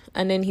 okay.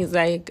 And then he's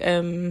like,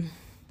 you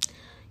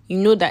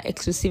know that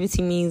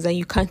exclusivity means that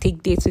you can't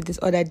take dates with these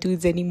other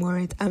dudes anymore,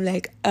 right? I'm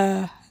like,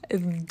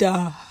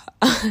 duh.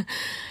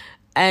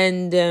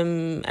 And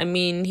I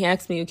mean, he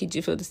asked me, okay, do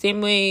you feel the same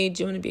way?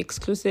 Do you want to be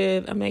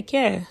exclusive? I'm like,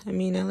 yeah, I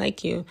mean, I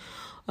like you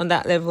on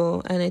that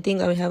level, and I think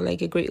that we have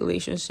like a great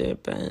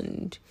relationship,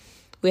 and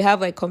we have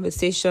like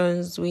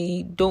conversations.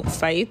 We don't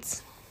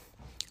fight,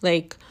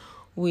 like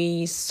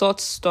we sort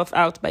stuff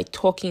out by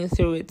talking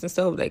through it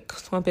instead of like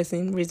one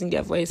person raising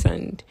their voice.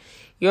 And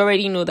you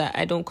already know that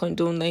I don't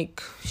condone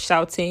like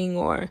shouting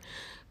or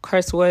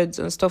curse words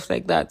and stuff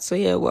like that. So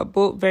yeah, we're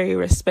both very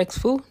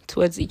respectful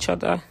towards each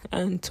other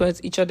and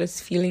towards each other's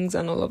feelings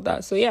and all of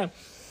that. So yeah,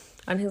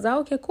 and he's like,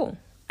 okay, cool.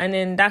 And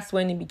then that's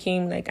when it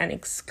became like an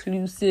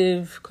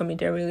exclusive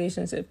committed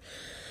relationship.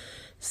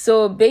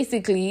 So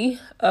basically,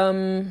 what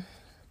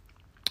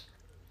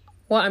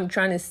I'm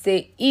trying to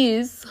say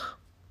is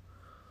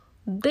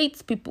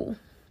date people,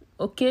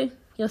 okay?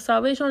 Your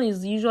salvation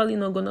is usually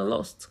not gonna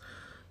last.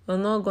 You're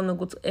not gonna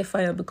go to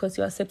fire because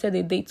you accepted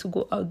a date to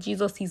go out.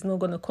 Jesus is not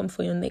gonna come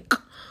for your neck.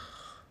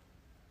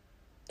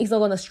 He's not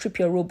gonna strip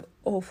your robe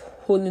of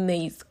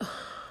holiness.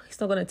 He's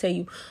not gonna tell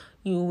you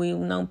you will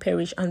now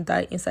perish and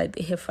die inside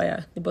the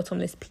hellfire, the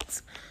bottomless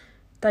pit.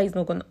 That is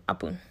not gonna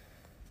happen.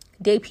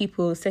 Date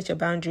people, set your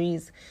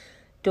boundaries.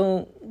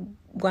 Don't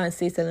go and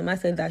say, Selema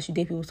said that I should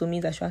date people, so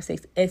means I should have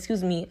sex.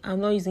 Excuse me, I'm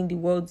not using the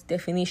world's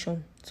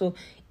definition. So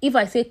if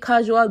I say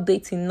casual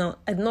dating now,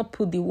 I did not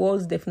put the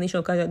world's definition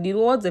of casual. The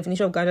world's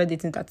definition of casual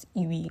dating that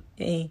you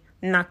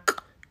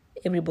knock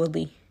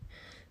everybody.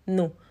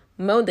 No.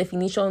 My own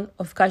definition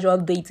of casual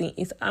dating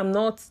is you're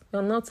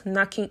not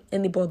knocking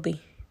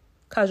anybody.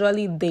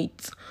 Casually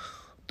date.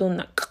 Don't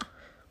knock.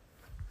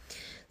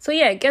 So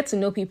yeah, get to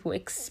know people,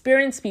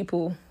 experience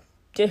people,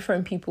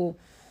 different people.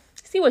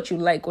 See what you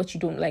like, what you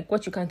don't like,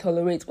 what you can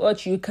tolerate,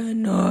 what you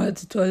cannot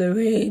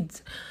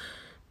tolerate.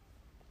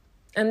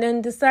 And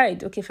then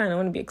decide, okay, fine, I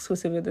want to be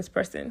exclusive with this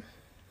person.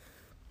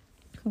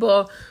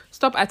 But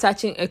stop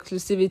attaching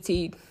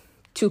exclusivity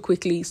too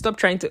quickly. Stop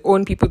trying to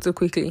own people too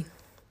quickly.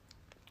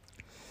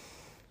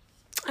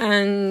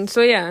 And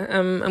so yeah,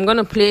 I'm going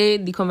to play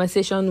the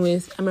conversation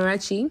with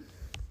Amarachi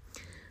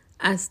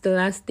as the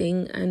last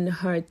thing and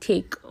her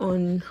take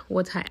on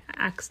what I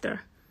asked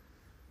her.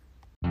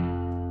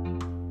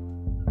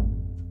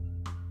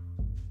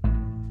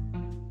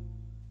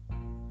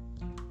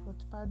 But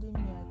pardon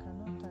me, I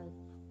cannot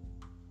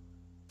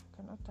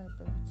type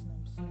everything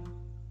I'm saying.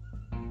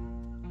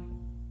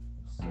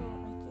 So I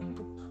think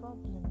the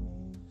problem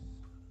is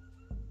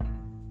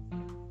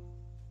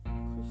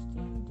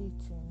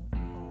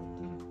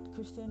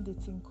Christian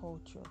dating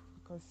culture,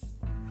 because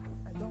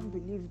I don't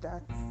believe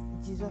that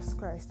Jesus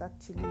Christ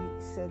actually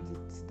said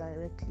it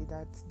directly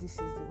that this is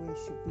the way it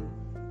should be.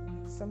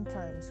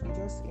 Sometimes we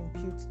just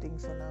impute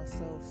things on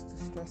ourselves to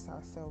stress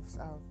ourselves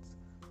out,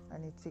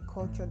 and it's a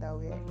culture that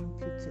we are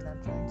imputing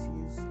and trying to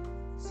use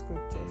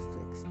scriptures to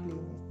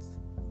explain it.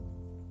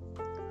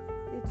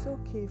 It's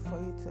okay for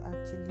you to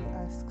actually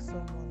ask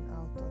someone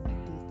out on a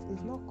date.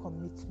 It's not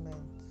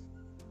commitment.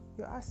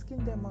 You're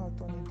asking them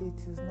out on a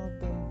date is not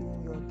them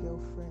being your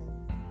girlfriend.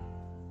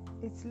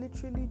 It's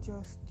literally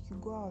just you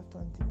go out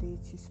on the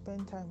date, you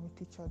spend time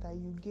with each other,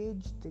 you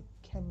gauge the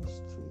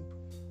chemistry,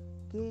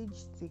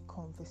 gauge the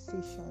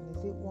conversation.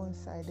 Is it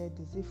one-sided?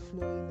 Is it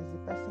flowing? Is the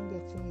person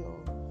getting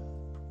your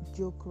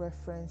joke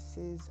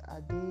references?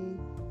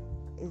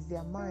 Is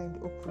their mind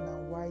open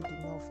and wide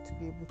enough to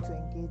be able to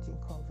engage in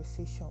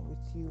conversation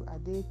with you? Are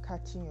they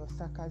catching your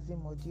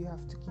sarcasm, or do you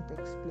have to keep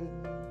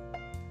explaining?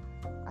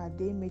 Are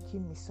they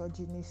making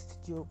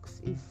misogynist jokes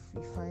if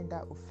you find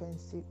that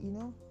offensive?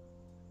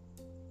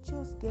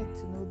 Just get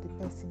to know the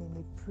person in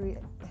a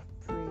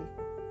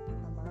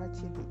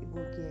Amarachi the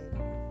Igbo girl,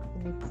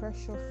 in a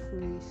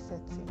pressure-free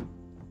setting.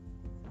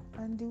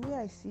 And the way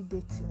I see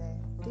dating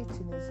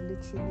is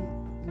literally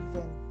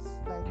events.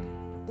 Like,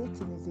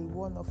 dating is a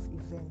one-off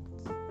event.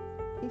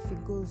 If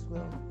it goes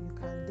well, you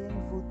can then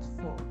vote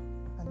for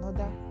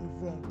another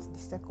event, the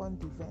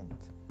second event.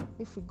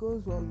 If it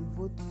goes well, you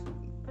vote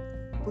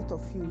both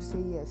of you say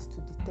yes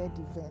to the third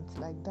event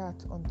like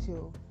that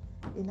until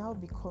it now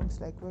becomes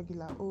like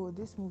regular. Oh,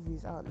 this movie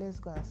is out, let's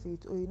go and see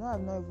it. Oh,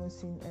 I've not even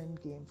seen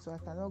Endgame, so I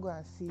cannot go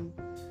and see.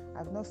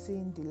 I've not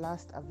seen the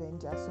last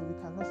Avenger, so we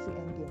cannot see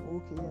Endgame.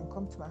 Okay, then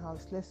come to my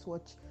house, let's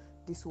watch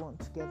this one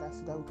together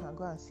so that we can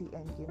go and see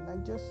Endgame.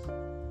 Like, just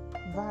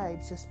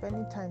vibes, just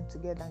spending time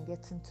together and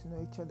getting to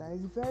know each other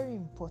is very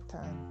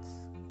important.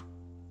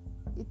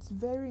 It's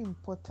very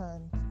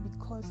important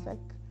because, like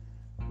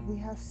we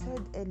have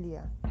said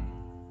earlier,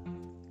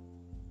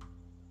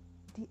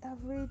 the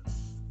average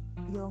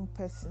young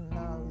person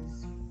now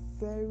is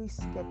very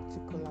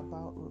skeptical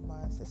about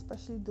romance,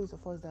 especially those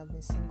of us that have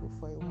been single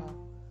for a while.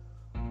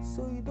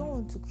 So you don't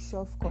want to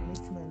shove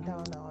commitment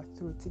down our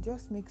throat. It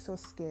just makes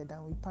us scared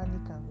and we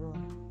panic and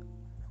run.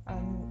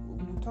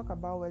 And we'll talk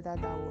about whether that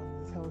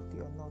one is healthy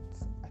or not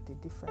at a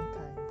different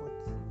time. But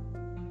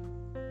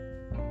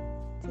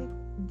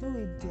do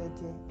it,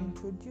 JJ.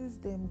 Introduce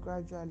them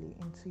gradually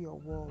into your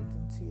world,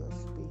 into your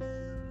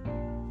space.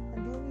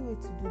 And the only way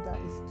to do that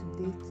is to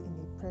date in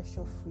a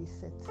pressure-free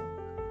setting.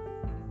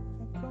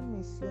 I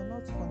promise you're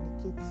not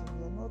fornicating,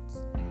 you're not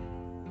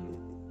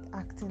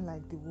acting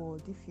like the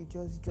world if you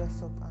just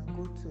dress up and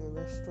go to a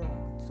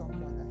restaurant with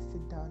someone and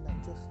sit down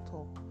and just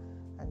talk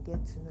and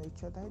get to know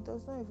each other. It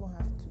does not even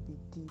have to be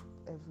deep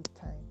every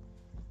time.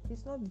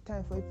 It's not the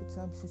time for you to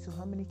say, so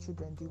how many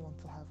children do you want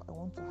to have? I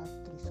want to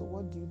have 3. So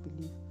what do you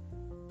believe?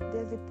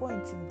 There's a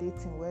point in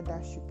dating where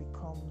that should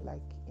become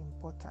like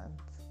important.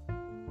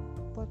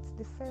 But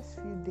the first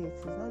few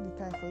dates is not the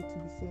time for you to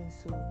be saying,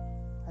 so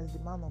as the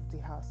man of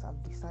the house,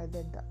 I've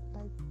decided that.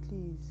 Like,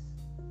 please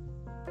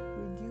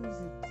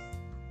reduce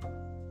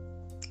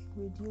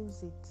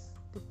it.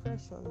 The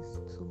pressure is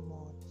too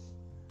much.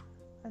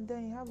 And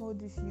then you have all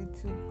these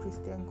YouTube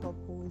Christian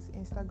couples,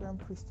 Instagram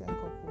Christian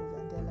couples,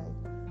 and they're like,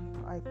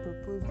 I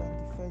proposed on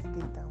the first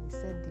date and we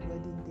set the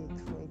wedding date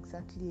for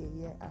exactly a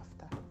year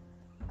after.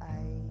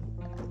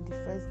 The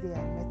first day I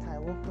met her, I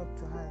walked up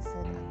to her and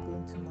said, I'm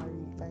going to marry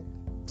you. Like,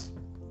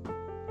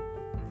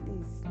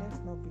 please, let's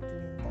not be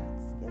doing that.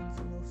 Get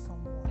to know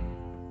someone.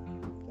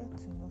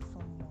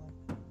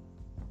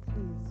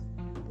 Please.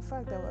 The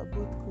fact that we're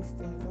both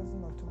Christians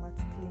doesn't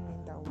automatically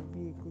mean that we'll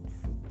be a good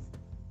fit.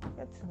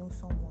 Get to know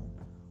someone.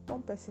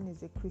 One person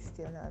is a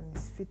Christian and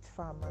is fit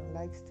farm and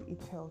likes to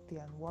eat healthy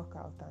and work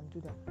out and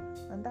do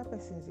that. And that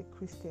person is a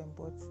Christian,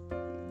 but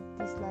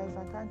this life,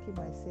 I can't keep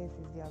myself,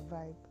 is their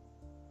vibe.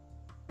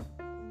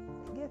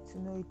 Get to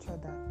know each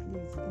other,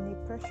 please, in a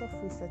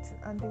pressure-free setting.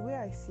 And the way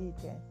I see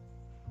it,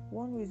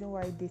 one reason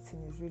why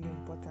dating is really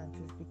important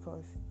is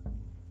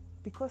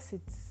because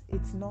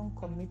it's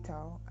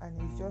non-committal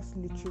and it's just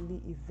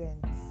literally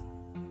events.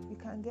 You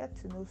can get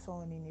to know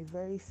someone in a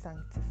very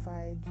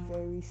sanctified,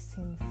 very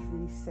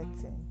sin-free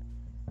setting,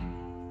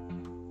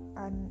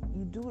 and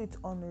you do it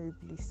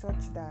honorably,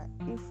 such that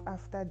if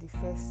after the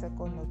first,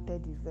 second, or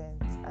third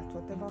event, at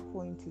whatever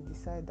point you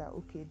decide that,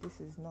 okay, this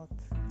is not,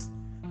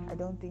 I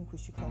don't think we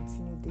should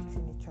continue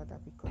dating each other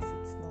because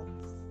it's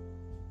not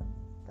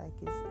like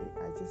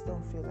I just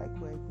don't feel like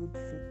we're a good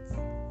fit.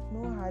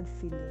 No hard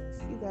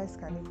feelings. You guys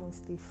can even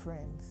stay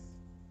friends.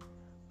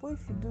 But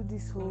if you do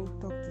this whole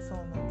talk to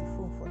someone on the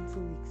phone for 2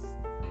 weeks,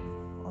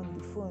 on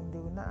the phone, they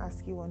will not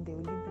ask you one day,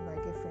 will you be my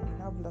girlfriend? You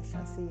now blush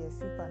and say yes,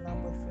 you are now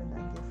boyfriend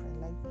and girlfriend.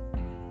 Like,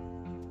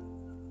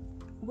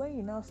 when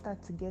you now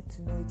start to get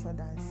to know each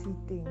other and see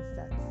things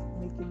that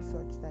make it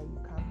such that you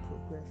can't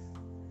progress,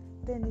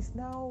 then it's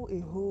now a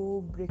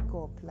whole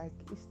breakup. Like,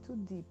 it's too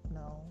deep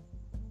now.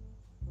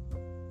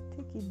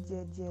 Take it,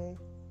 JJ.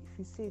 If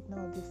you say it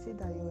now, they say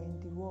that you're in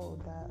the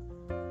world, that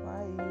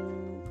why are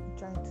you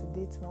trying to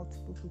date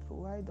multiple people?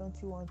 Why don't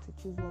you want to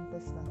choose one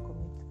person and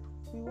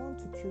commit? We want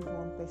to choose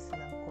one person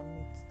and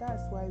commit.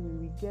 That's why we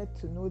will get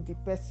to know the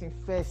person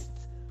first,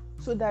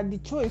 so that the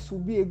choice will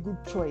be a good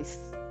choice.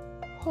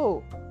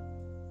 Oh.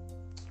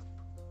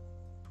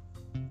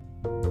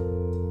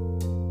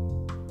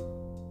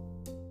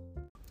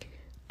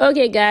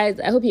 Okay, guys,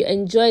 I hope you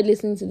enjoyed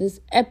listening to this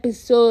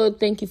episode.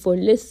 Thank you for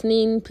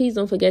listening. Please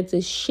don't forget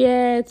to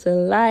share, to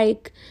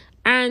like,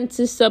 and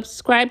to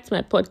subscribe to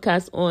my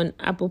podcast on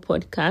Apple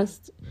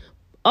Podcasts.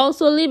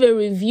 Also, leave a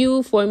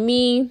review for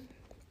me.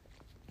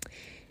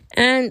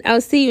 And I'll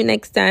see you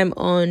next time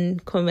on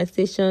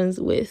Conversations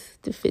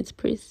with the Fit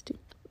Priest.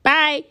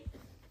 Bye.